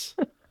choice?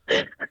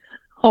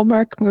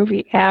 Hallmark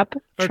movie app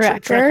tracker?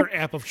 Tracker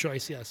app of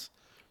choice, yes.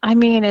 I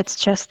mean, it's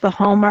just the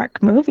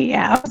Hallmark movie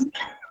app.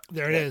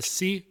 There it is.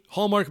 See?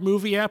 Hallmark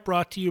movie app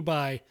brought to you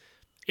by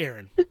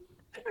Aaron.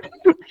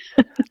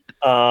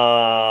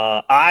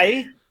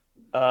 I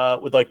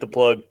would like to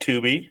plug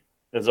Tubi,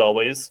 as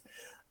always.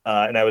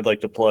 And I would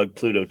like to plug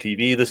Pluto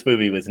TV. This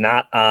movie was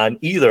not on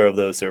either of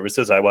those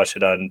services. I watched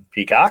it on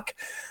Peacock.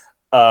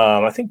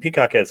 I think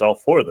Peacock has all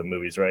 4 of the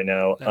movies right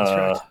now. That's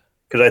right.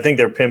 Because I think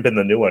they're pimping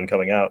the new one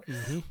coming out.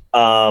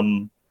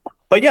 Mm-hmm.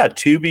 But yeah,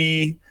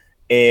 Tubi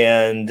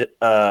and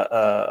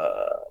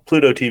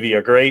Pluto TV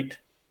are great.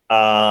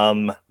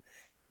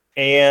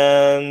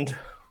 And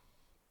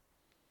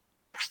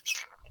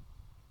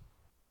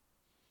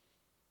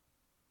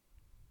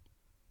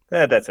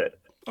that's it.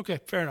 Okay,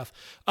 fair enough.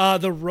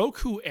 The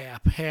Roku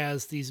app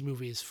has these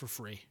movies for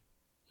free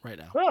right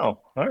now. Oh,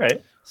 all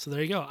right. So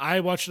there you go. I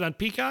watched it on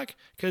Peacock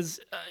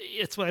because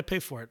it's what I pay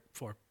for it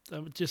for,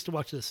 just to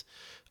watch this.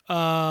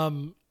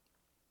 Go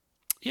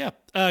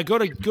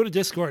to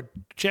Discord,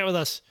 chat with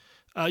us.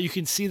 You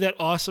can see that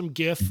awesome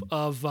GIF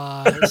of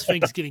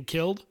Sphinx getting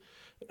killed.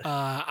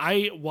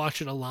 I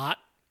watch it a lot.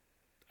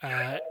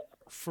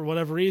 For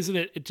whatever reason,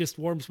 it just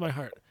warms my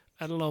heart.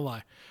 I don't know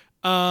why.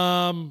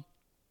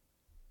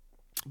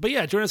 But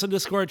yeah, join us on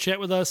Discord, chat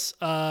with us.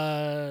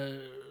 We're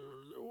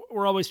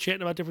always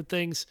chatting about different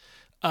things.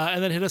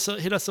 And then hit us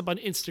up on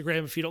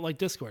Instagram if you don't like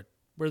Discord.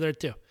 We're there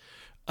too.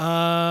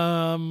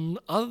 Other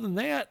than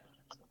that,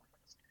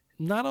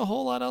 not a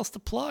whole lot else to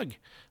plug.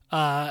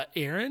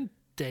 Aaron,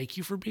 thank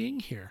you for being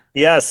here.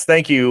 Yes,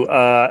 thank you.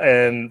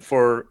 And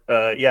for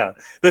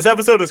this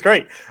episode was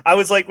great. I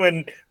was like,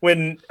 when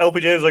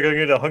LPJ was like, "I'm going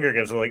to do the Hunger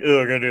Games," I'm like, "Oh,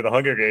 we're going to do the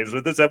Hunger Games."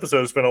 But this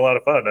episode has been a lot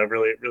of fun. I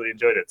really, really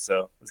enjoyed it.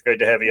 So it's great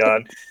to have you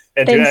on.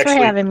 And Thanks for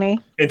having me.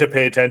 And to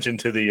pay attention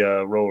to the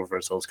role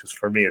reversals, because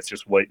for me, it's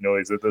just white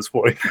noise at this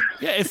point.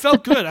 Yeah, it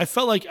felt good. I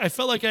felt like I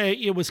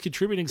was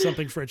contributing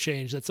something for a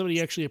change, that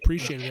somebody actually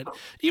appreciated it.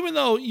 Even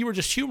though you were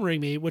just humoring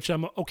me, which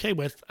I'm okay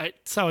with.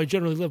 It's how I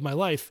generally live my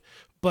life.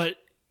 But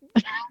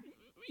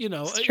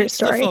it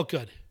still felt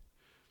good.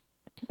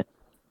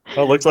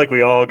 Well, it looks like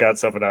we all got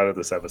something out of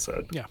this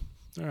episode. Yeah.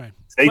 All right.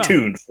 Stay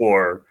tuned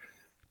for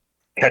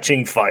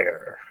Catching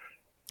Fire.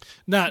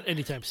 Not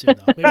anytime soon,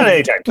 though. Not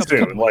anytime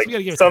soon. Like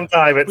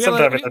sometime in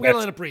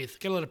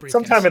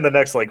the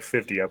next like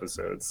 50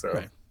 episodes. So.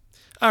 Right.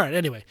 All right.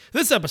 Anyway,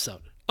 this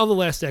episode of the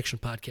Last Action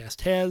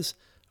Podcast has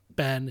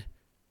been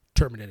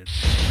terminated.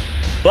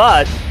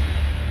 But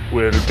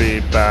we'll be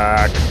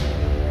back.